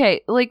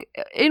 okay, like,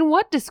 in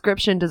what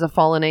description does a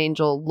fallen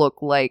angel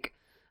look like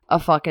a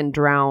fucking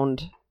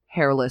drowned,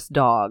 hairless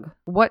dog?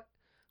 What?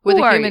 With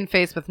who a are human you?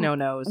 face with no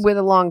nose. With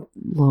a long,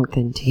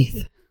 thin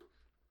teeth.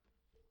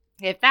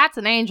 If that's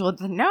an angel,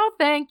 then no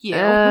thank you.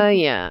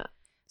 Yeah.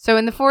 So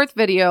in the fourth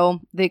video,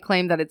 they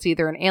claim that it's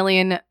either an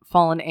alien,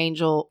 fallen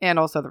angel, and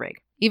also the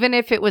rake. Even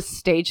if it was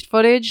staged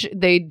footage,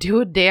 they do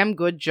a damn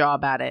good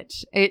job at it.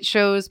 It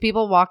shows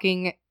people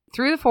walking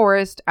through the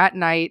forest at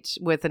night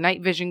with a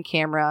night vision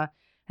camera,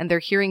 and they're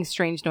hearing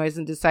strange noise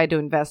and decide to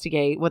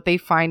investigate. What they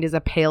find is a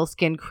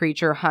pale-skinned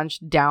creature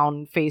hunched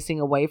down, facing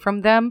away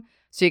from them.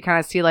 So you kind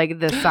of see like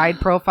the side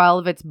profile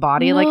of its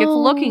body, like it's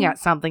looking at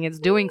something, it's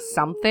doing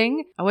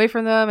something away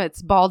from them.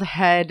 Its bald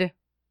head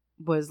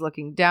was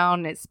looking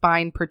down, its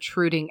spine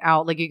protruding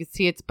out, like you could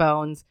see its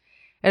bones.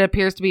 It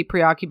appears to be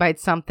preoccupied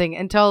something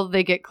until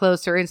they get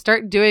closer and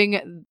start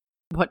doing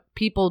what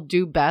people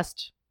do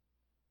best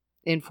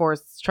in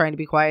forests trying to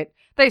be quiet.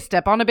 They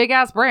step on a big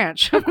ass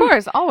branch. Of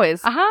course,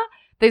 always.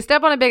 They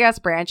step on a big ass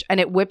branch and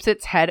it whips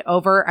its head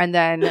over and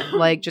then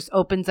like just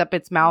opens up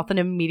its mouth, and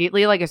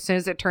immediately, like as soon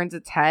as it turns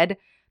its head,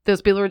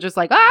 those people are just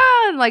like,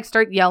 ah, and like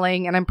start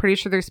yelling. And I'm pretty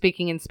sure they're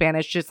speaking in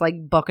Spanish, just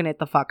like booking it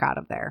the fuck out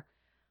of there.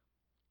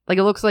 Like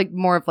it looks like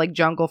more of like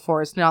jungle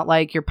forest, not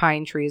like your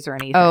pine trees or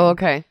anything. Oh,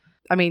 okay.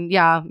 I mean,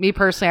 yeah, me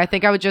personally, I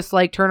think I would just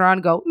like turn around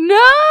and go,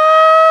 no!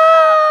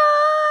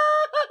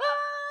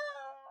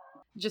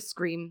 Just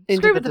scream.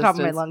 Into Scream the at the top of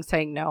my distance. lungs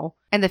saying no.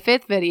 And the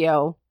fifth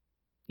video,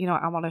 you know,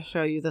 I want to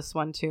show you this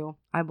one too.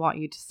 I want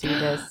you to see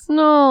this.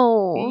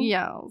 No.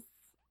 Yes.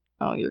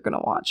 Oh, you're going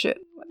to watch it,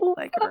 whether you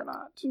like it or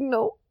not.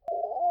 No.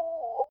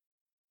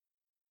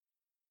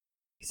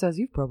 He says,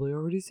 you've probably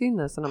already seen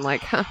this. And I'm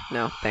like, huh,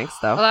 no, thanks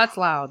though. Well, that's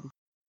loud.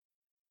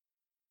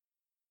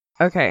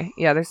 Okay,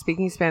 yeah, they're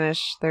speaking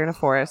Spanish. They're in a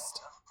forest.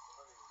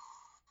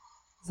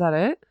 Is that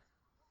it?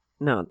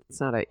 No,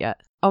 it's not it yet.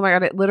 Oh my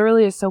god, it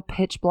literally is so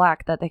pitch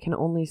black that they can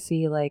only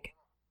see, like,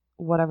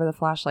 whatever the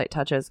flashlight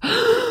touches.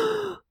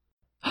 No!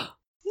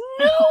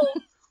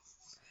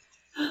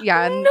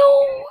 Yeah. And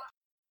No!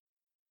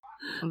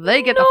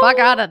 they get the fuck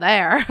out of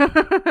there.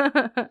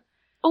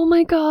 Oh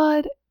my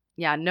god.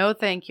 Yeah, no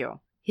thank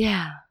you.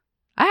 Yeah.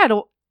 I had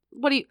a...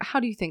 How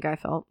do you think I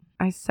felt?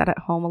 I sat at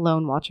home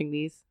alone watching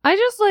these. I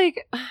just,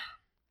 like...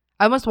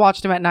 I almost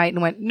watched them at night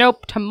and went,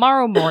 nope,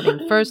 tomorrow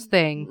morning, first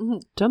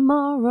thing.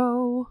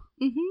 Tomorrow.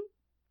 Mm-hmm.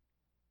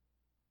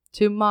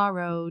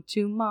 Tomorrow.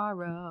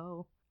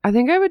 I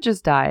think I would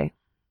just die.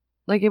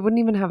 Like, it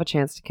wouldn't even have a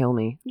chance to kill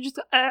me. Just,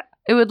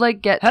 It would,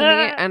 like, get to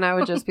me, and I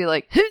would just be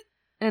like...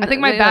 And I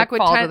think my they, back like,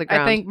 would fall to the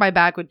ground. I think my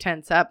back would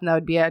tense up, and that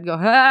would be it. I'd go,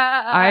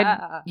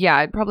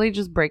 I'd probably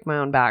just break my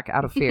own back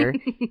out of fear.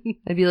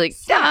 I'd be like,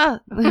 ah!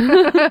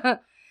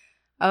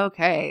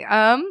 Okay.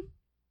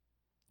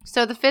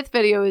 So the 5th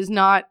video is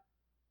not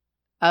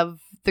of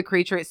the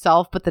creature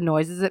itself, but the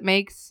noises it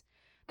makes.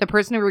 The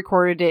person who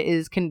recorded it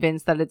is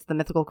convinced that it's the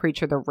mythical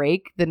creature, the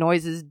rake. The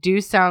noises do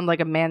sound like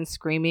a man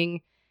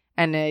screaming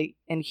and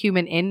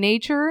human in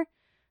nature.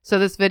 So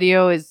this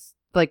video is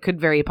like could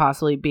very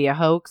possibly be a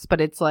hoax,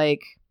 but it's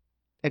like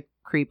a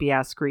creepy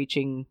ass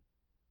screeching,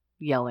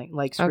 yelling,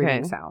 like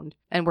screaming sound.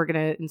 And we're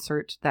gonna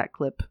insert that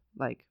clip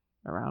like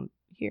around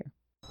here.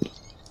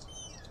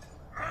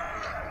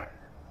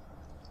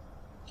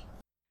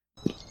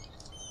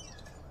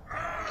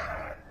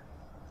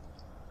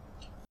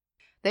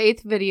 The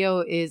 8th video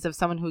is of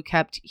someone who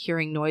kept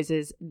hearing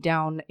noises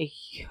down a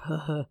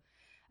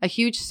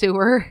huge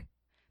sewer.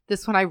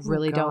 This one I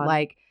really don't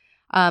like.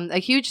 A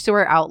huge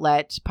sewer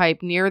outlet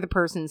pipe near the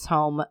person's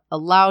home. A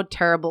loud,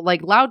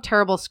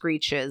 terrible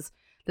screeches.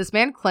 This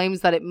man claims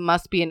that it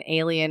must be an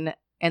alien,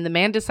 and the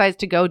man decides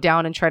to go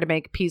down and try to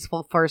make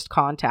peaceful first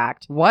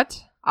contact.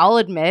 What? I'll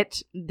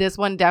admit, this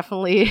one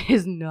definitely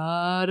is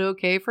not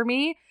okay for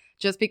me,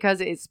 just because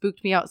it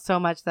spooked me out so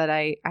much that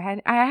I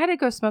had to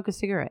go smoke a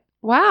cigarette.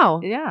 Wow.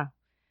 Yeah.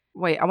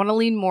 Wait, I want to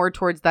lean more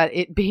towards that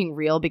it being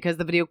real, because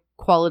the video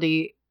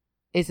quality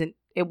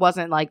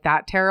wasn't like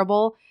that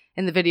terrible.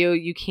 In the video,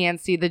 you can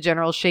see the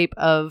general shape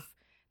of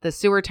the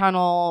sewer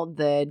tunnel,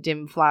 the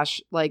dim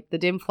flashlight,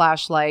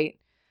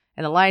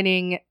 and the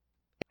lighting.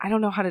 I don't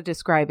know how to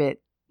describe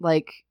it.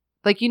 Like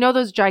you know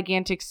those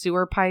gigantic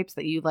sewer pipes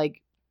that you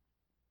like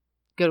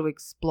go to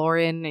explore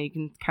in, and you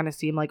can kind of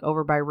see them like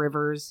over by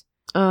rivers.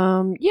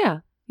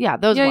 Yeah,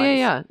 those ones.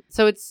 Yeah.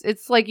 So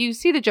it's like you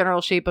see the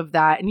general shape of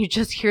that, and you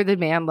just hear the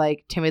man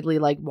like timidly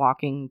like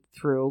walking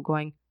through,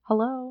 going,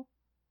 "Hello,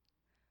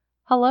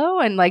 hello,"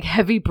 and like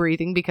heavy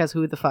breathing, because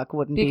who the fuck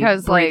wouldn't be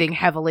breathing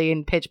heavily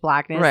in pitch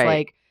blackness,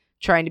 like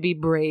trying to be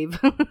brave,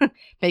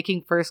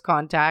 making first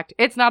contact.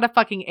 It's not a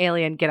fucking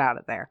alien. Get out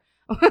of there.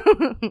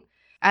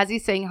 As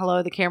he's saying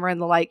hello, the camera and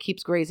the light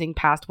keeps grazing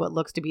past what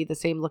looks to be the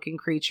same looking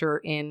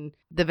creature in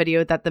the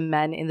video that the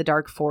men in the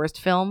dark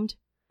forest filmed.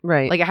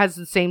 Right. Like it has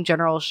the same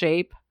general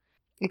shape,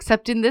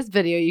 except in this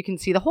video you can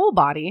see the whole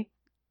body.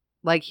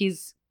 Like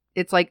it's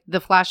like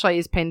the flashlight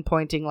is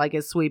pinpointing, like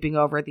is sweeping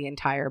over the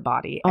entire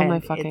body. Oh my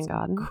fucking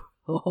God.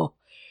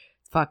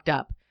 It's fucked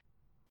up.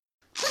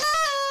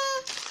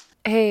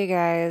 Hey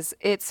guys,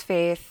 it's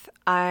Faith.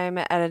 I'm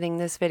editing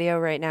this video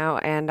right now,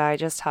 and I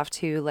just have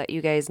to let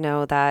you guys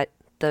know that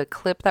the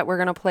clip that we're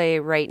going to play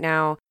right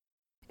now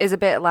is a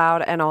bit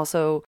loud and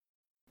also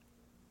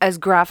as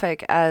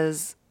graphic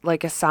as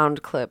like a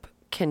sound clip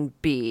can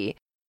be.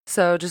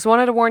 So just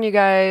wanted to warn you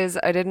guys,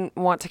 I didn't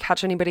want to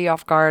catch anybody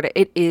off guard.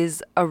 It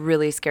is a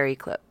really scary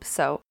clip.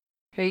 So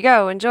here you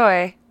go,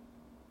 enjoy.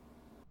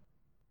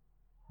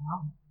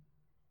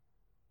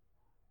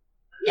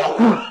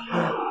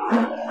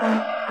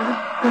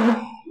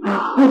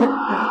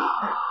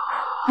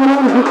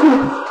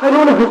 I don't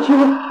want to hurt you.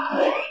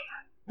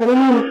 I don't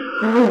want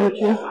to hurt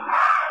you.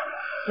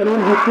 I don't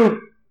want to hurt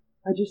you.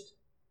 I just...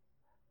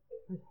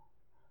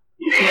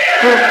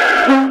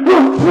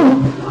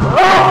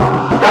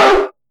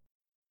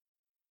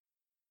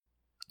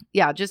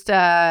 Yeah, just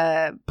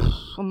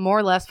more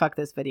or less fuck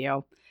this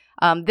video.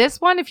 This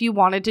one, if you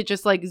wanted to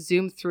just like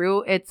zoom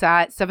through, it's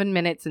at 7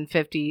 minutes and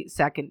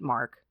 50-second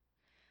mark.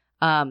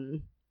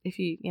 If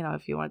you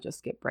want to just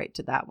skip right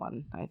to that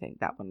one, I think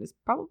that one is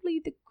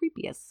probably the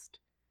creepiest.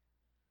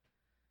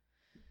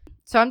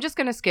 So I'm just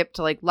going to skip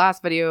to like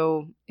last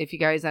video if you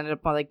guys ended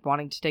up like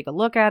wanting to take a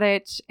look at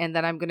it. And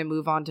then I'm going to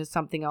move on to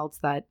something else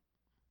that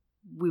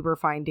we were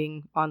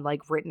finding on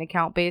like written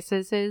account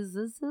basis.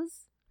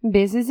 Yes,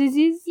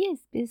 businesses.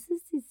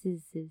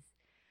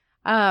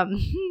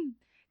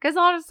 Because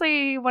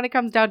honestly, when it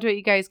comes down to it,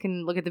 you guys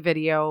can look at the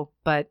video.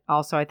 But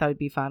also I thought it'd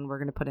be fun. We're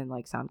going to put in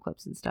like sound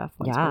clips and stuff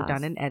once we're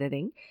done in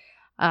editing.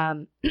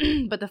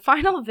 But the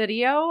final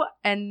video,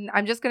 and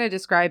I'm just going to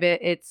describe it.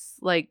 It's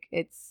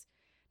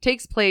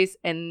takes place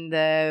in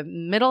the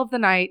middle of the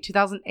night,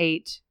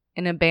 2008,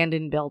 in an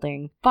abandoned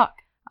building. Fuck.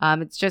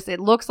 It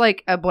looks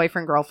like a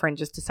boyfriend girlfriend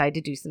just decided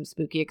to do some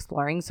spooky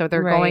exploring. So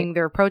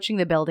they're approaching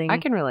the building. I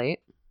can relate.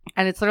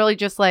 And it's literally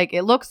just like,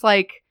 it looks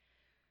like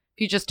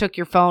if you just took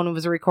your phone and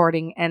was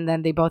recording, and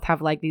then they both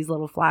have like these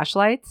little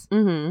flashlights.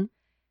 Mm-hmm.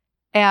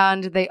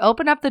 And they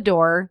open up the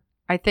door.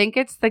 I think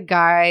it's the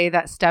guy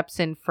that steps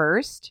in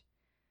first.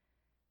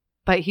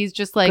 But he's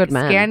just like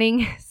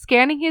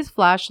scanning his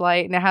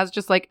flashlight, and it has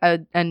just like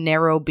a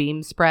narrow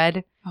beam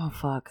spread. Oh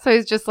fuck! So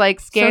he's just like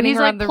scanning.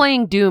 So he's like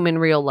playing Doom in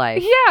real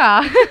life.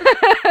 Yeah,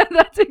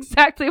 that's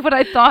exactly what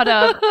I thought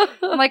of.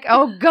 I'm like,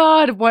 oh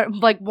god,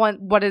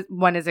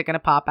 when is it gonna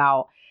pop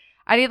out?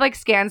 And he like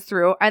scans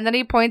through, and then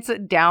he points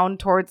it down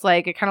towards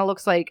like it kind of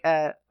looks like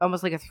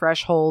almost like a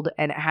threshold,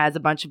 and it has a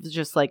bunch of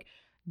just like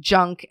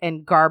junk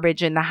and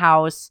garbage in the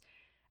house.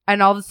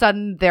 And all of a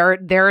sudden, there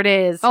it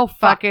is. Oh,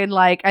 fucking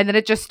like, and then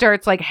it just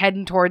starts like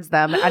heading towards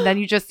them. And then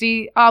you just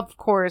see, of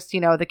course,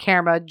 the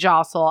camera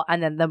jostle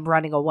and then them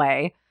running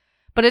away.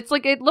 But it's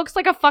like, it looks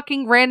like a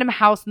fucking random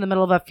house in the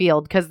middle of a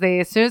field. Because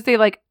as soon as they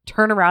like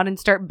turn around and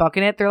start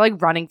booking it, they're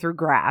like running through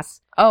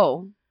grass.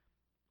 Oh.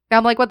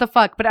 I'm like, what the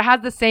fuck? But it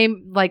has the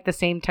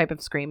same type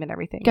of scream and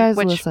everything. Guys,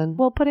 which listen.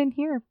 we'll put in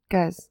here.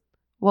 Guys,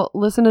 well,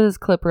 listen to this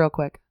clip real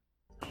quick.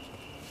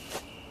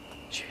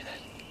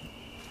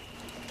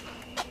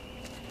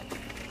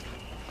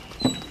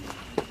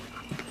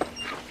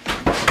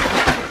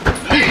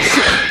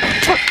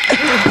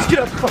 Get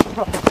up.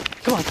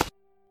 Come on.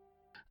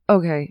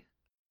 Okay.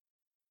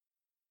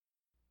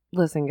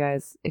 Listen,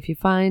 guys, if you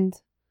find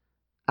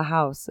a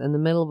house in the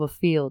middle of a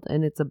field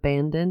and it's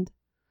abandoned,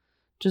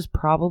 just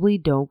probably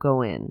don't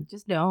go in.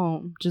 Just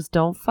don't. Just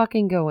don't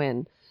fucking go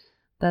in.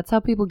 That's how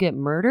people get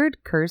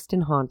murdered, cursed,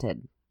 and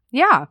haunted.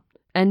 Yeah.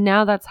 And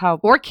now that's how...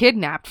 Or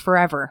kidnapped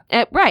forever.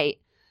 Right.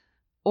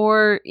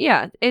 Or,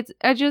 yeah, I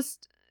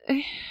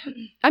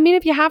mean,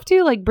 if you have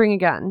to, like, bring a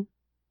gun.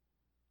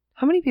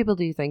 How many people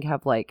do you think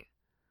have, like,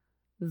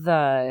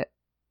 the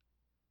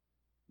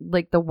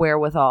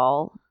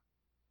wherewithal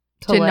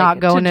to not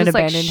go in an just,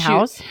 abandoned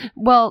house?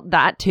 Well,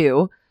 that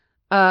too.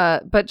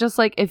 But just,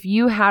 like, if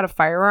you had a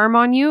firearm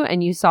on you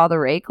and you saw the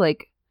rake,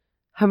 like,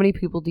 how many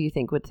people do you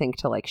think would think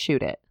to, like,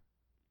 shoot it?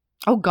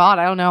 Oh, God,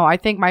 I don't know. I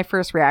think my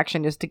first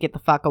reaction is to get the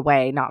fuck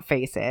away, not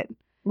face it.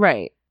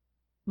 Right.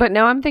 But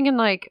now I'm thinking,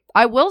 like...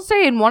 I will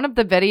say in one of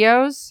the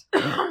videos,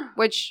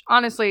 which,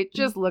 honestly,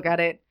 just look at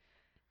it.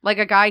 Like,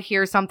 a guy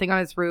hears something on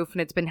his roof, and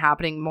it's been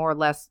happening more or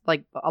less,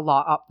 like, a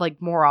lot, like,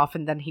 more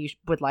often than he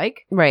would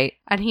like. Right.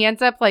 And he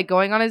ends up, like,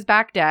 going on his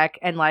back deck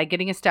and, like,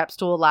 getting a step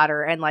stool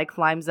ladder and, like,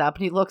 climbs up.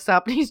 And he looks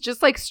up, and he's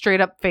just, like,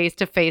 straight up face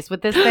to face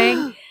with this thing.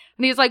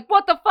 And he's like,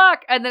 what the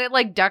fuck? And then it,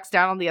 like, ducks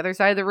down on the other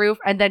side of the roof.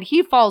 And then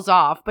he falls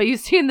off. But you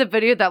see in the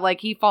video that, like,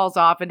 he falls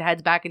off and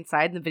heads back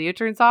inside, and the video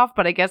turns off.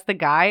 But I guess the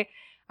guy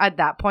at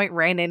that point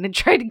ran in and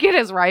tried to get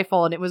his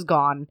rifle, and it was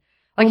gone.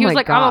 Like, he was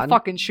like, I'm gonna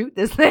fucking shoot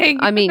this thing.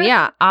 I mean,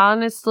 yeah,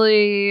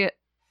 honestly,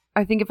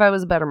 I think if I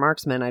was a better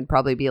marksman, I'd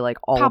probably be, like,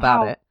 all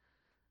about it.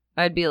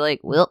 I'd be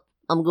like, well,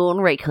 I'm going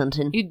rake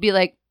hunting. You'd be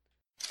like,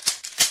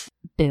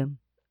 boom.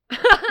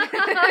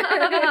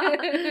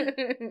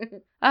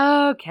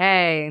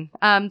 Okay.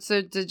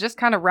 So to just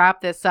kind of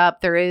wrap this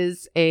up, there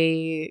is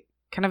a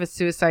kind of a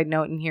suicide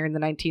note in here in the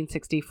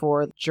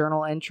 1964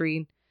 journal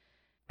entry.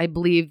 I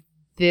believe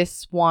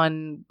this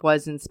one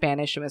was in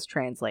Spanish and was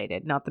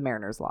translated, not the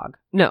Mariner's Log.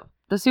 No,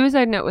 the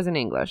suicide note was in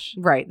English.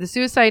 Right. The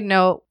suicide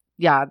note,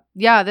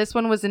 yeah, this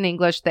one was in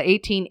English. The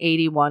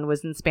 1881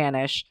 was in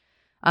Spanish.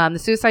 The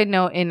suicide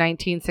note in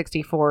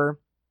 1964,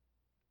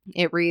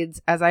 it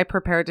reads, as I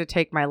prepare to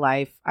take my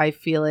life, I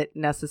feel it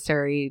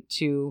necessary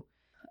to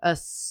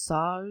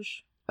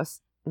assuage.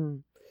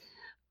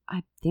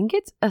 I think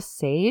it's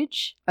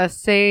assuage.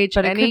 Assuage,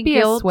 but it any could be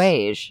guilt.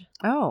 assuage.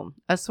 Oh,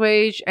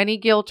 assuage any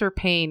guilt or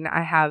pain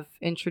I have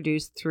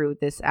introduced through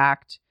this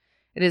act.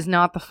 It is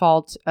not the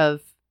fault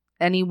of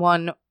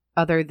anyone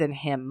other than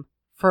him.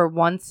 For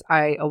once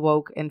I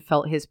awoke and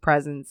felt his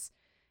presence,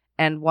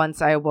 and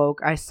once I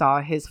awoke I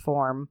saw his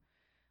form.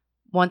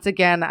 Once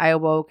again I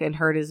awoke and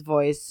heard his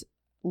voice,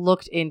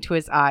 looked into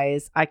his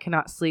eyes. I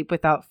cannot sleep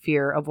without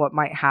fear of what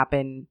might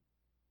happen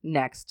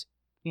next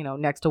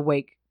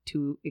awake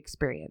to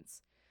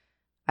experience.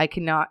 I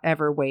cannot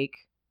ever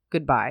wake.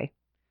 Goodbye.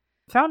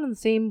 Found in the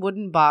same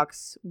wooden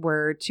box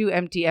were 2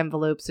 empty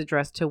envelopes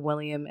addressed to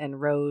William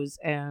and Rose,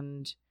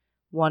 and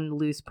 1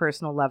 loose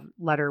personal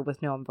letter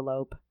with no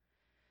envelope.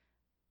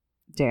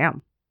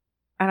 Damn.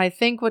 And I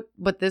think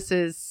what this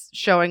is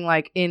showing,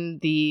 like, in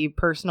the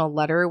personal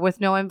letter with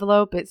no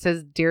envelope, it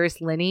says, Dearest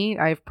Linny,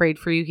 I have prayed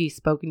for you. He's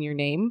spoken your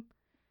name.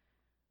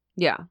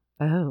 Yeah.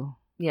 Oh.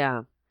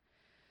 Yeah.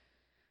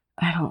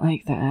 I don't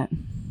like that.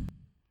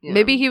 Yeah.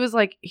 Maybe he was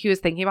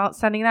thinking about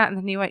sending that, and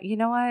then he went, you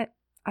know what?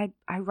 I'd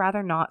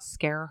rather not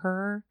scare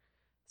her,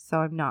 so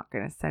I'm not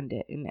going to send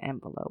it in an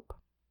envelope.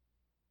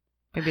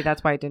 Maybe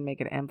that's why I didn't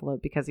make it an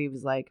envelope, because he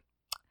was like,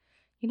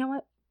 you know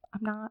what?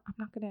 I'm not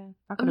gonna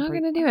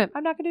do it.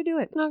 I'm not gonna do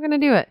it.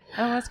 I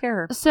don't want to scare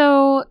her.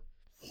 So,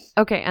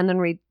 okay, and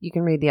then you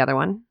can read the other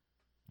one.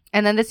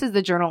 And then this is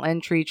the journal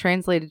entry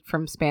translated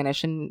from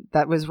Spanish, and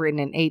that was written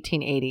in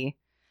 1880.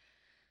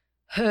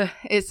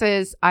 It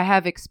says, I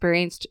have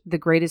experienced the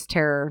greatest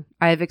terror.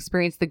 I have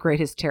experienced the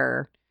greatest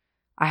terror.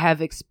 I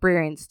have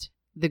experienced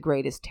the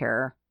greatest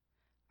terror.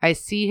 I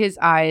see his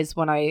eyes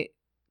when I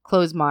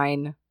close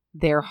mine.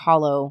 They're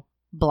hollow,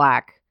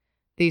 black.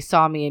 They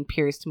saw me and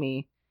pierced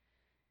me.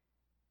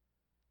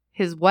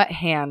 His wet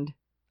hand.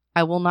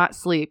 I will not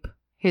sleep.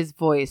 His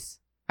voice.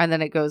 And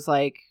then it goes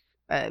like,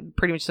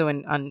 pretty much so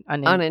in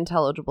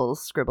unintelligible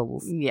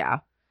scribbles. Yeah.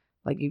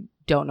 Like you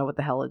don't know what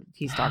the hell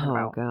he's talking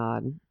about.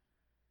 Oh,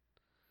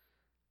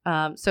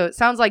 God. So it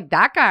sounds like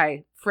that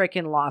guy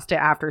freaking lost it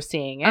after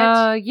seeing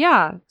it.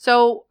 Yeah.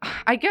 So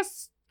I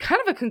guess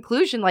kind of a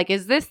conclusion, like,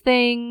 is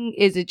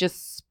it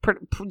just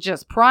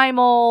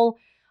primal?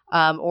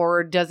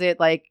 Or does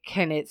it, like,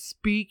 can it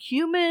speak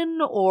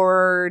human?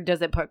 Or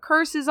does it put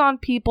curses on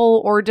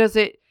people? Or is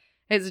it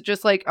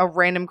just like a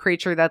random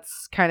creature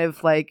that's kind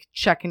of like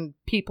checking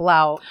people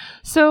out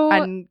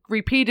and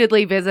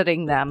repeatedly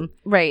visiting them?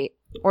 Right.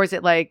 Or is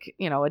it like,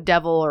 a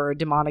devil or a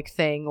demonic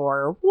thing,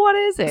 or what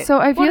is it? So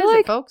I feel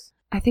like, folks?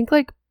 I think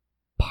like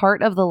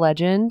part of the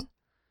legend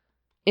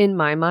in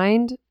my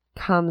mind,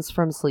 comes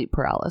from sleep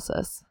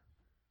paralysis.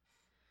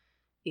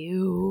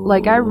 Ew.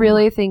 Like, I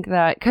really think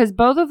that, because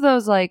both of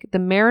those, like, the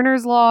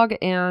Mariner's Log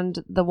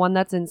and the one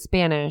that's in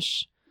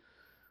Spanish,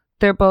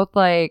 they're both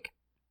like,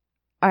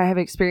 I have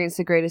experienced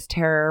the greatest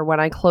terror when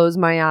I close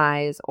my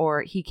eyes,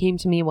 or he came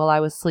to me while I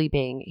was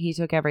sleeping. He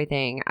took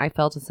everything. I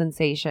felt a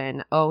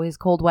sensation. Oh, his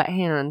cold, wet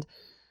hand.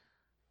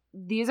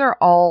 These are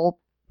all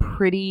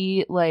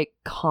pretty, like,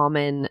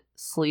 common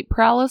sleep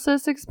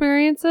paralysis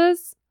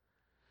experiences.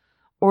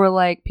 Or,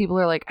 like, people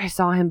are like, I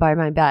saw him by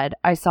my bed.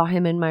 I saw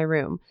him in my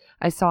room.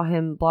 I saw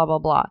him blah, blah,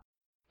 blah.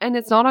 And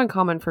it's not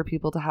uncommon for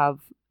people to have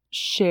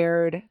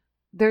shared.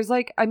 There's,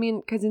 like, I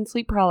mean, because in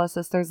sleep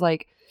paralysis, there's,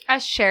 like, a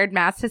shared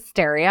mass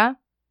hysteria.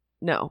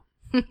 no,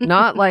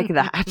 not like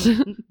that.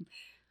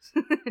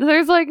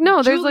 There's, like,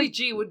 no, there's, Julie like,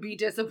 G would be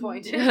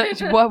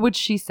disappointed. what would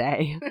she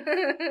say?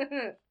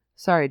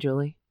 Sorry,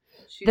 Julie.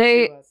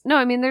 No,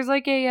 I mean, there's,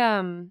 like, a,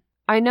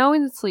 I know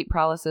in sleep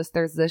paralysis,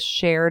 there's this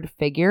shared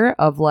figure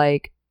of,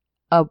 like,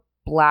 a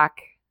black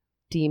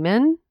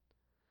demon,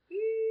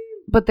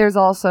 but there's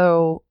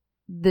also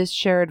this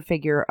shared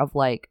figure of,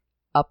 like,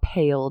 a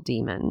pale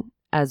demon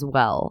as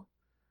well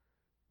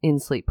in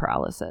sleep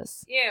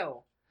paralysis. Ew.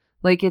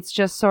 Like, it's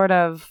just sort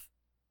of,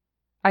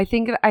 I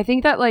think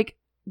that, like,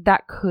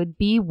 that could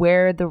be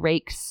where the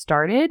rake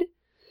started,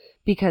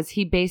 because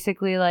he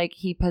basically, like,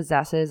 he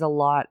possesses a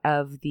lot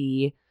of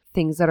the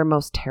things that are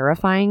most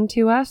terrifying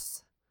to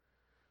us.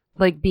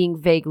 Like, being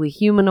vaguely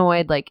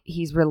humanoid, like,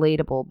 he's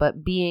relatable,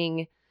 but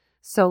being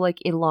so, like,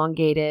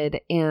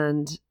 elongated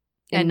and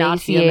not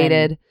human.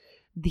 emaciated,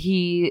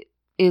 he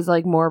is,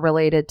 like, more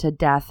related to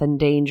death and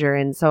danger.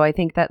 And so I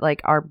think that,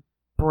 like, our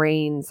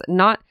brains,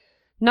 not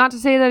to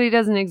say that he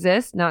doesn't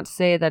exist, not to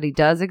say that he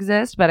does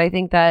exist, but I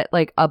think that,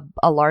 like,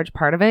 a large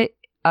part of it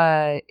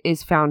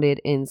is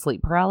founded in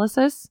sleep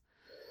paralysis.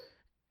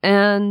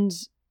 And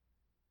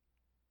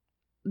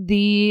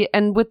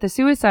with the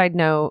suicide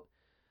note,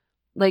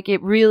 like,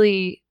 it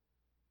really,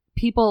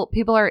 people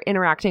are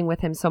interacting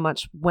with him so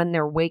much when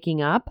they're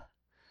waking up.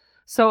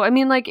 So, I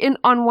mean, like,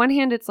 on one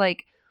hand, it's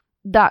like,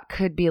 that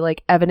could be,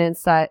 like,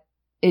 evidence that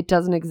it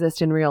doesn't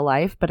exist in real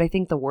life. But I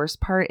think the worst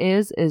part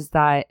is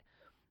that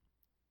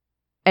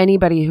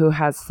anybody who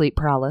has sleep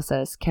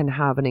paralysis can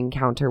have an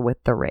encounter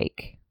with the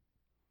rake.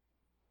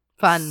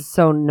 Fun.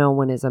 So no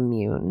one is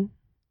immune.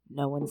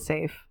 No one's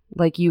safe.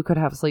 Like, you could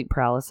have sleep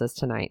paralysis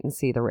tonight and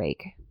see the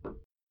rake.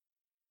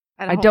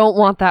 I don't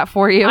want that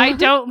for you. I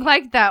don't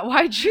like that.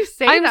 Why'd you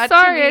say I'm that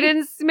sorry. to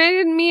me? I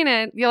didn't mean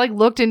it. You, like,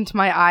 looked into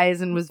my eyes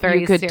and was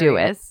very You could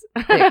serious.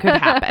 do it. It could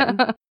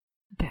happen.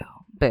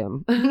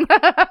 Boom.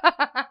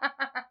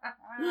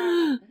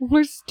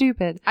 We're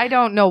stupid. I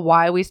don't know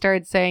why we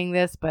started saying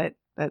this, but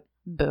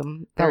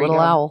boom. That There you little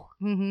go. owl.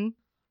 Mm-hmm.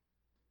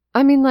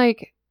 I mean,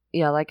 like,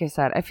 yeah, like I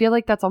said, I feel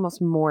like that's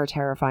almost more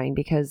terrifying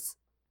because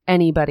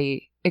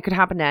it could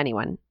happen to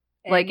anyone.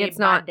 Like, it's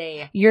not,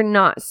 you're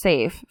not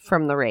safe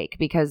from the rake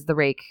because the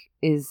rake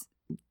is,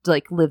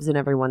 like, lives in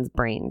everyone's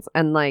brains.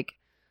 And, like,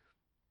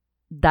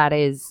 that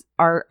is,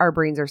 our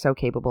brains are so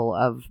capable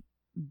of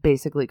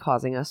basically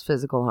causing us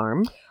physical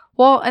harm.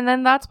 Well, and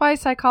then that's why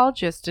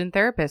psychologists and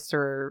therapists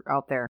are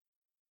out there.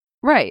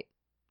 Right.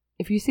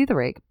 If you see the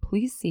rake,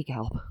 please seek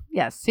help.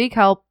 Yes, seek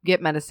help,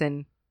 get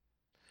medicine,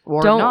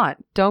 or not.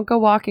 Don't go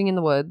walking in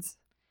the woods.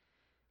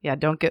 Yeah,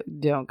 don't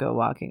go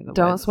walking in the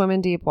Don't woods. swim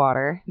in deep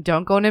water.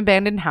 Don't go in an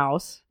abandoned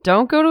house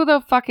Don't go to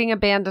the fucking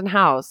abandoned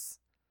house.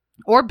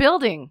 or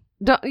building.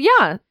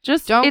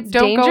 Just Don't it's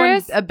go in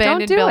dangerous. abandoned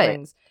Don't do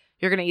buildings.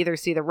 You're going to either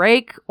see the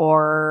rake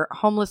or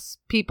homeless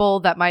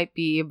people that might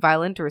be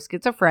violent or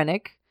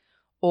schizophrenic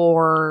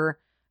or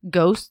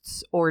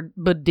ghosts or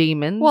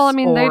demons. Well, I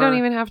mean, they or- don't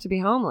even have to be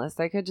homeless.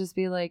 They could just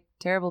be, like,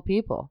 terrible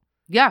people.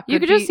 Yeah, You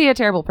could just see a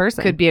terrible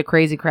person. Could be a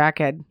crazy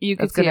crackhead. You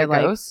could that's see gonna, a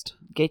like, ghost.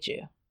 get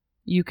you.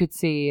 You could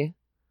see.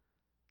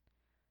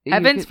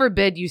 Heavens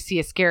forbid you see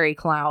a scary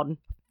clown.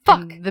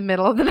 Fuck. In the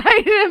middle of the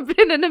night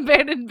in an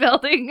abandoned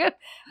building.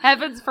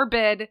 Heavens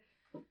forbid.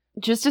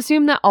 Just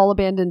assume that all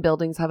abandoned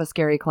buildings have a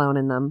scary clown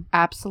in them.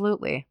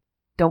 Absolutely.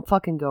 Don't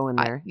fucking go in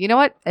there. You know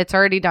what? It's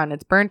already done.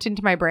 It's burnt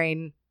into my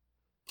brain.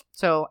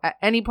 So at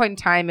any point in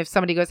time, if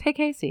somebody goes, "Hey,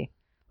 Casey,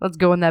 let's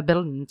go in that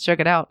building and check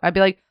it out," I'd be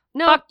like,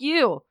 No. "Fuck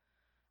you!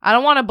 I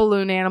don't want a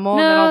balloon animal."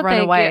 And then I'll run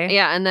thank away. you.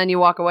 Yeah, and then you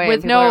walk away With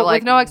and people are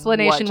like, with no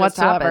explanation "What just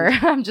whatsoever.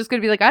 happened?" I'm just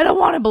gonna be like, "I don't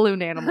want a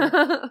balloon animal."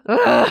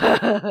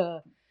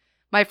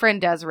 My friend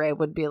Desiree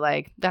would be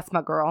like, "That's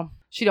my girl.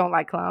 She don't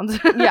like clowns."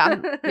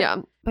 yeah.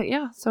 But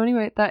yeah, so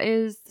anyway, that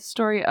is the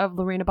story of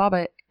Lorena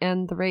Bobbitt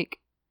and the rake.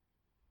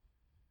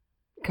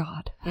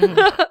 God.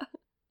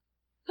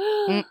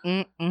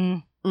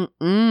 Mm-mm-mm.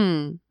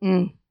 Mm-mm.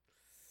 Mm.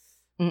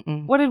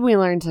 Mm-mm. What did we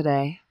learn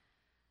today?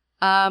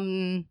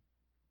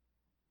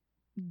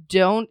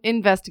 Don't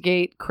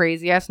investigate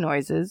crazy ass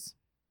noises.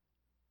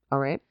 All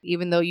right.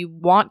 Even though you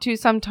want to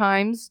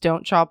sometimes,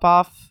 don't chop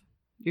off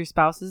your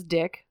spouse's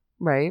dick.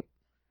 Right.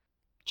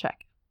 Check.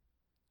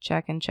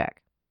 Check and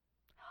check.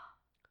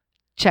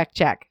 Check,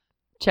 check.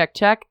 Check,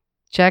 check.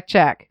 Check,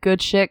 check.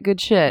 Good shit, good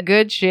shit.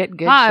 Good shit,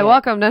 good Hi, shit.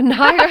 welcome to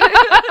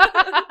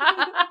Niagara.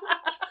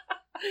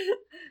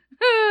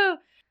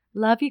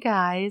 Love you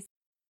guys.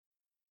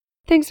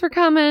 Thanks for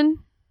coming.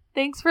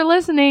 Thanks for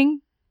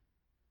listening.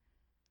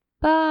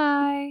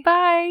 Bye.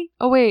 Bye.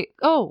 Oh, wait.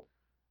 Oh.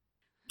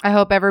 I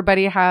hope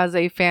everybody has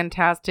a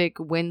fantastic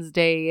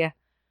Wednesday,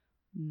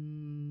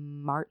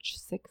 March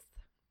 6th.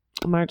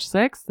 March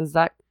 6th? Is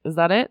that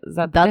it? Is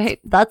that the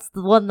date? That's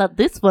the one that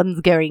this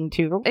one's going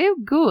to. Oh,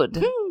 good.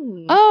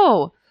 Hmm.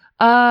 Oh,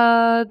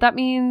 that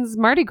means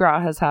Mardi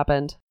Gras has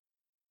happened.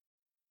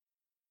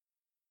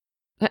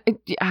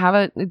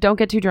 Don't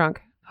get too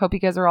drunk. Hope you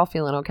guys are all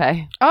feeling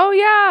okay. Oh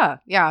yeah.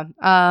 Yeah.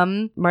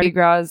 Mardi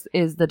Gras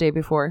is the day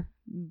before.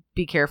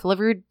 Be careful of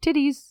your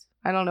titties.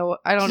 I don't know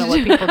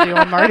what people do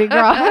on Mardi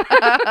Gras.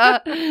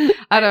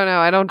 I don't know.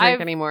 I don't drink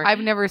anymore. I've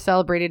never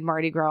celebrated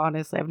Mardi Gras,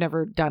 honestly. I've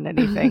never done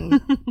anything.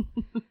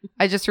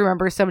 I just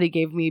remember somebody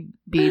gave me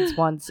beads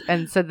once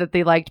and said that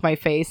they liked my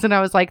face, and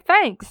I was like,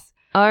 thanks.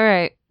 All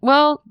right.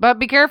 Well, but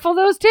be careful of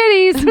those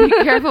titties.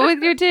 Be careful with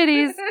your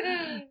titties.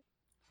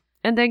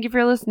 And thank you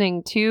for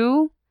listening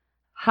to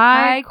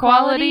High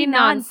Quality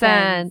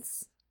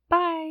Nonsense.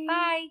 Bye.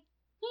 Bye.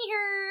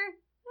 Here.